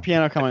now. How's the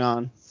piano coming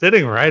on?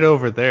 Sitting right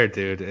over there,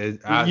 dude. You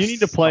need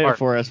to play it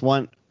for us.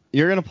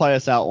 You're gonna play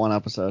us out one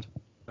episode.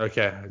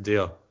 Okay,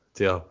 deal.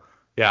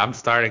 Yeah, I'm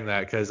starting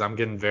that because I'm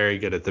getting very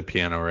good at the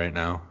piano right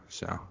now.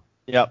 So.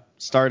 Yep,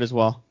 start as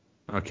well.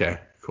 Okay,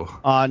 cool.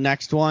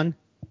 Next one.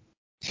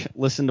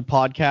 Listen to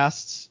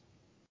podcasts.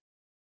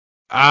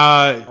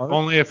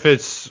 Only if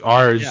it's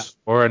ours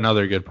or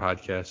another good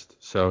podcast.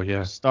 So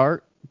yeah.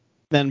 Start,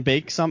 then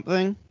bake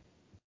something.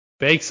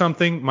 Bake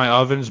something. My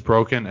oven's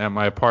broken at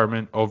my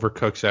apartment.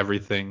 Overcooks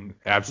everything.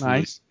 Absolutely.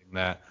 Nice.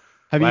 That.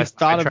 Have you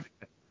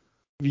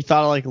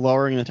thought of like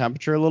lowering the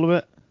temperature a little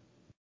bit?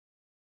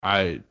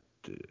 You're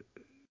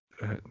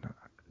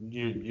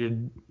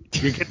getting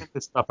into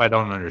stuff I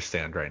don't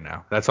understand right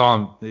now. That's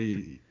all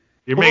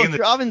You're well, making if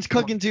your oven's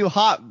cooking too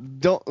hot,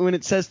 when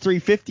it says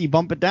 350,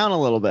 bump it down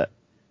a little bit.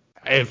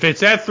 If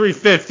it's at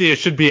 350, it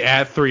should be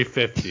at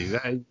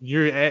 350.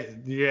 You're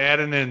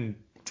adding in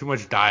too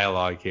much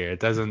dialogue here. It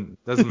doesn't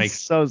make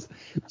sense.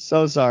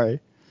 So sorry.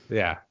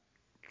 Yeah.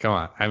 Come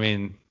on. I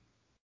mean,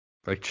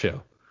 like,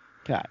 chill.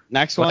 Okay.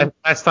 Next one.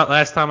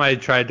 Last time I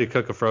tried to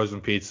cook a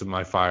frozen pizza,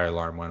 my fire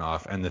alarm went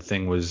off and the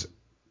thing was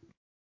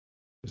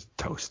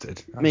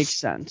toasted. Makes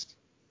sense.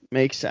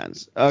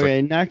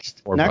 Okay.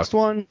 Next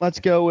one. Let's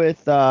go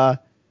with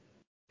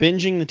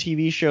binging the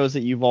TV shows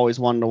that you've always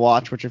wanted to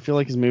watch, which I feel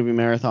like is Movie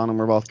Marathon, and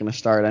we're both going to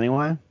start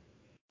anyway.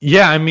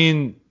 Yeah, I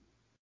mean,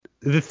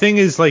 the thing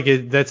is, like,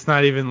 that's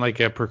not even like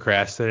a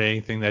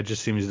procrastinating thing. That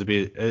just seems to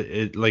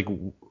be like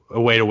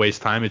a way to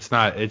waste time. It's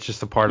not. It's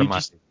just a part of my.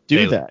 Just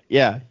do that.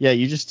 Yeah.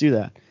 You just do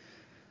that.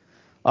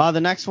 The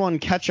next one,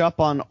 catch up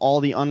on all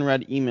the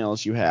unread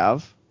emails you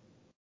have.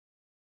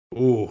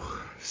 Ooh,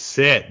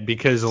 sit,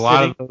 because a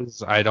lot of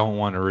those I don't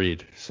want to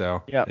read.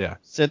 So yeah.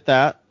 Sit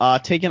that.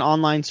 Take an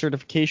online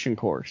certification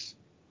course.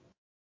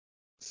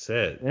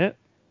 Sit.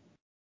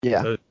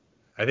 Yeah.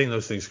 I think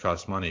those things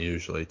cost money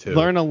usually too.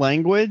 Learn a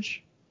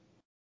language.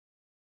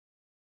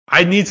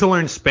 I need to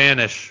learn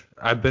Spanish.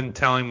 I've been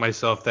telling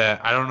myself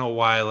that. I don't know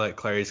why I let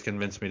Clarice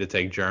convince me to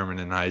take German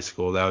in high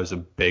school. That was a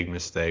big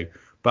mistake.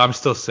 But I'm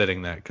still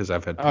sitting that because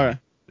I've had. All right.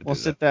 We'll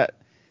sit that.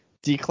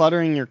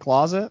 Decluttering your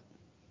closet.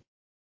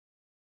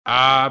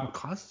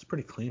 Closet's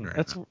pretty clean right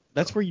now.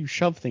 That's where you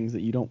shove things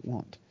that you don't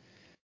want.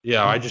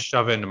 Yeah, I just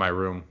shove it into my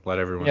room, let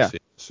everyone see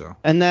it. So.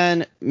 And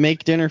then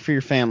make dinner for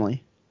your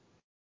family.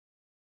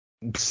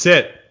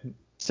 Sit.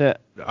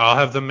 I'll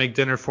have them make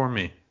dinner for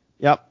me.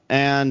 Yep.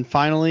 And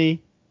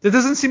finally. That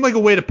doesn't seem like a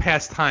way to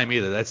pass time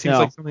either. That seems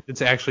like something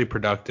that's actually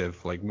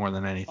productive, like more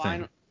than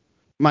anything.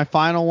 My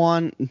final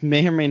one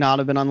may or may not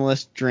have been on the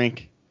list.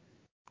 Drink.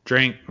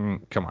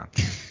 Come on.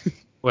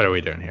 What are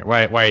we doing here?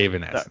 Why are you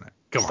even asking that?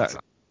 Come on,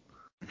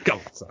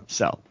 son.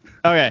 So,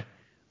 okay.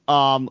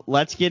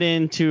 Let's get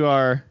into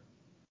our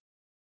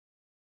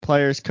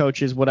players,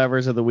 coaches,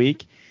 whatevers of the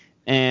week,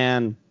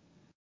 and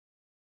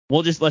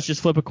let's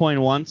just flip a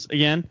coin once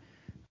again.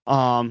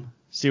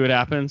 See what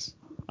happens.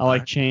 I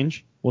like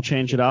change. We'll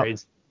change it up.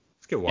 Let's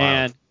get wild.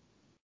 And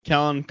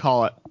Kellen,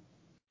 call it.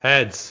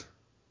 Heads.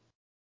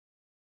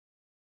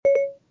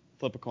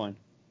 Flip a coin.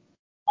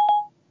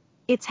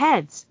 It's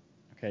heads.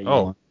 Okay.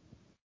 Can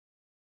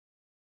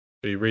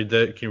you read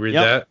that? Can you read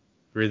that?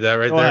 Read that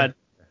right there. Go ahead.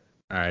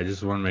 All right. I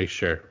just want to make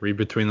sure. Read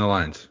between the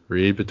lines.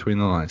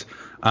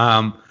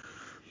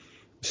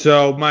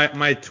 So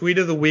my tweet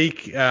of the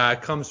week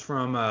comes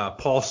from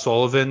Paul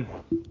Sullivan.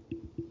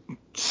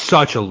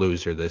 Such a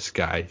loser, this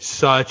guy.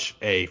 Such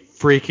a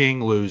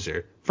freaking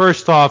loser.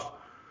 First off,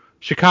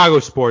 Chicago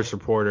sports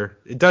reporter.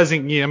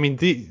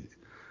 The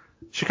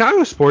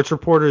Chicago sports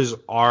reporters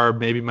are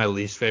maybe my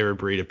least favorite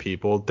breed of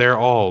people. They're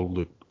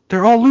all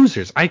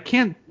losers. I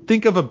can't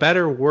think of a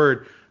better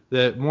word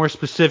that more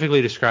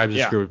specifically describes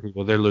this group of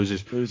people. They're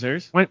losers.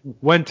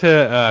 Went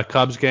to a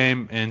Cubs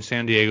game in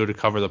San Diego to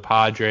cover the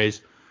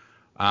Padres,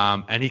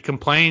 and he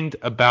complained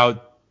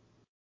about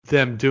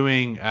them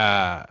doing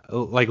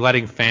like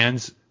letting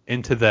fans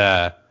into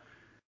the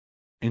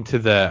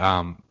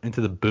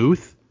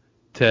booth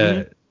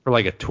for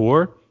like a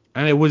tour,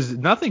 and it was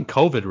nothing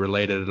COVID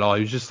related at all.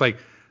 He was just like,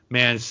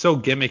 man, it's so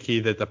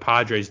gimmicky that the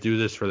Padres do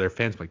this for their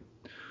fans. I'm like,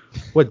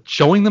 what,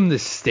 showing them the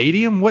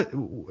stadium? What?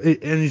 And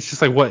it's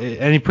just like, what?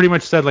 And he pretty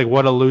much said like,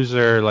 what a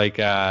loser like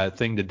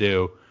thing to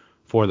do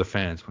for the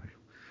fans.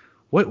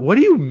 Like, what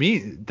do you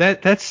mean?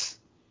 That's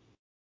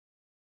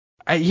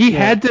he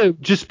had to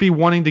just be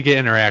wanting to get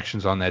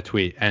interactions on that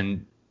tweet.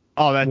 And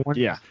I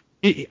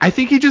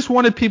think he just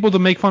wanted people to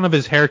make fun of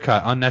his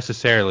haircut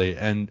unnecessarily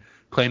and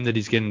claim that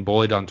he's getting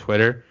bullied on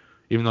Twitter,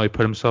 even though he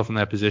put himself in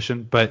that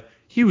position. But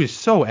he was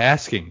so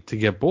asking to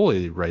get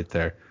bullied right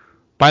there.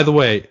 By the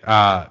way,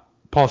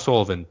 Paul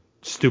Sullivan,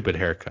 stupid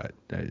haircut,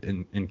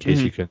 in case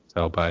you couldn't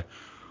tell by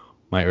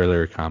my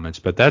earlier comments.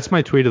 But that's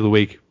my tweet of the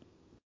week.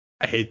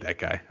 I hate that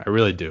guy. I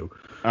really do.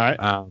 All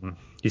right.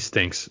 He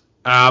stinks.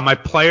 My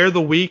player of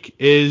the week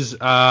is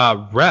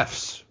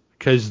refs,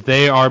 because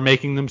they are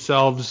making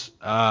themselves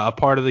a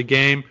part of the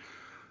game.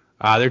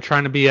 They're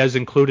trying to be as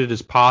included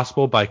as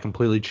possible by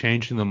completely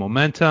changing the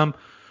momentum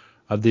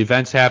of the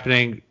events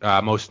happening,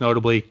 most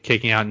notably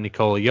kicking out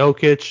Nikola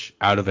Jokic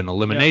out of an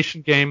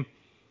elimination game.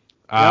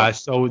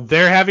 So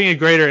they're having a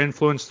greater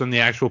influence than the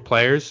actual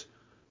players.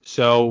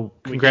 So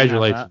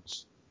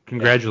congratulations.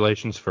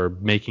 Congratulations for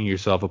making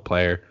yourself a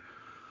player.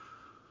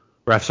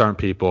 Refs aren't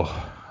people.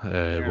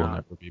 They will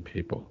never be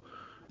people.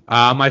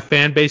 My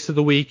fan base of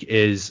the week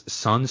is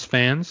Suns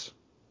fans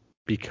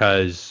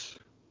because,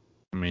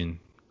 I mean,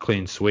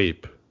 clean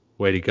sweep.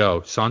 Way to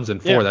go. Suns in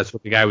 4. That's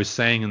what the guy was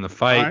saying in the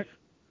fight. Right.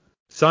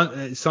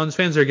 Suns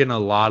fans are getting a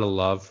lot of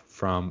love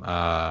from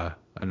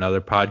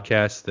another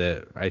podcast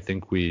that I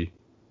think we're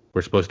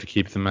supposed to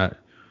keep them out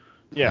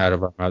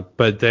of our mouth.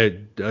 But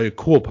they're a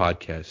cool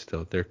podcast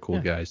still. They're cool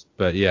guys.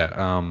 But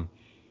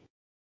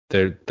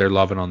they're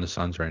loving on the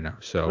Suns right now.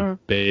 So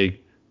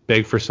big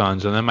for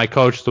Suns. And then my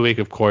coach of the week,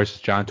 of course,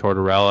 is John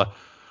Tortorella.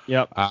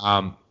 Yep.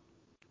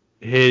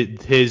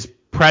 His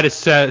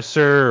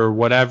predecessor or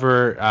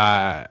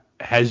whatever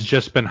has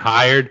just been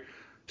hired.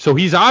 So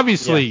he's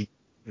obviously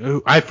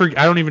I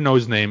don't even know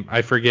his name.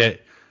 I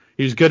forget.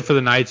 He was good for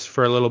the Knights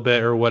for a little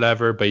bit or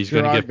whatever, but he's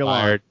going to get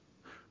fired.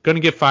 Going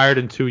to get fired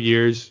in 2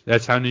 years.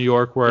 That's how New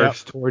York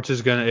works. Yep. Torch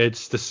is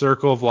it's the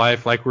circle of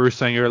life, like we were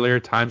saying earlier.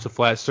 Time's a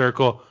flat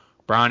circle.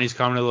 Bronny's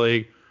coming to the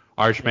league.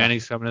 Arch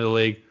Manning's coming to the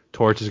league.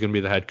 Torch is going to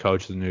be the head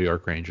coach of the New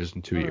York Rangers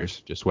in 2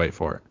 years. Just wait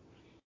for it.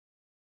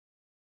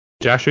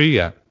 Josh, who you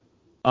got?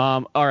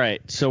 All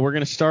right, so we're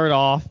going to start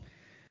off.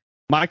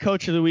 My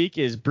coach of the week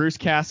is Bruce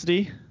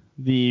Cassidy,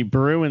 the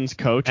Bruins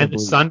coach. And the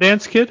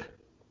Sundance Kid?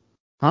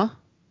 Huh?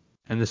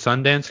 And the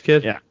Sundance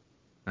Kid? Yeah.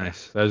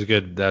 Nice. That was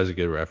good. That was a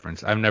good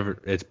reference.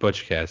 It's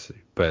Butch Cassidy,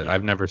 but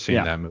I've never seen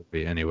that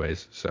movie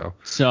anyways. So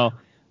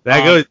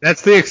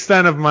that's the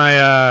extent of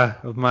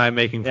my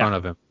making fun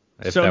of him.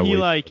 So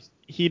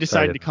he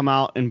decided to come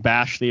out and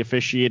bash the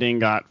officiating,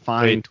 got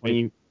fined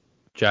 20.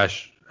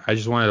 Josh, I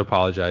just wanted to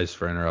apologize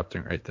for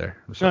interrupting right there.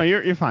 No,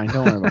 you're fine.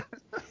 Don't worry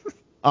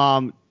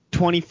about it.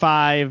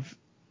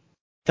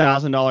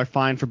 $25,000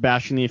 fine for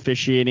bashing the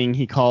officiating.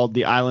 He called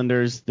the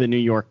Islanders the New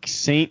York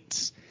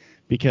Saints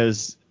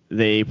because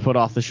they put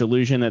off this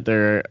illusion that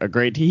they're a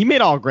great team. He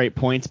made all great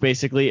points,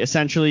 basically.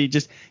 Essentially,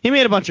 he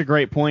made a bunch of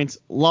great points.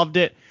 Loved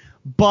it.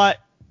 But,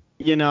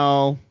 you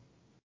went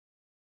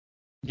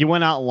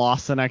out and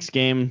lost the next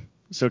game.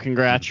 So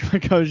congrats, you're my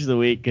coach of the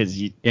week because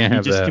you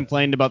just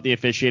complained about the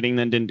officiating,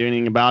 then didn't do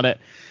anything about it.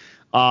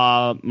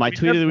 My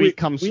tweet of the week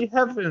comes. We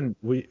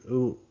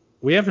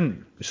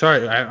haven't.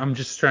 Sorry, I'm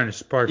just trying to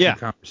spark some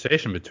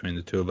conversation between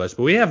the two of us,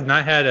 but we have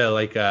not had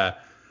a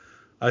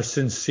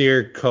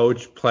sincere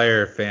coach,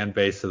 player, fan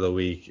base of the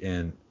week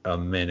in a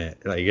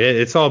minute. Like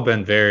it's all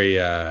been very,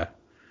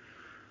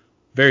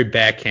 very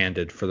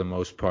backhanded for the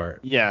most part.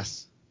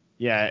 Yes,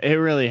 yeah, it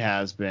really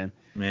has been.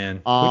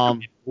 Man,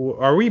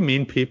 are we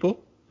mean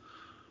people?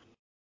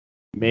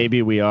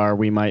 Maybe we are.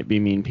 We might be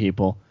mean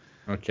people.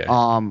 Okay.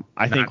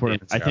 I think we're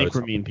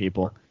mean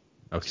people.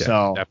 Okay.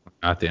 So definitely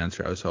not the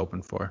answer I was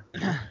hoping for.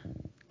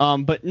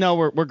 But no,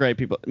 we're great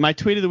people. My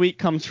tweet of the week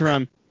comes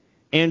from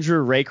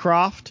Andrew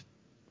Raycroft,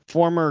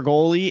 former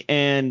goalie,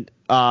 and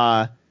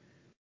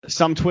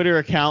some Twitter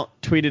account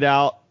tweeted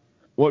out,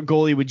 "What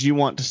goalie would you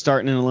want to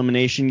start in an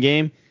elimination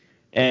game?"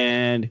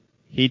 And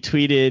he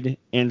tweeted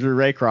Andrew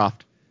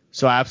Raycroft.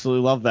 So I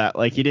absolutely love that.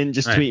 Like he didn't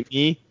just tweet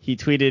me; he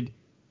tweeted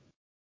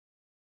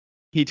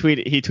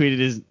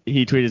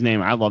his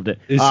name. I loved it.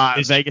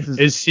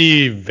 Is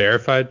he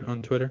verified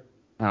on Twitter?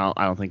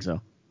 I don't think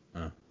so.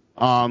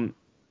 Oh.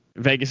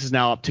 Vegas is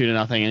now up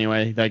 2-0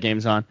 anyway. That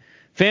game's on.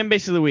 Fan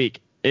base of the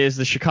week is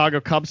the Chicago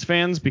Cubs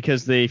fans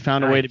because they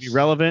found a way to be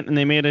relevant and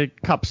they made a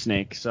cup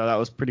snake. So that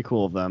was pretty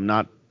cool of them.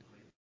 Not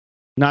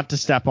to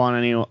step on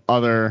any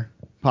other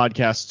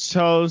podcast's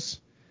toes,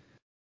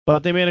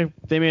 but they made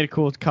a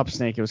cool cup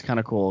snake. It was kind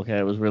of cool. Okay,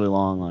 it was really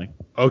long.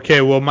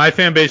 Okay, well, my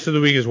fan base of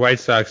the week is White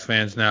Sox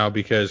fans now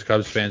because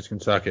Cubs fans can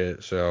suck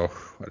it. So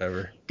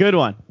whatever. Good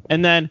one.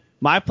 And then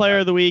my player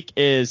of the week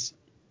is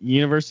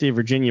University of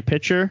Virginia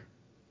pitcher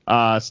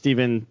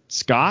Stephen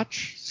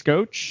Scotch.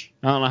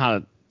 I don't know how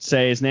to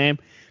say his name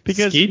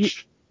because I don't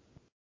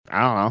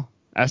know.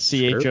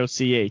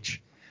 Schoch.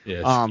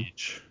 Yeah.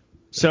 Skeech.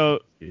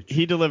 So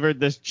he delivered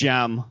this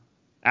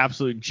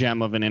absolute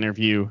gem of an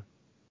interview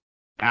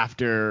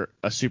after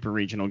a super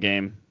regional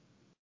game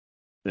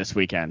this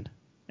weekend,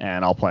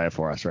 and I'll play it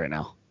for us right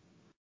now.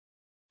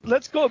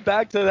 Let's go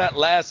back to that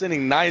last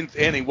inning, 9th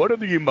inning. What are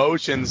the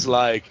emotions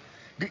like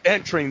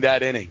entering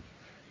that inning?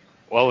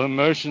 Well,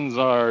 emotions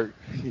are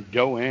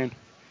go in,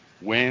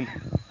 win.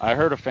 I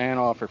heard a fan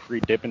offer free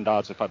Dippin'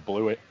 Dots if I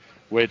blew it,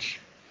 which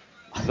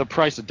the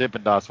price of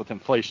Dippin' Dots with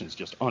inflation is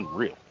just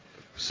unreal.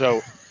 So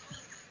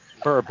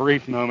for a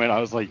brief moment, I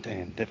was like,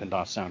 damn, Dippin'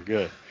 Dots sound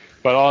good.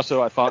 But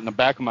also I thought in the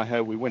back of my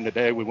head, we win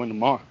today, we win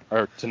tomorrow,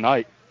 or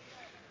tonight.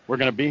 We're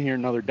going to be here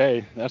another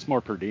day. That's more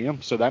per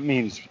diem. So that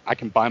means I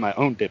can buy my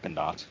own Dippin'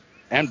 Dots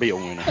and be a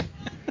winner.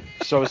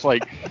 So it's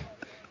like,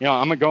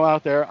 I'm going to go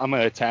out there. I'm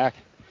going to attack.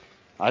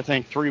 I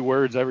think 3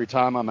 words every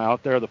time I'm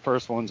out there. The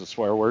first one's a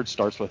swear word,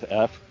 starts with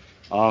F.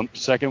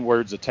 Second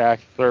word's attack.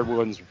 Third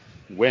one's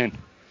win.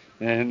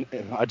 And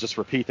I just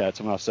repeat that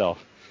to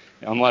myself.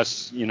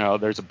 Unless,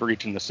 there's a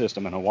breach in the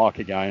system and I walk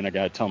a guy and I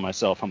got to tell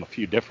myself I'm a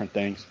few different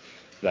things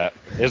that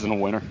isn't a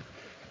winner.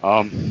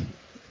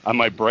 I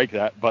might break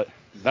that, but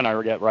then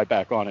I get right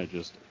back on it.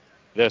 Just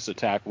this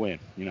attack win,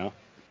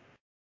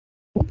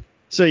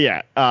 So,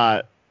 yeah,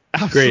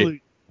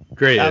 absolute,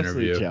 great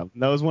absolute interview. Gem.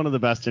 That was one of the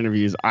best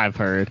interviews I've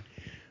heard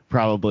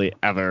probably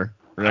ever.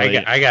 Really.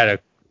 I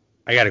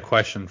got a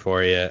question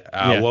for you.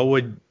 What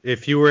would,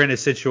 if you were in a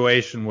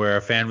situation where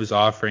a fan was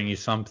offering you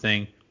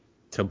something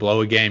to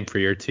blow a game for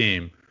your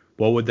team,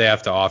 what would they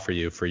have to offer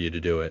you for you to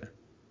do it?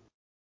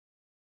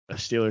 A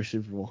Steelers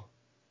Super Bowl.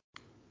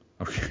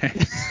 Okay.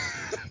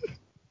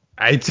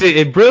 I'd say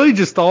it really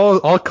just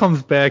all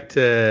comes back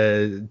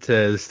to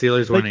the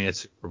Steelers winning a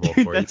Super Bowl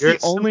for you. You're the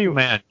only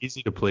man,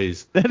 easy to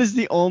please. That is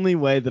the only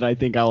way that I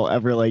think I'll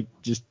ever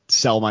just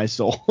sell my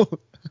soul.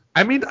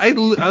 I mean, I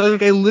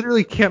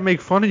literally can't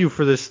make fun of you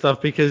for this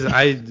stuff because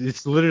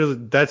it's literally,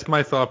 that's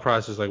my thought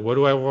process. Like, what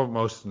do I want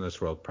most in this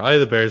world? Probably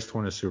the Bears to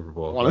win a Super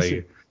Bowl. I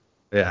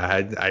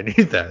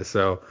need that.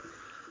 So,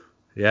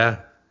 yeah,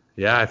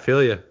 I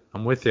feel you.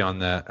 I'm with you on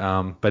that.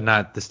 But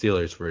not the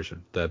Steelers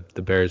version, the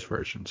Bears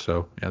version.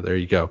 So, yeah, there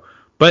you go.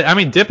 But I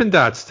mean, Dippin'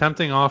 Dots,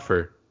 tempting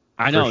offer.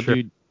 I know, sure.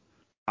 Dude.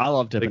 I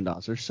love Dippin'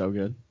 Dots. They're so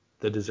good.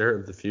 The dessert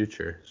of the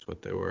future is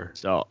what they were.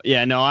 So,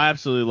 yeah, no, I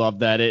absolutely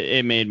loved that.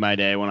 It made my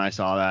day when I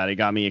saw that. It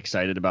got me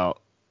excited about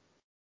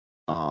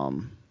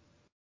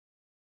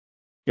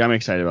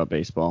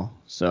baseball.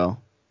 So,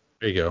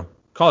 there you go.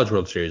 College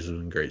World Series has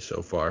been great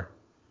so far.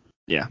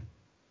 Yeah.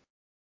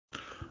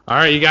 All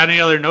right, you got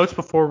any other notes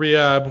before we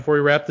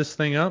wrap this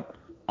thing up?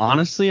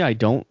 Honestly, I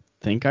don't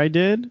think I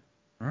did.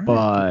 Right.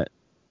 But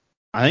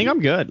I think I'm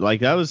good.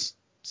 That was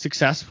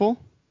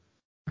successful.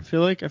 I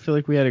feel like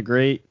we had a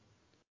great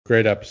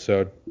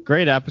episode.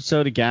 Great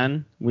episode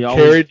again. We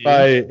always carried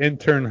by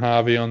intern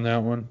Javi on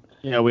that one.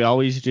 Yeah, we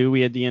always do. We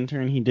had the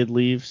intern. He did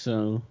leave,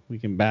 so we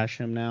can bash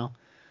him now.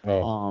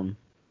 Oh.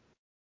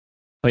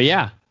 But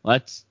yeah,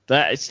 let's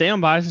stay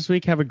on bias this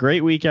week. Have a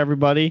great week,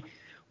 everybody.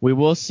 We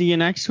will see you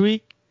next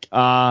week.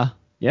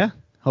 Yeah.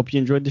 Hope you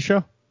enjoyed the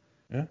show.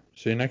 Yeah.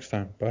 See you next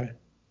time. Bye.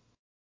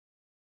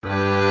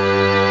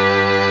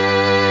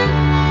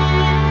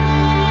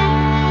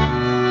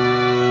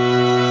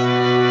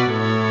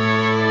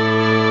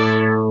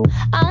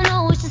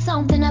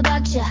 Something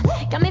about you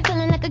got me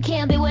feeling like I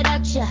can't be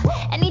without you.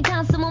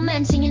 Anytime someone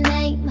mention your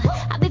name,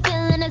 I be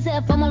feeling as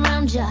if I'm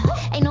around you.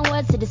 Ain't no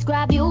words to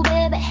describe you,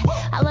 baby.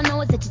 All I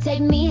know is that you take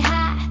me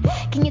high.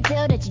 Can you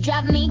tell that you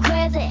drive me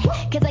crazy?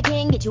 Cause I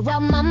can't get you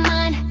out my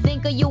mind.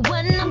 Think of you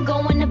when I'm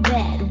going to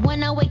bed.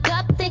 When I wake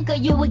up, think of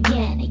you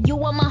again.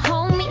 You are my home.